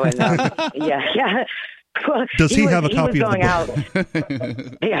months ago, and yeah. Well, Does he have a copy of the book?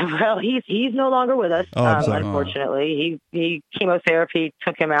 Yeah, well, he's no longer with us, unfortunately. He chemotherapy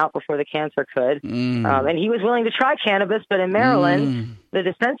took him out before the cancer could, and he was willing to try cannabis, but in Maryland, the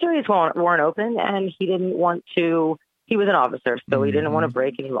dispensaries weren't open, and he didn't want to. He was an officer, so he didn't want to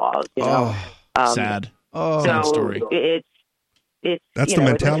break any laws. Sad. Sad story. That's the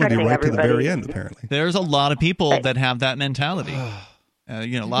mentality right to the very end, apparently. There's a lot of people that have that mentality. A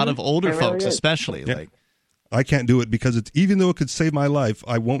lot of older folks, especially. Yeah. I can't do it because even though it could save my life,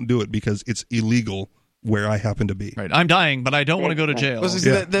 I won't do it because it's illegal where I happen to be. Right. I'm dying, but I don't want to go to jail.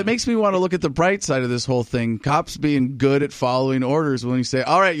 That makes me want to look at the bright side of this whole thing. Cops being good at following orders when you say,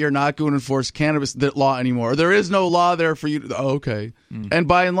 all right, you're not going to enforce cannabis law anymore. There is no law there for you to, okay. And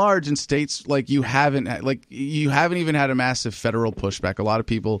by and large, in states you haven't even had a massive federal pushback. A lot of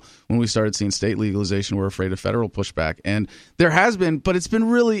people, when we started seeing state legalization, were afraid of federal pushback. And there has been, but it's been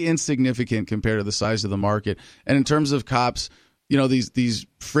really insignificant compared to the size of the market. And in terms of cops, these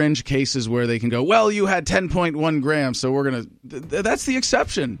fringe cases where they can go, well, you had 10.1 grams, so we're going to... That's the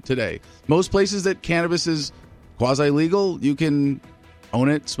exception today. Most places that cannabis is quasi-legal, you can own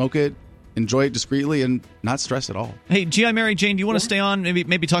it, smoke it, enjoy it discreetly, and not stress at all. Hey, G.I. Mary Jane, do you want to stay on?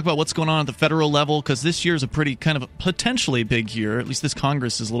 Maybe talk about what's going on at the federal level? Because this year is a pretty kind of potentially big year. At least this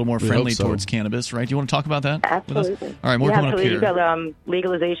Congress is a little more friendly towards cannabis, right? Do you want to talk about that? Absolutely. All right, more coming up here. You've got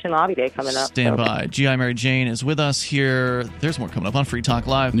legalization lobby day coming up. Stand by. G.I. Mary Jane is with us here. There's more coming up on Free Talk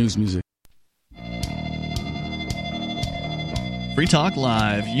Live. News music. Free Talk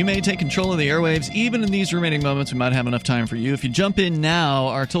Live. You may take control of the airwaves. Even in these remaining moments, we might have enough time for you. If you jump in now,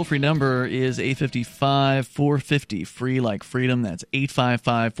 our toll-free number is 855-450. Free like freedom. That's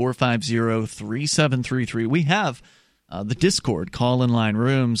 855-450-3733. We have the Discord call-in line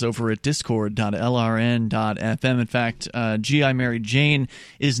rooms over at discord.lrn.fm. In fact, G.I. Mary Jane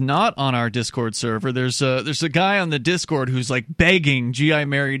is not on our Discord server. There's a guy on the Discord who's like begging G.I.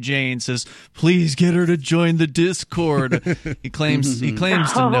 Mary Jane, says, please get her to join the Discord. He claims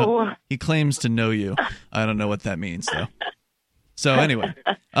to know you. I don't know what that means though. So anyway,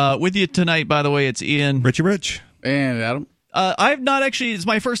 with you tonight, by the way, it's Ian, Richie Rich, and Adam. I've not actually. It's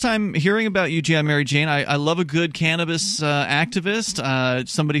my first time hearing about you, G.I. Mary Jane. I love a good cannabis activist,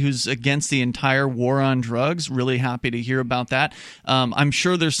 somebody who's against the entire war on drugs. Really happy to hear about that. I'm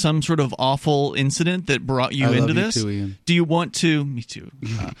sure there's some sort of awful incident that brought you into this. Too, Ian. Do you want to? Me too.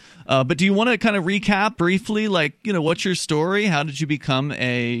 But do you want to kind of recap briefly, what's your story? How did you become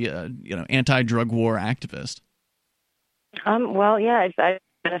a anti-drug war activist? Well, yeah, I've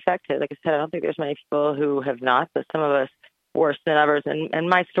been affected. Like I said, I don't think there's many people who have not, but some of us worse than others. And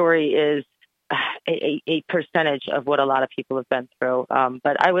my story is a percentage of what a lot of people have been through.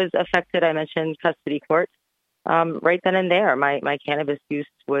 But I was affected. I mentioned custody court right then and there. My cannabis use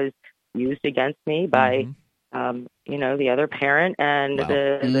was used against me by, the other parent, and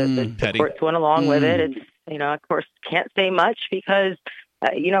the courts went along with it. It's, of course, can't say much because,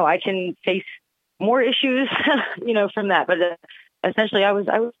 I can face more issues, from that. But essentially, I was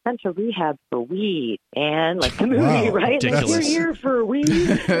sent to rehab for weed, and like the movie, right? Like, you're here for weed.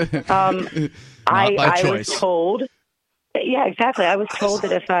 I was told, yeah, exactly. I was told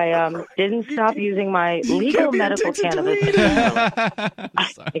that if I didn't stop using my legal medical cannabis,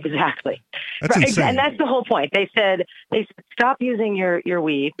 exactly, that's insane. And that's the whole point. They said stop using your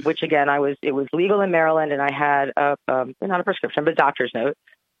weed, which again, it was legal in Maryland, and I had not a prescription, but a doctor's note.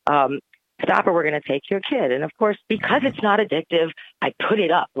 Stop or we're going to take your kid. And of course, because it's not addictive, I put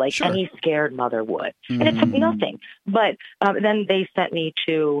it up like any scared mother would. And it took nothing. But then they sent me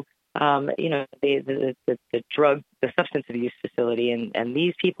to, the substance abuse facility. And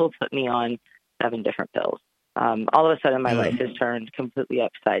these people put me on 7 different pills. All of a sudden, my life has turned completely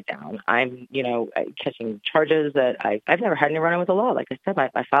upside down. I'm, catching charges that I've never had any run-in with the law. Like I said,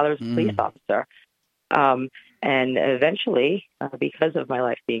 my father was a police officer. And eventually, because of my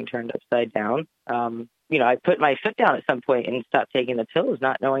life being turned upside down, I put my foot down at some point and stopped taking the pills,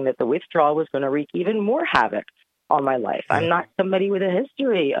 not knowing that the withdrawal was going to wreak even more havoc on my life. I'm not somebody with a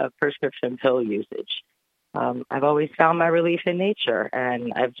history of prescription pill usage. I've always found my relief in nature,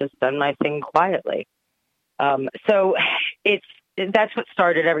 and I've just done my thing quietly. So that's what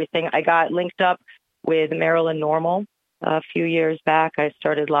started everything. I got linked up with Maryland NORML. A few years back, I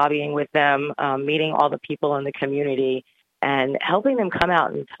started lobbying with them, meeting all the people in the community and helping them come out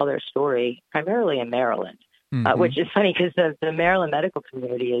and tell their story, primarily in Maryland, which is funny because the Maryland medical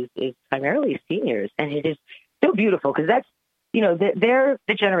community is primarily seniors, and it is so beautiful because that's, they're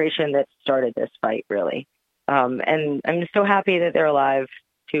the generation that started this fight, really. And I'm so happy that they're alive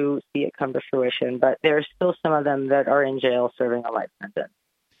to see it come to fruition. But there's still some of them that are in jail serving a life sentence.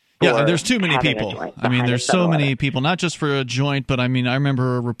 Yeah, there's too many people. I mean, there's so many people, not just for a joint, but I mean, I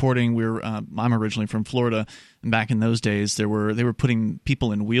remember reporting. I'm originally from Florida, and back in those days, they were putting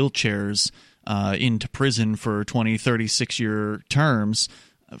people in wheelchairs into prison for 20, 36-year terms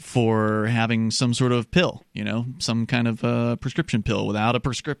for having some sort of pill, some kind of prescription pill without a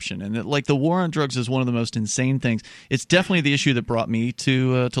prescription. And the war on drugs is one of the most insane things. It's definitely the issue that brought me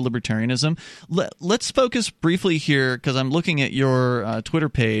to libertarianism. Let's focus briefly here, because I'm looking at your Twitter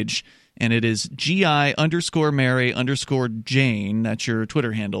page, and it is GI_Mary_Jane. That's your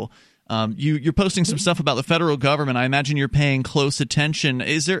Twitter handle. You're posting some stuff about the federal government. I imagine you're paying close attention.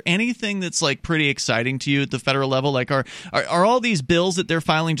 Is there anything that's pretty exciting to you at the federal level? Are all these bills that they're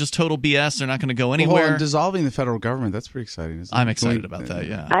filing just total BS? They're not going to go anywhere. Well, dissolving the federal government, that's pretty exciting, isn't it? I'm excited about that.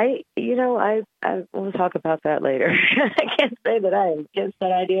 Yeah. I we'll talk about that later. I can't say that I'm against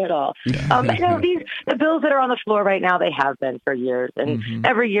that idea at all. Yeah. The bills that are on the floor right now, they have been for years, and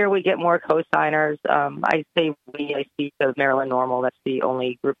every year we get more co-signers. I speak of Maryland Normal. That's the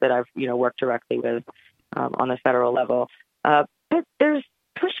only group that I've worked directly with on the federal level. But there's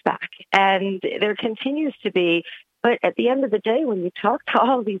pushback, and there continues to be. But at the end of the day, when you talk to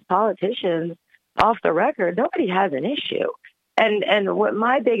all these politicians off the record, nobody has an issue. And what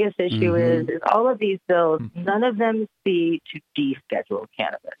my biggest issue is all of these bills, none of them speak to deschedule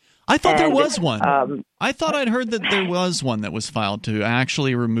cannabis. I thought there was one. I thought I'd heard that there was one that was filed to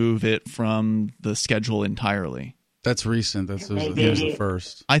actually remove it from the schedule entirely. That's recent. That was the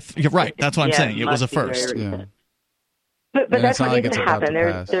first. You're right. That's what I'm saying. It was a first. Yeah. But that's what needs to happen.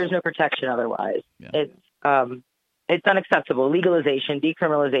 There's no protection otherwise. Yeah. It's unacceptable. Legalization,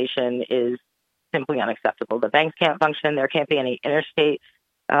 decriminalization is simply unacceptable. The banks can't function. There can't be any interstate,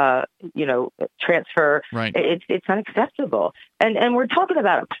 transfer. Right. It's unacceptable. And we're talking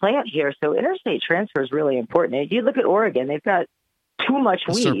about a plant here, so interstate transfer is really important. If you look at Oregon, they've got too much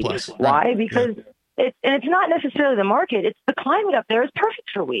weed. Surplus. Why? Right. Because it's not necessarily the market. It's the climate up there is perfect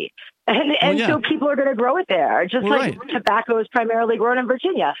for weed. So people are going to grow it there. Just tobacco is primarily grown in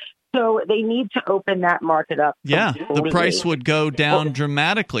Virginia. So they need to open that market up. Yeah, the price would go down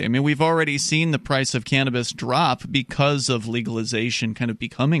dramatically. I mean, we've already seen the price of cannabis drop because of legalization kind of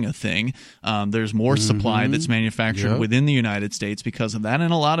becoming a thing. There's more supply that's manufactured within the United States because of that,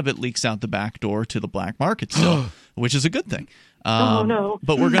 and a lot of it leaks out the back door to the black market still, which is a good thing. No.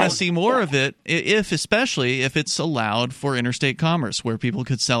 But we're going to see more of it, especially if it's allowed for interstate commerce, where people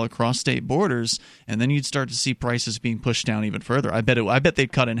could sell across state borders, and then you'd start to see prices being pushed down even further. I bet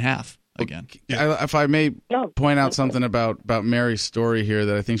they'd cut in half again. If I may point out something about Mary's story here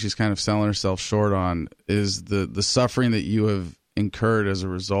that I think she's kind of selling herself short on, is the suffering that you have incurred as a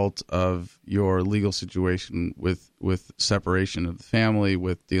result of your legal situation with separation of the family,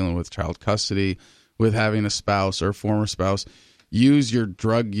 with dealing with child custody, with having a spouse or former spouse use your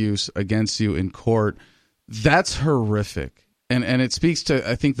drug use against you in court. That's horrific. And it speaks to,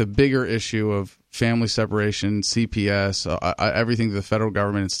 I think, the bigger issue of family separation, CPS, everything the federal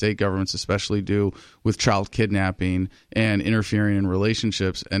government and state governments especially do with child kidnapping and interfering in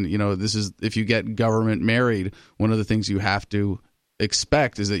relationships. And, this is, if you get government married, one of the things you have to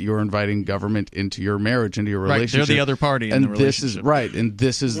expect is that you're inviting government into your marriage, into your relationship. Right, they're the other party in the relationship. This is right, and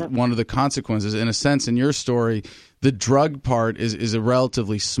this is one of the consequences. In a sense, in your story, the drug part is a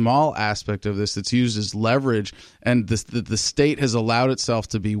relatively small aspect of this that's used as leverage, and the state has allowed itself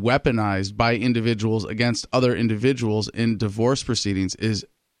to be weaponized by individuals against other individuals in divorce proceedings is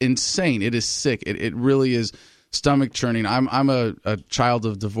insane. It is sick. It really is stomach churning. I'm a child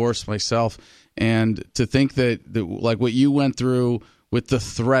of divorce myself, and to think that like what you went through with the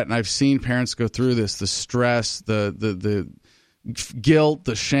threat, and I've seen parents go through this, the stress, the guilt,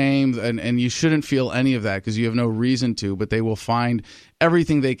 the shame, and you shouldn't feel any of that because you have no reason to, but they will find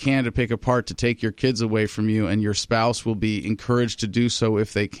everything they can to pick apart to take your kids away from you, and your spouse will be encouraged to do so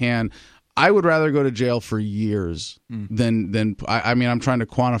if they can. I would rather go to jail for years than I mean, I'm trying to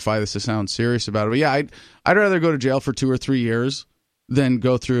quantify this to sound serious about it, but yeah, I'd rather go to jail for 2 or 3 years than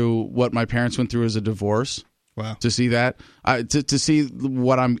go through what my parents went through as a divorce. Wow. To see that, to see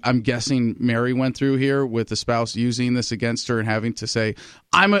what I'm guessing Mary went through here with the spouse using this against her and having to say,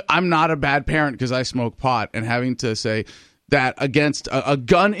 I'm not a bad parent because I smoke pot, and having to say that against a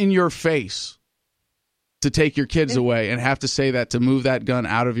gun in your face to take your kids away, and have to say that to move that gun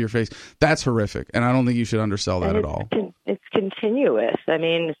out of your face. That's horrific, and I don't think you should undersell that at all. It's continuous. I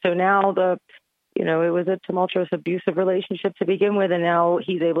mean, so now it was a tumultuous, abusive relationship to begin with, and now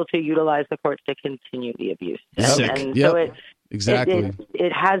he's able to utilize the courts to continue the abuse. Sick. And yep. so Exactly.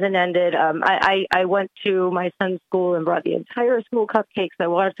 It hasn't ended. I went to my son's school and brought the entire school cupcakes. I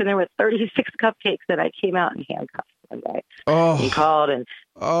walked in there with 36 cupcakes that I came out in handcuffs one day. Oh. He called and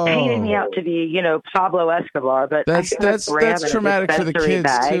painted me out to be, Pablo Escobar. But that's traumatic for the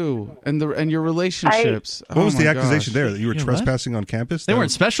kids too, and your relationships. What was the accusation there? That you were trespassing on campus? They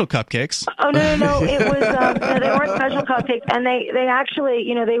weren't special cupcakes. Oh no! It was they weren't special cupcakes, and they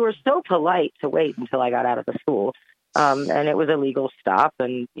actually, they were so polite to wait until I got out of the school. And it was a legal stop.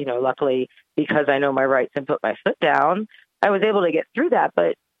 And, luckily, because I know my rights and put my foot down, I was able to get through that.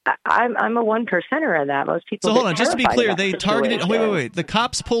 But I'm a 1%er in that. Most people. So hold on, just to be clear, they targeted. Wait. The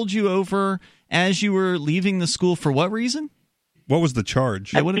cops pulled you over as you were leaving the school for what reason? What was the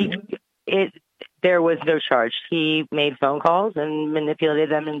charge? There was no charge. He made phone calls and manipulated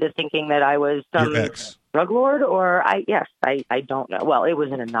them into thinking that I was some drug lord, or I don't know. Well, it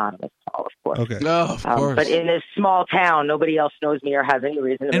was an anonymous call, of course. Okay. Of course. But in this small town, nobody else knows me or has any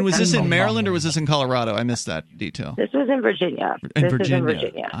reason to. And was this in Maryland or was this in Colorado? I missed that detail. This was in Virginia. This is in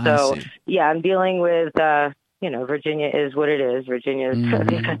Virginia. So, I'm dealing with, Virginia is what it is. Virginia has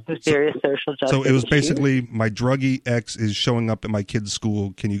got some serious social justice. So it was issues. basically my druggy ex is showing up at my kid's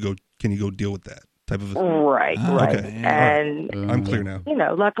school. Can you go deal with that? Type of right. Okay. And I'm clear now.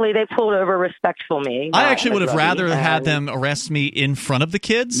 Luckily they pulled over respectful me. I actually would have rather had them arrest me in front of the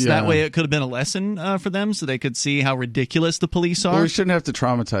kids. Yeah. That way it could have been a lesson for them so they could see how ridiculous the police are. Well, we shouldn't have to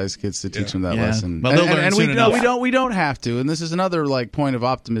traumatize kids to teach them that lesson. Well, they'll learn soon enough. we don't have to. And this is another point of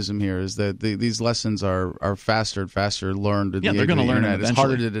optimism here is that these lessons are faster and faster learned in the age of the internet. It's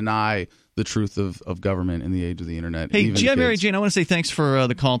harder to deny the truth of government in the age of the internet. Hey, G.I. Mary Jane, I want to say thanks for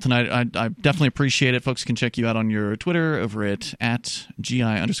the call tonight. I definitely appreciate it. Folks can check you out on your Twitter over at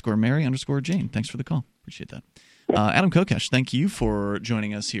GI_Mary_Jane. Thanks for the call. Appreciate that. Adam Kokesh, thank you for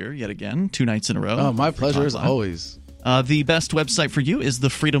joining us here yet again, 2 nights in a row. Oh, my pleasure as always. The best website for you is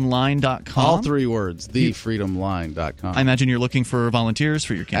thefreedomline.com. All 3 words, thefreedomline.com. I imagine you're looking for volunteers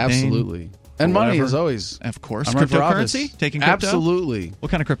for your campaign. Absolutely. And money, as always. Of course. I'm Cryptocurrency? Taking crypto? Absolutely. What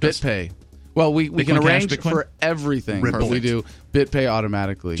kind of crypto? BitPay. Well, we can arrange for everything. We do BitPay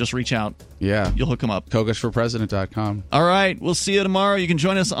automatically. Just reach out. Yeah. You'll hook them up. KokeshForPresident.com. All right. We'll see you tomorrow. You can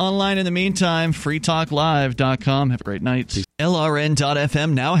join us online in the meantime. freetalklive.com. Have a great night.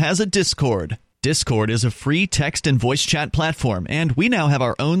 LRN.FM now has a Discord. Discord is a free text and voice chat platform, and we now have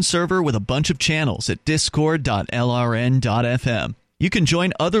our own server with a bunch of channels at discord.lrn.fm. You can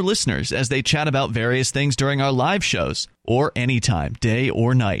join other listeners as they chat about various things during our live shows, or anytime, day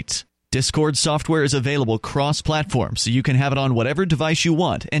or night. Discord software is available cross-platform, so you can have it on whatever device you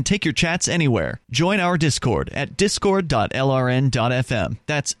want and take your chats anywhere. Join our Discord at discord.lrn.fm.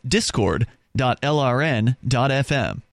 That's discord.lrn.fm.